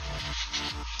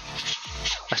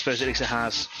 I suppose at least it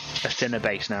has a thinner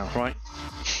base now, right?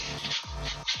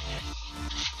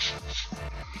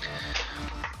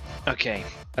 Okay,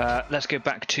 let's go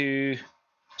back to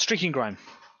Streaking Grime.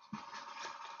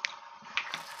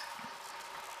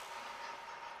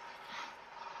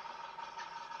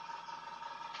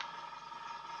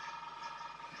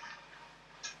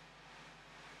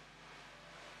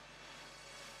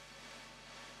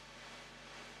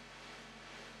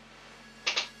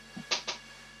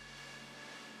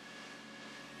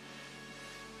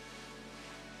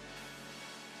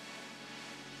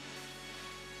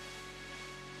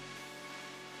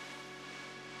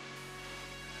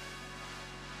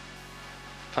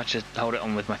 If I just hold it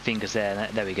on with my fingers there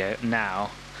we go.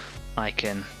 Now I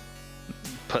can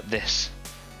put this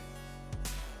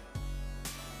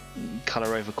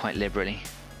colour over quite liberally.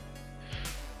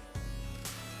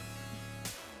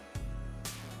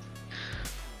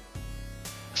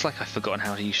 It's like I've forgotten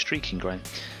how to use Streaking Grime.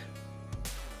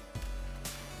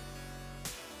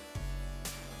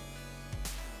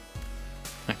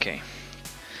 Okay,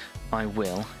 I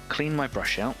will clean my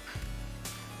brush out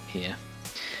here.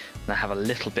 And I have a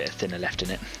little bit of thinner left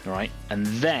in it, right? And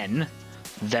then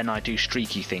I do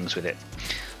streaky things with it.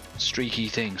 Streaky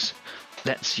things.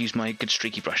 Let's use my good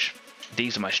streaky brush.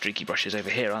 These are my streaky brushes over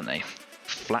here, aren't they?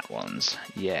 Flat ones,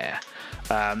 yeah.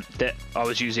 I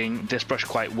was using this brush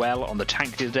quite well on the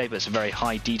tank the other day, but it's a very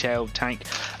high detail tank,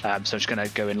 so I'm just going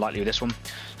to go in lightly with this one.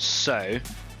 So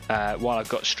while I've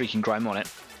got Streaking Grime on it,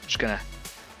 I'm just going to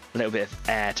a little bit of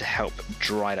air to help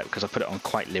dry it up because I put it on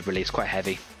quite liberally. It's quite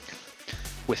heavy.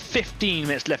 With 15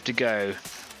 minutes left to go,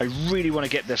 I really want to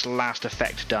get this last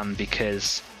effect done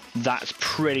because that's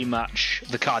pretty much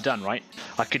the car done, right?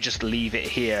 I could just leave it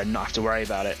here and not have to worry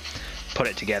about it. Put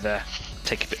it together,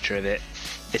 take a picture of it.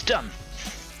 It's done.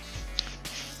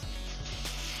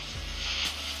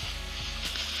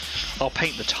 I'll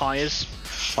paint the tyres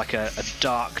like a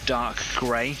dark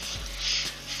grey,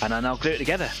 and then I'll glue it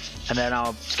together. And then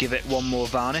I'll give it one more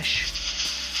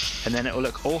varnish, and then it will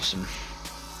look awesome.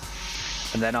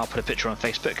 And then I'll put a picture on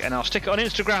Facebook and I'll stick it on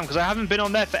Instagram because I haven't been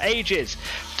on there for ages.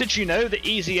 Did you know that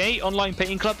Easy 8 Online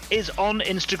Painting Club is on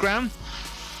Instagram?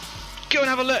 Go and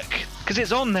have a look because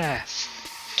it's on there.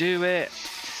 Do it.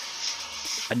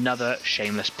 Another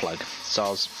shameless plug.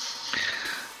 Soz.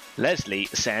 Leslie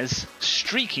says,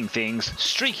 streaking things,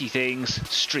 streaky things,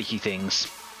 streaky things.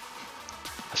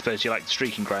 I suppose you like the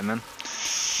Streaking Grime, man.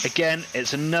 Again,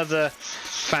 it's another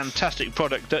fantastic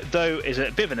product that, though, is a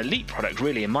bit of an elite product,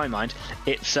 really, in my mind.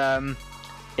 It's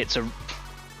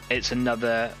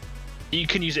another. You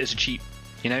can use it as a cheat,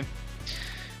 you know.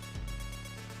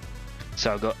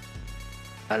 So I've got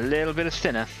a little bit of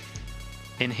thinner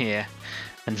in here,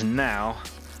 and now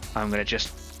I'm going to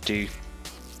just do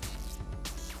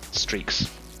streaks.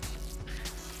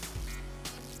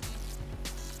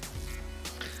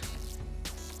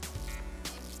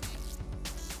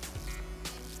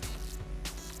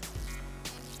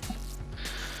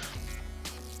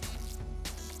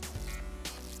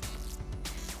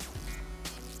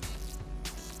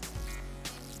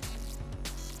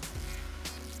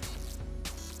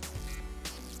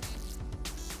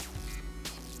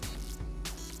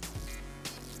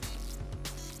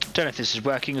 Don't know if this is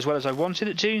working as well as I wanted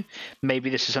it to. Maybe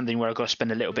this is something where I've got to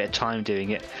spend a little bit of time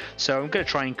doing it. So I'm going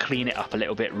to try and clean it up a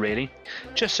little bit, really.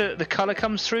 Just so that the colour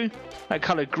comes through. That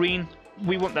colour green,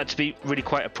 we want that to be really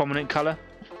quite a prominent colour.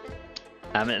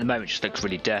 At the moment it just looks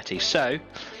really dirty. So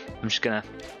I'm just going to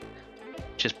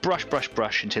just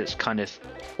brush until it's kind of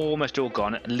almost all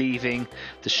gone, leaving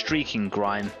the Streaking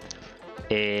Grime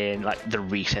in like the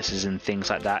recesses and things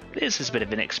like that. This is a bit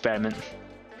of an experiment.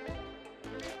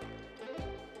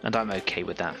 And I'm okay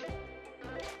with that.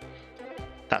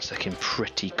 That's looking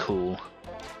pretty cool.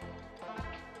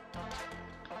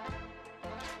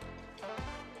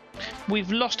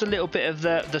 We've lost a little bit of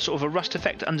the sort of a rust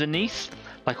effect underneath,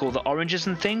 like all the oranges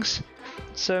and things.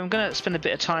 So I'm going to spend a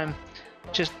bit of time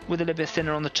just with a little bit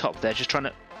thinner on the top there, just trying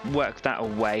to work that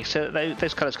away so that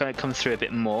those colours kind of come through a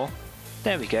bit more.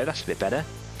 There we go, that's a bit better.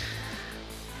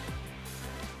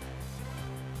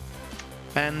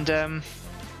 And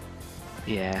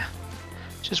yeah,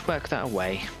 just work that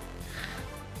away.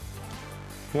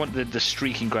 I want the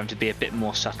Streaking Grime to be a bit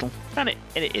more subtle, and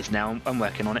it is now. I'm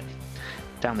working on it.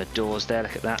 Down the doors there,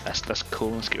 look at that. That's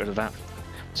cool. Let's get rid of that.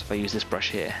 So if I use this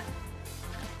brush here,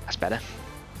 that's better.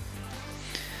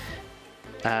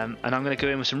 And I'm going to go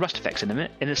in with some rust effects in a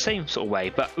minute, in the same sort of way,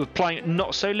 but applying it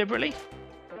not so liberally.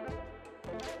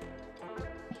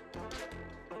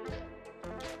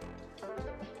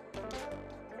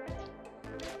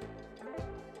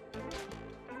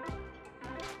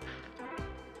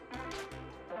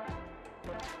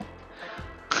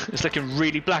 It's looking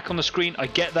really black on the screen. I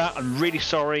get that. I'm really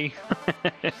sorry.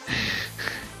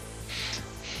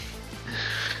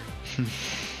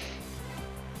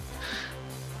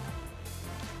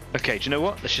 Okay, do you know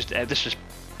what? Let's just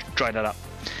dry that up.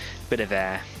 Bit of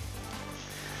air,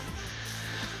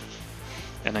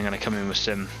 and I'm going to come in with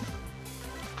some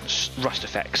rust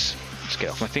effects. Let's get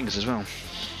off my fingers as well.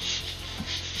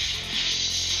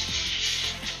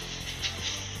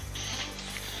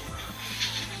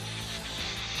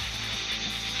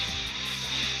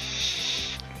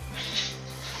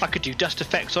 I could do dust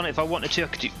effects on it if I wanted to. I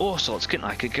could do all sorts, couldn't I?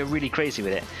 I could go really crazy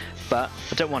with it, but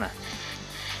I don't want to.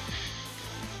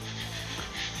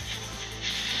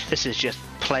 This is just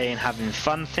playing, having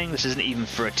fun thing. This isn't even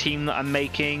for a team that I'm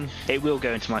making. It will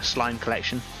go into my slime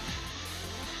collection.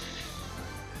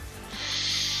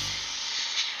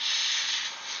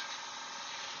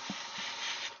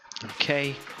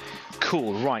 Okay,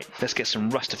 cool, right, let's get some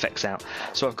rust effects out.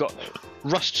 So I've got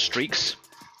rust streaks.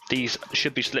 These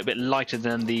should be just a little bit lighter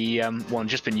than the one I've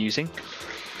just been using.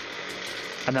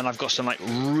 And then I've got some like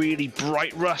really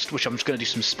bright rust, which I'm just going to do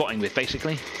some spotting with,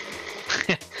 basically.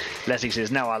 Leslie says,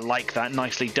 now I like that.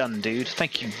 Nicely done, dude.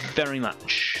 Thank you very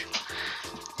much.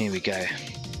 Here we go.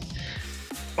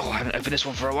 Oh, I haven't opened this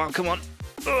one for a while. Come on.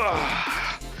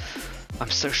 Ugh. I'm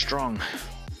so strong.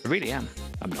 I really am.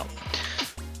 I'm not.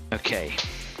 Okay.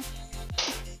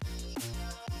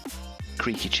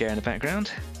 Creaky chair in the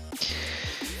background.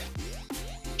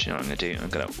 Do you know what I'm going to do? I'm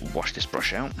going to wash this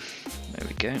brush out. There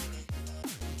we go.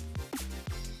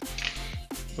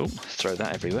 Oh, throw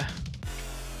that everywhere.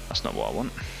 That's not what I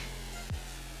want.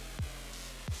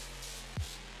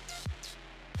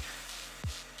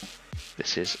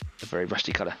 This is a very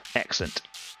rusty colour. Excellent.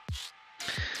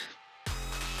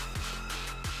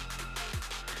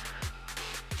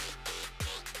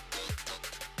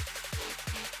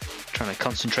 Trying to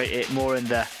concentrate it more in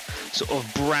the sort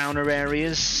of browner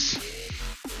areas.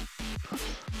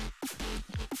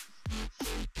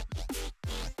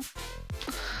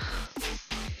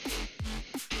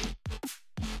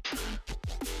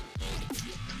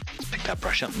 That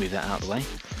brush up, move that out of the way.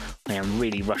 I am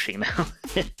really rushing now.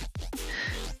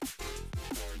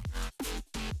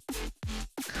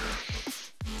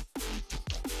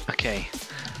 Okay,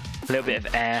 a little bit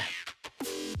of air.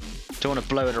 Don't want to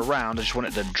blow it around, I just want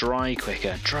it to dry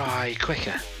quicker. Dry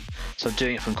quicker. So I'm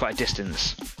doing it from quite a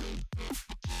distance.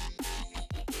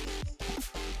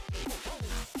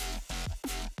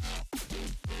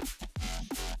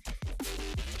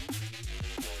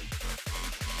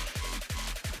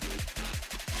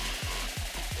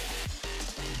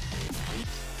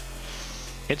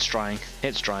 It's drying,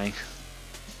 it's drying.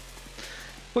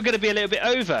 We're going to be a little bit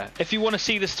over. If you want to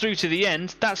see this through to the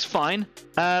end, that's fine.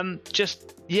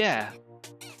 Yeah,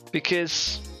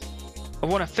 because I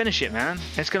want to finish it, man.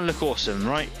 It's going to look awesome,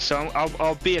 right? So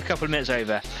I'll be a couple of minutes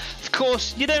over. Of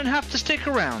course, you don't have to stick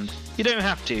around. You don't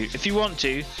have to. If you want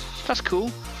to, that's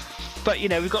cool. But you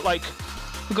know, we've got like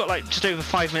just over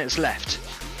 5 minutes left,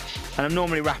 and I'm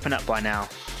normally wrapping up by now.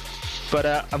 But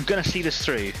I'm going to see this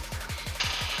through.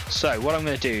 So what I'm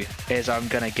going to do is I'm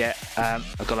going to get,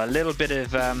 I've got a little bit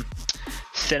of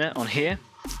thinner on here.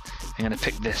 I'm going to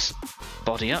pick this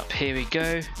body up. Here we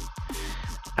go.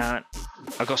 And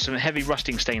I've got some heavy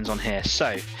rusting stains on here.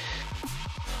 So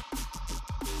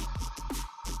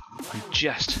I'm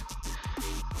just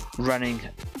running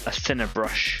a thinner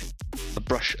brush, a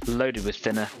brush loaded with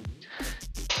thinner.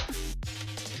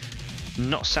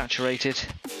 Not saturated.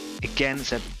 Again,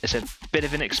 it's a bit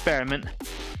of an experiment.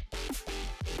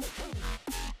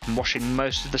 I'm washing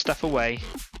most of the stuff away,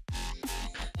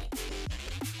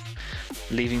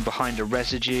 leaving behind a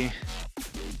residue.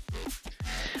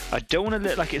 I don't want to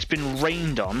look like it's been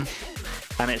rained on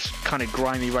and it's kind of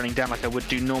grimy running down like I would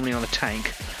do normally on a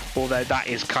tank, although that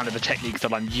is kind of the technique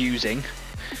that I'm using.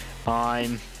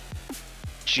 I'm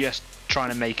just trying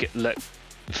to make it look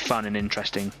fun and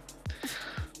interesting.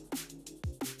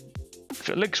 If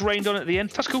it looks rained on at the end,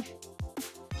 that's cool.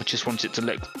 I just want it to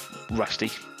look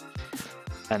rusty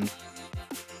and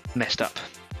messed up.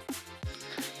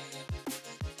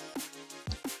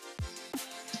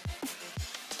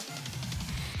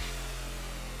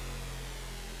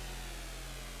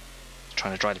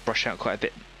 Trying to dry the brush out quite a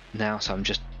bit now, so I'm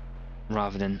just,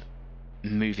 rather than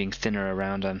moving thinner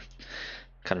around, I'm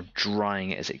kind of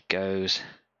drying it as it goes.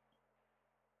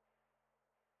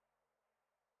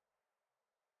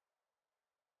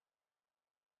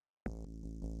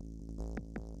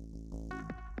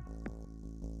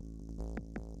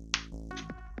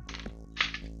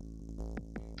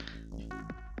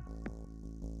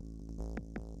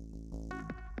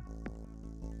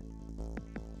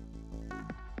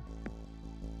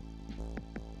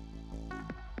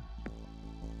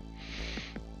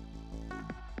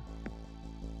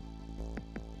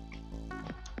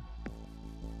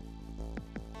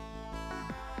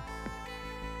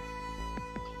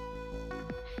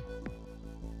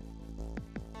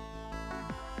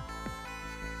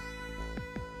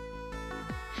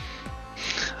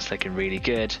 Looking really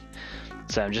good.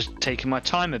 So I'm just taking my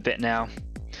time a bit now,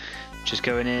 just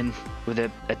going in with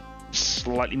a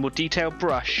slightly more detailed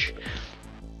brush,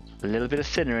 a little bit of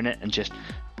thinner in it, and just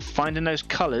finding those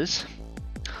colours,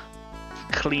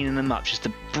 cleaning them up just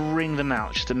to bring them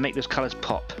out, just to make those colours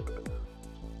pop.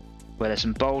 Where there's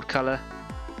some bold colour,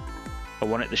 I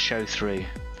want it to show through.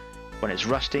 When it's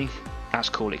rusty, that's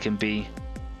cool, it can be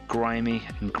grimy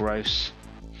and gross,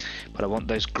 but I want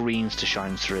those greens to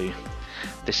shine through.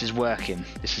 This is working.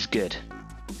 This is good.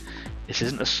 This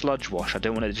isn't a sludge wash. I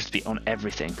don't want it to just be on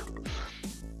everything.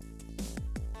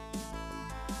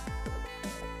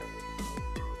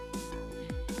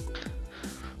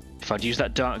 If I'd use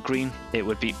that dark green, it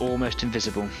would be almost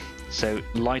invisible. So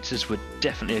lighters were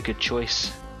definitely a good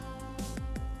choice.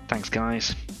 Thanks,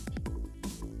 guys.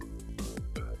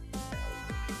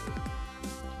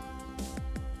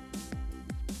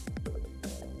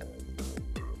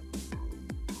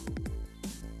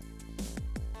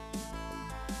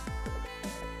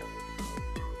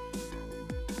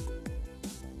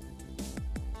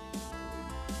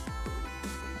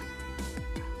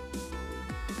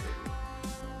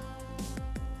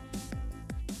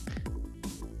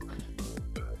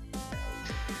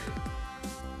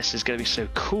 This is going to be so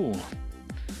cool.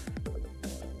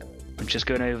 I'm just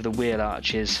going over the wheel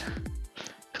arches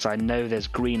because I know there's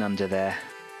green under there,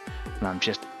 and I'm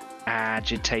just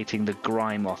agitating the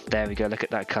grime off. There we go, look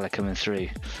at that colour coming through.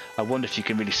 I wonder if you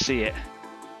can really see it.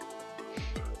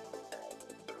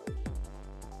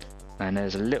 And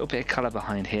there's a little bit of colour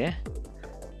behind here.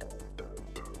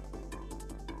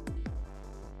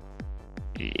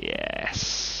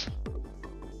 Yes.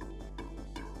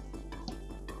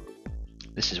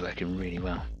 This is working really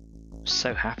well. I'm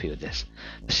so happy with this.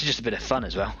 This is just a bit of fun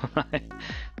as well.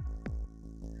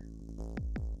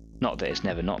 Not that it's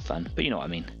never not fun, but you know what I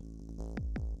mean.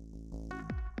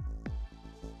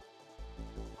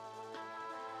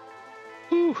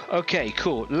 Ooh, okay,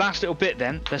 cool. Last little bit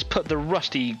then. Let's put the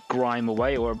rusty grime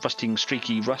away, or rusting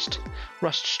streaky rust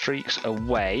streaks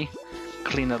away.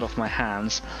 Clean that off my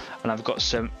hands, and I've got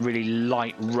some really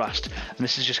light rust. And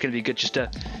this is just going to be good just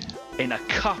to, in a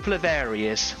couple of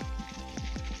areas.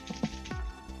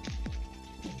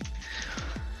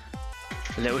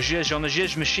 A little zhuzh on the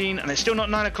zhuzh machine, and it's still not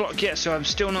 9 o'clock yet, so I'm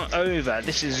still not over.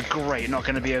 This is great, not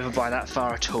going to be over by that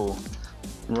far at all.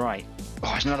 Right. Oh,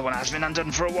 there's another one that has been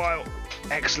undone for a while.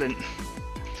 Excellent.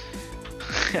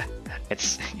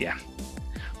 It's, yeah,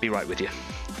 be right with you.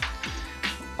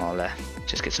 I'll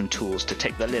just get some tools to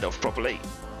take the lid off properly.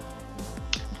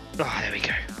 Oh, there we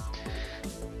go.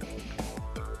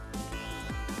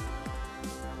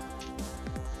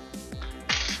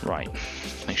 Right,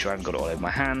 make sure I haven't got it all over my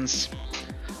hands.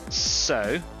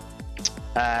 So,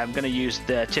 I'm going to use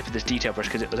the tip of this detail brush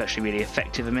because it was actually really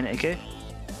effective a minute ago.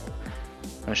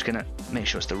 I'm just going to make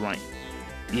sure it's the right,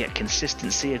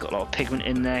 consistency. I've got a lot of pigment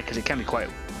in there because it can be quite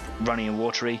runny and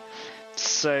watery.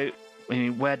 So, I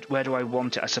mean, where do I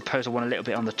want it? I suppose I want a little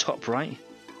bit on the top, right?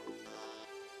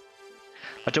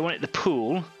 I don't want it to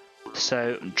pool,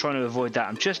 so I'm trying to avoid that.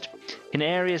 I'm just in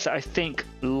areas that I think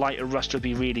lighter rust would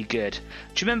be really good. Do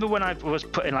you remember when I was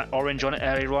putting like orange on it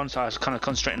earlier on? So I was kind of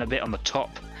concentrating a bit on the top,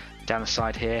 down the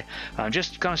side here. And I'm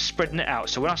just kind of spreading it out.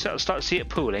 So when I start to see it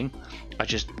pooling, I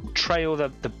just trail the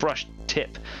brush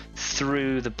tip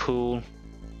through the pool.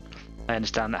 I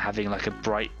understand that having like a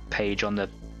bright page on the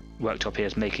worktop here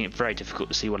is making it very difficult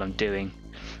to see what I'm doing.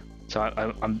 So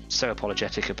I'm so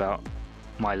apologetic about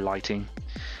my lighting.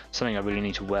 Something I really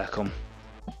need to work on.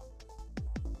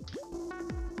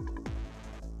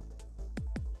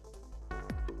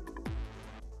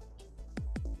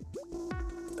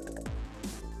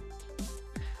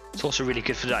 It's also really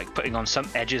good for like putting on some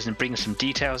edges and bringing some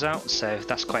details out, so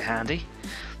that's quite handy.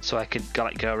 So I could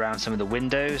like go around some of the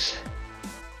windows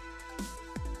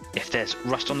if there's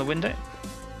rust on the window.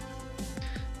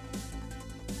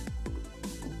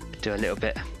 Do a little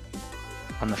bit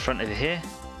on the front over here.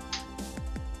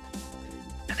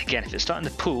 And again, if it's starting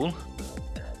to pool,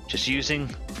 just using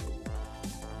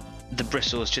the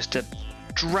bristles just to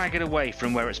drag it away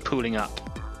from where it's pooling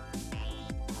up.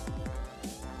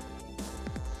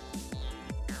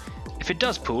 If it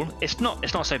does pool, it's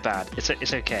not so bad.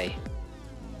 It's okay.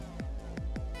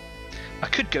 I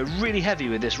could go really heavy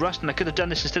with this rust, and I could have done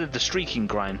this instead of the streaking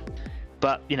grime,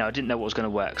 but you know, I didn't know what was going to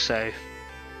work, so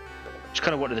just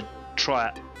kind of wanted to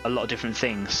try a lot of different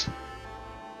things.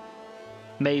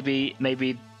 Maybe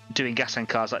doing Gasland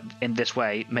cars like in this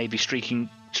way, maybe streaking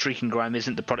grime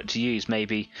isn't the product to use.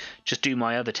 Maybe just do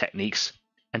my other techniques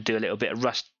and do a little bit of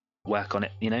rust work on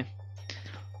it, you know.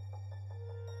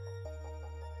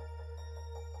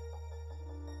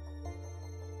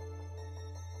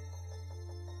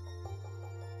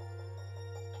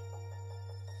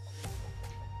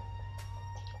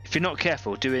 If you're not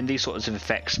careful doing these sorts of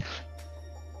effects,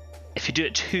 if you do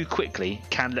it too quickly, it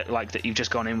can look like that you've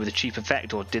just gone in with a cheap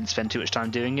effect or didn't spend too much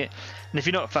time doing it. And if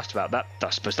you're not fussed about that, I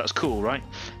suppose that's cool, right?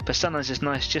 But sometimes it's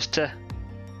nice just to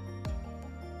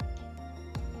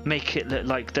make it look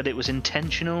like that it was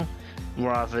intentional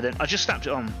rather than... I just slapped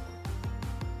it on.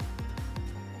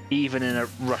 Even in a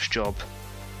rush job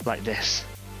like this.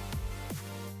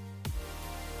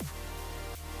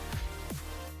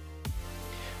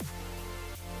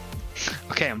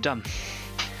 Okay, I'm done.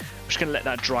 I'm just going to let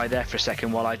that dry there for a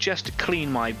second while I just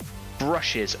clean my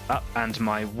brushes up and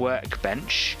my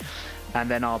workbench, and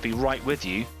then I'll be right with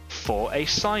you for a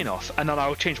sign off, and then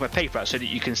I'll change my paper out so that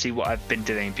you can see what I've been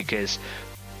doing, because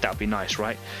that would be nice,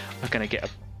 right? I'm going to get a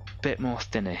bit more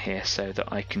thinner here so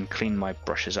that I can clean my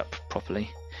brushes up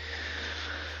properly.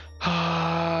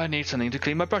 I need something to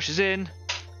clean my brushes in.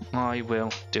 I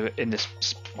will do it in this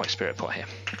white spirit pot here.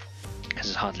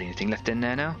 There's hardly anything left in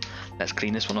there now. Let's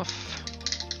clean this one off.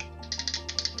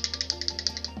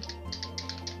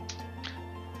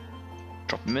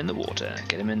 Drop them in the water,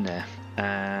 get them in there,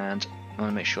 and I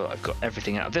want to make sure I've got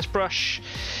everything out of this brush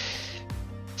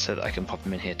so that I can pop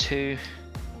them in here too.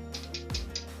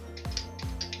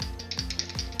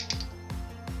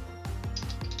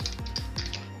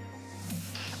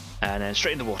 And then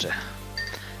straight in the water,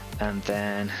 and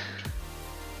then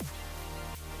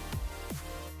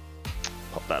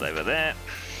pop that over there.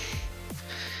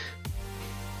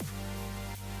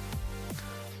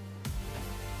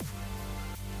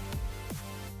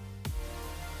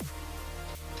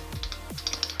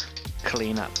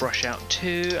 Clean that brush out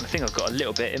too, and I think I've got a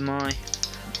little bit in my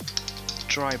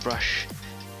dry brush,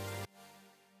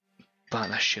 but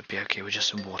that should be okay with just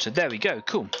some water. There we go,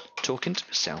 cool. Talking to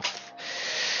myself.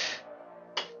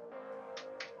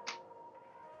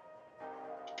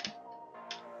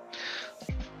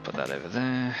 Put that over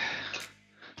there.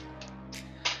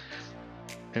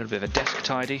 A little bit of a desk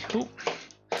tidy. Ooh.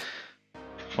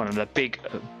 One of the big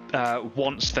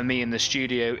wants for me in the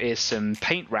studio is some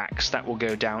paint racks that will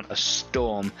go down a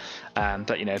storm,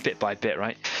 but you know, bit by bit,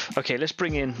 right? Okay, let's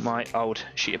bring in my old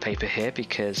sheet of paper here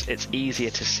because it's easier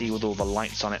to see with all the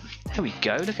lights on it. There we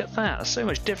go, look at that, there's so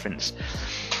much difference.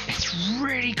 It's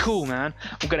really cool, man.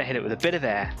 I'm going to hit it with a bit of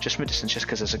air, just from a distance, just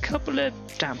because there's a couple of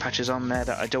damp patches on there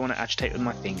that I don't want to agitate with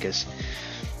my fingers.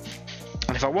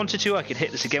 And if I wanted to, I could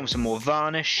hit this again with some more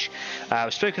varnish.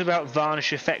 I've spoken about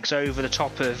varnish effects over the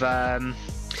top of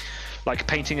like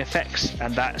painting effects,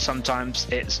 and that sometimes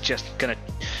it's just gonna,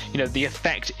 you know, the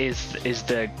effect is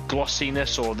the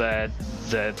glossiness or the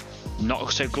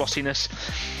not so glossiness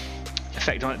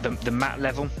effect on it, the matte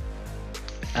level.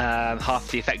 Half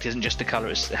the effect isn't just the colour,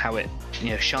 it's how it, you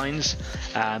know, shines.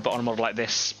 But on a model like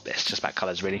this, it's just about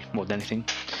colours really, more than anything.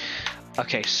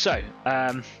 Okay, so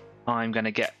I'm going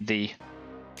to get the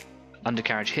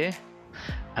undercarriage here,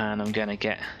 and I'm going to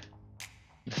get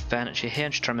the furniture here.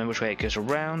 I'm just trying to remember which way it goes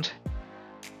around.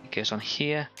 It goes on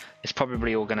here. It's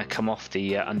probably all going to come off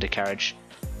the undercarriage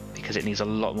because it needs a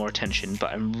lot more attention,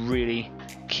 but I'm really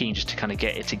keen just to kind of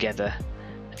get it together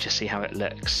and just see how it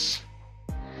looks.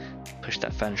 Push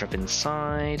that furniture up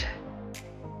inside,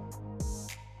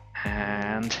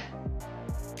 and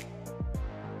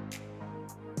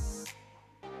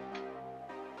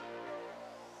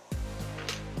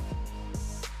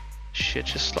should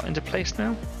just slot into place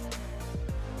now.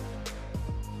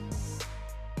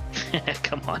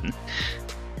 Come on.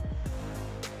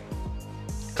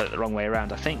 Got it the wrong way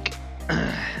around, I think.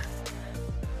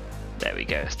 There we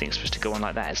go. I think it's supposed to go on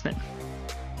like that, isn't it?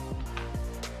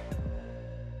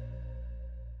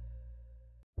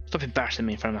 Stop embarrassing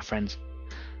me in front of my friends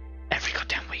every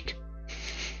goddamn week.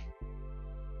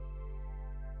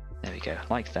 There we go,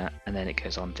 like that, and then it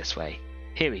goes on this way.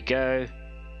 Here we go.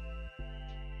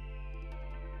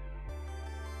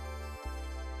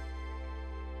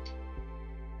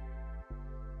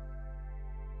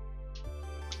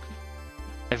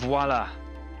 voila.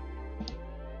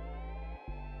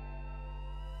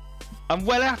 I'm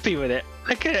well happy with it.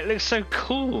 Look at it, it looks so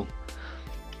cool.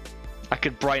 I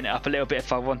could brighten it up a little bit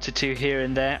if I wanted to here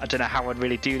and there. I don't know how I'd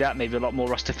really do that. Maybe a lot more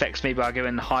rust effects. Maybe I'll go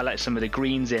and highlight some of the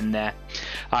greens in there.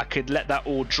 I could let that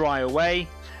all dry away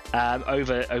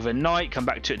overnight, come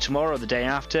back to it tomorrow or the day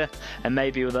after, and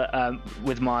maybe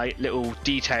with my little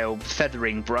detail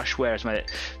feathering brush, whereas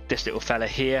this little fella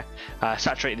here,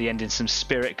 saturate the end in some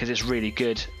spirit because it's really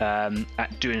good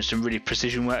at doing some really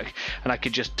precision work, and I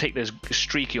could just take those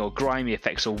streaky or grimy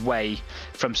effects away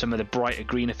from some of the brighter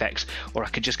green effects, or I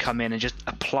could just come in and just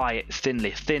apply it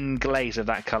thinly, thin glaze of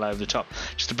that colour over the top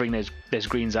just to bring those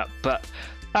greens up. But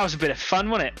that was a bit of fun,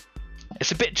 wasn't it?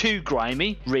 It's a bit too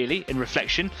grimy, really, in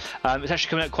reflection. It's actually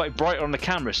coming out quite brighter on the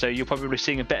camera, so you're probably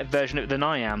seeing a better version of it than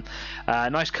I am.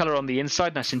 Nice colour on the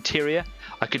inside, nice interior.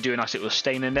 I could do a nice little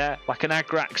stain in there. Like an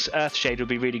Agrax Earthshade would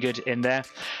be really good in there.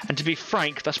 And to be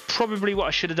frank, that's probably what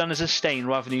I should have done as a stain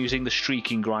rather than using the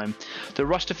streaking grime. The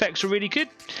rust effects were really good.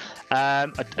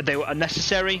 They were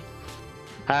unnecessary.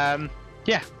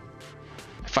 Yeah.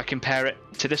 If I compare it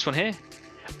to this one here,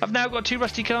 I've now got two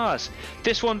rusty cars.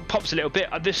 This one pops a little bit.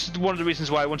 This is one of the reasons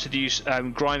why I wanted to use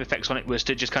grime effects on it, was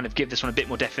to just kind of give this one a bit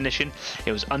more definition.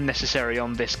 It was unnecessary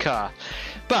on this car.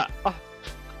 But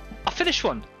I finished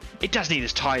one. It does need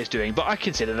its tyres doing, but I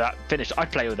consider that finished.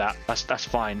 I'd play with that. That's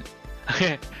fine.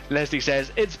 Leslie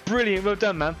says, it's brilliant, well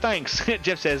done man, thanks.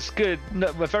 Jeff says, good,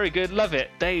 no, very good, love it.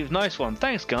 Dave, nice one,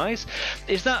 thanks guys.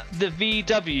 Is that the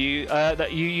VW that I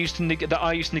used in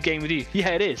the game with you? Yeah,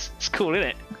 it is. It's cool, isn't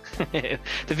it?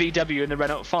 The VW and the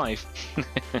Renault 5.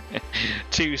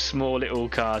 Two small little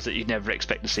cars that you'd never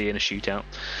expect to see in a shootout.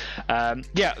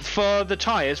 Yeah, for the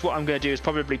tyres, what I'm going to do is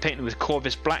probably paint them with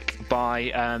Corvus Black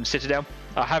by Citadel.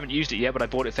 I haven't used it yet, but I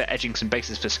bought it for edging some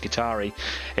bases for Skitari.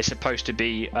 It's supposed to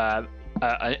be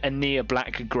a near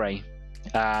black grey.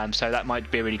 So that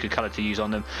might be a really good colour to use on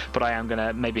them, but I am going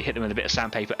to maybe hit them with a bit of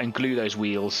sandpaper and glue those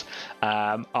wheels,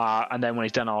 and then when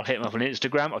he's done I'll hit him up on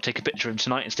Instagram. I'll take a picture of him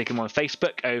tonight and stick him on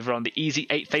Facebook over on the Easy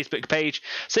 8 Facebook page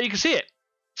so you can see it.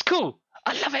 It's cool.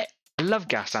 I love it. I love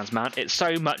Gaslands, man. It's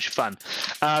so much fun.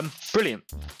 Brilliant.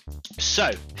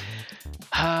 So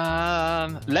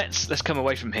let's come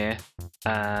away from here.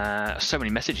 So many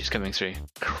messages coming through.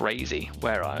 Crazy.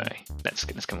 Where are they? Let's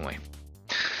come away.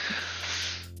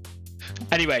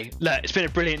 Anyway, look, it's been a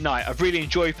brilliant night. I've really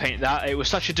enjoyed painting that. It was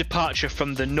such a departure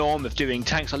from the norm of doing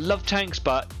tanks. I love tanks,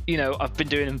 but you know, I've been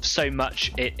doing them so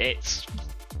much. It's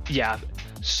yeah,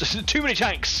 too many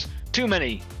tanks. Too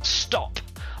many. Stop.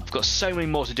 I've got so many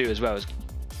more to do as well.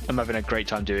 I'm having a great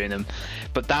time doing them,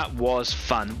 but that was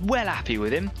fun. Well happy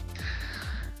with him.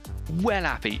 Well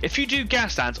happy. If you do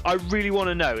Gaslands, I really want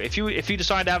to know. If you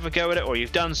decide to have a go at it, or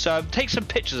you've done so, take some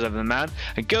pictures of them, man,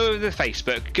 and go over to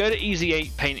Facebook, go to Easy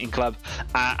 8 Painting Club,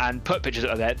 and put pictures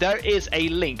up there. There is a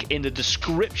link in the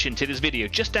description to this video,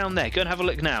 just down there. Go and have a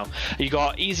look now. You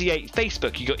got Easy 8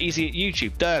 Facebook, you got Easy 8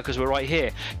 YouTube, there, because we're right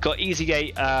here. Got Easy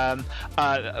 8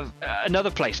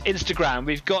 another place, Instagram.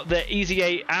 We've got the Easy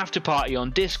 8 after party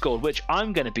on Discord, which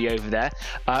I'm going to be over there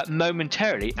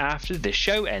momentarily after this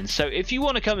show ends. So if you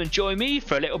want to come and join me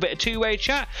for a little bit of two-way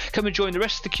chat, come and join the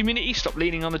rest of the community. Stop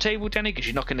leaning on the table, Danny, because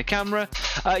you're knocking the camera.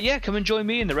 Yeah, come and join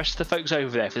me and the rest of the folks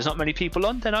over there. If there's not many people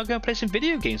on, then I'll go and play some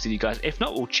video games with you guys. If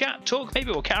not, we'll chat, talk,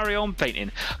 maybe we'll carry on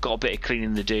painting. Got a bit of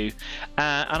cleaning to do,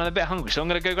 and I'm a bit hungry, so I'm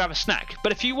going to go grab a snack.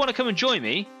 But if you want to come and join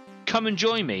me, come and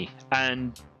join me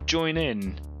and join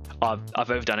in. I've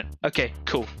overdone it. Okay,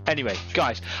 cool. Anyway,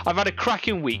 guys, I've had a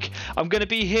cracking week. I'm going to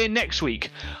be here next week.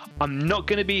 I'm not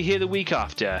going to be here the week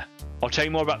after. I'll tell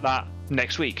you more about that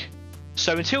next week.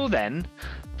 So until then,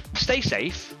 stay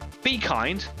safe, be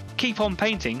kind, keep on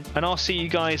painting, and I'll see you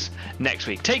guys next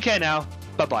week. Take care now.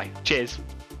 Bye-bye. Cheers.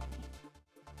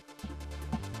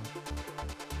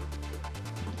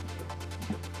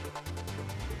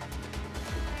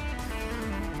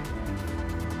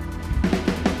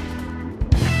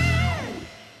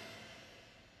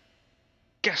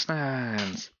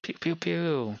 Gaslands. Pew, pew,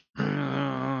 pew.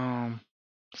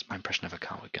 That's my impression of a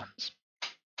car with guns.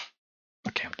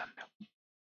 Okay, I'm done now.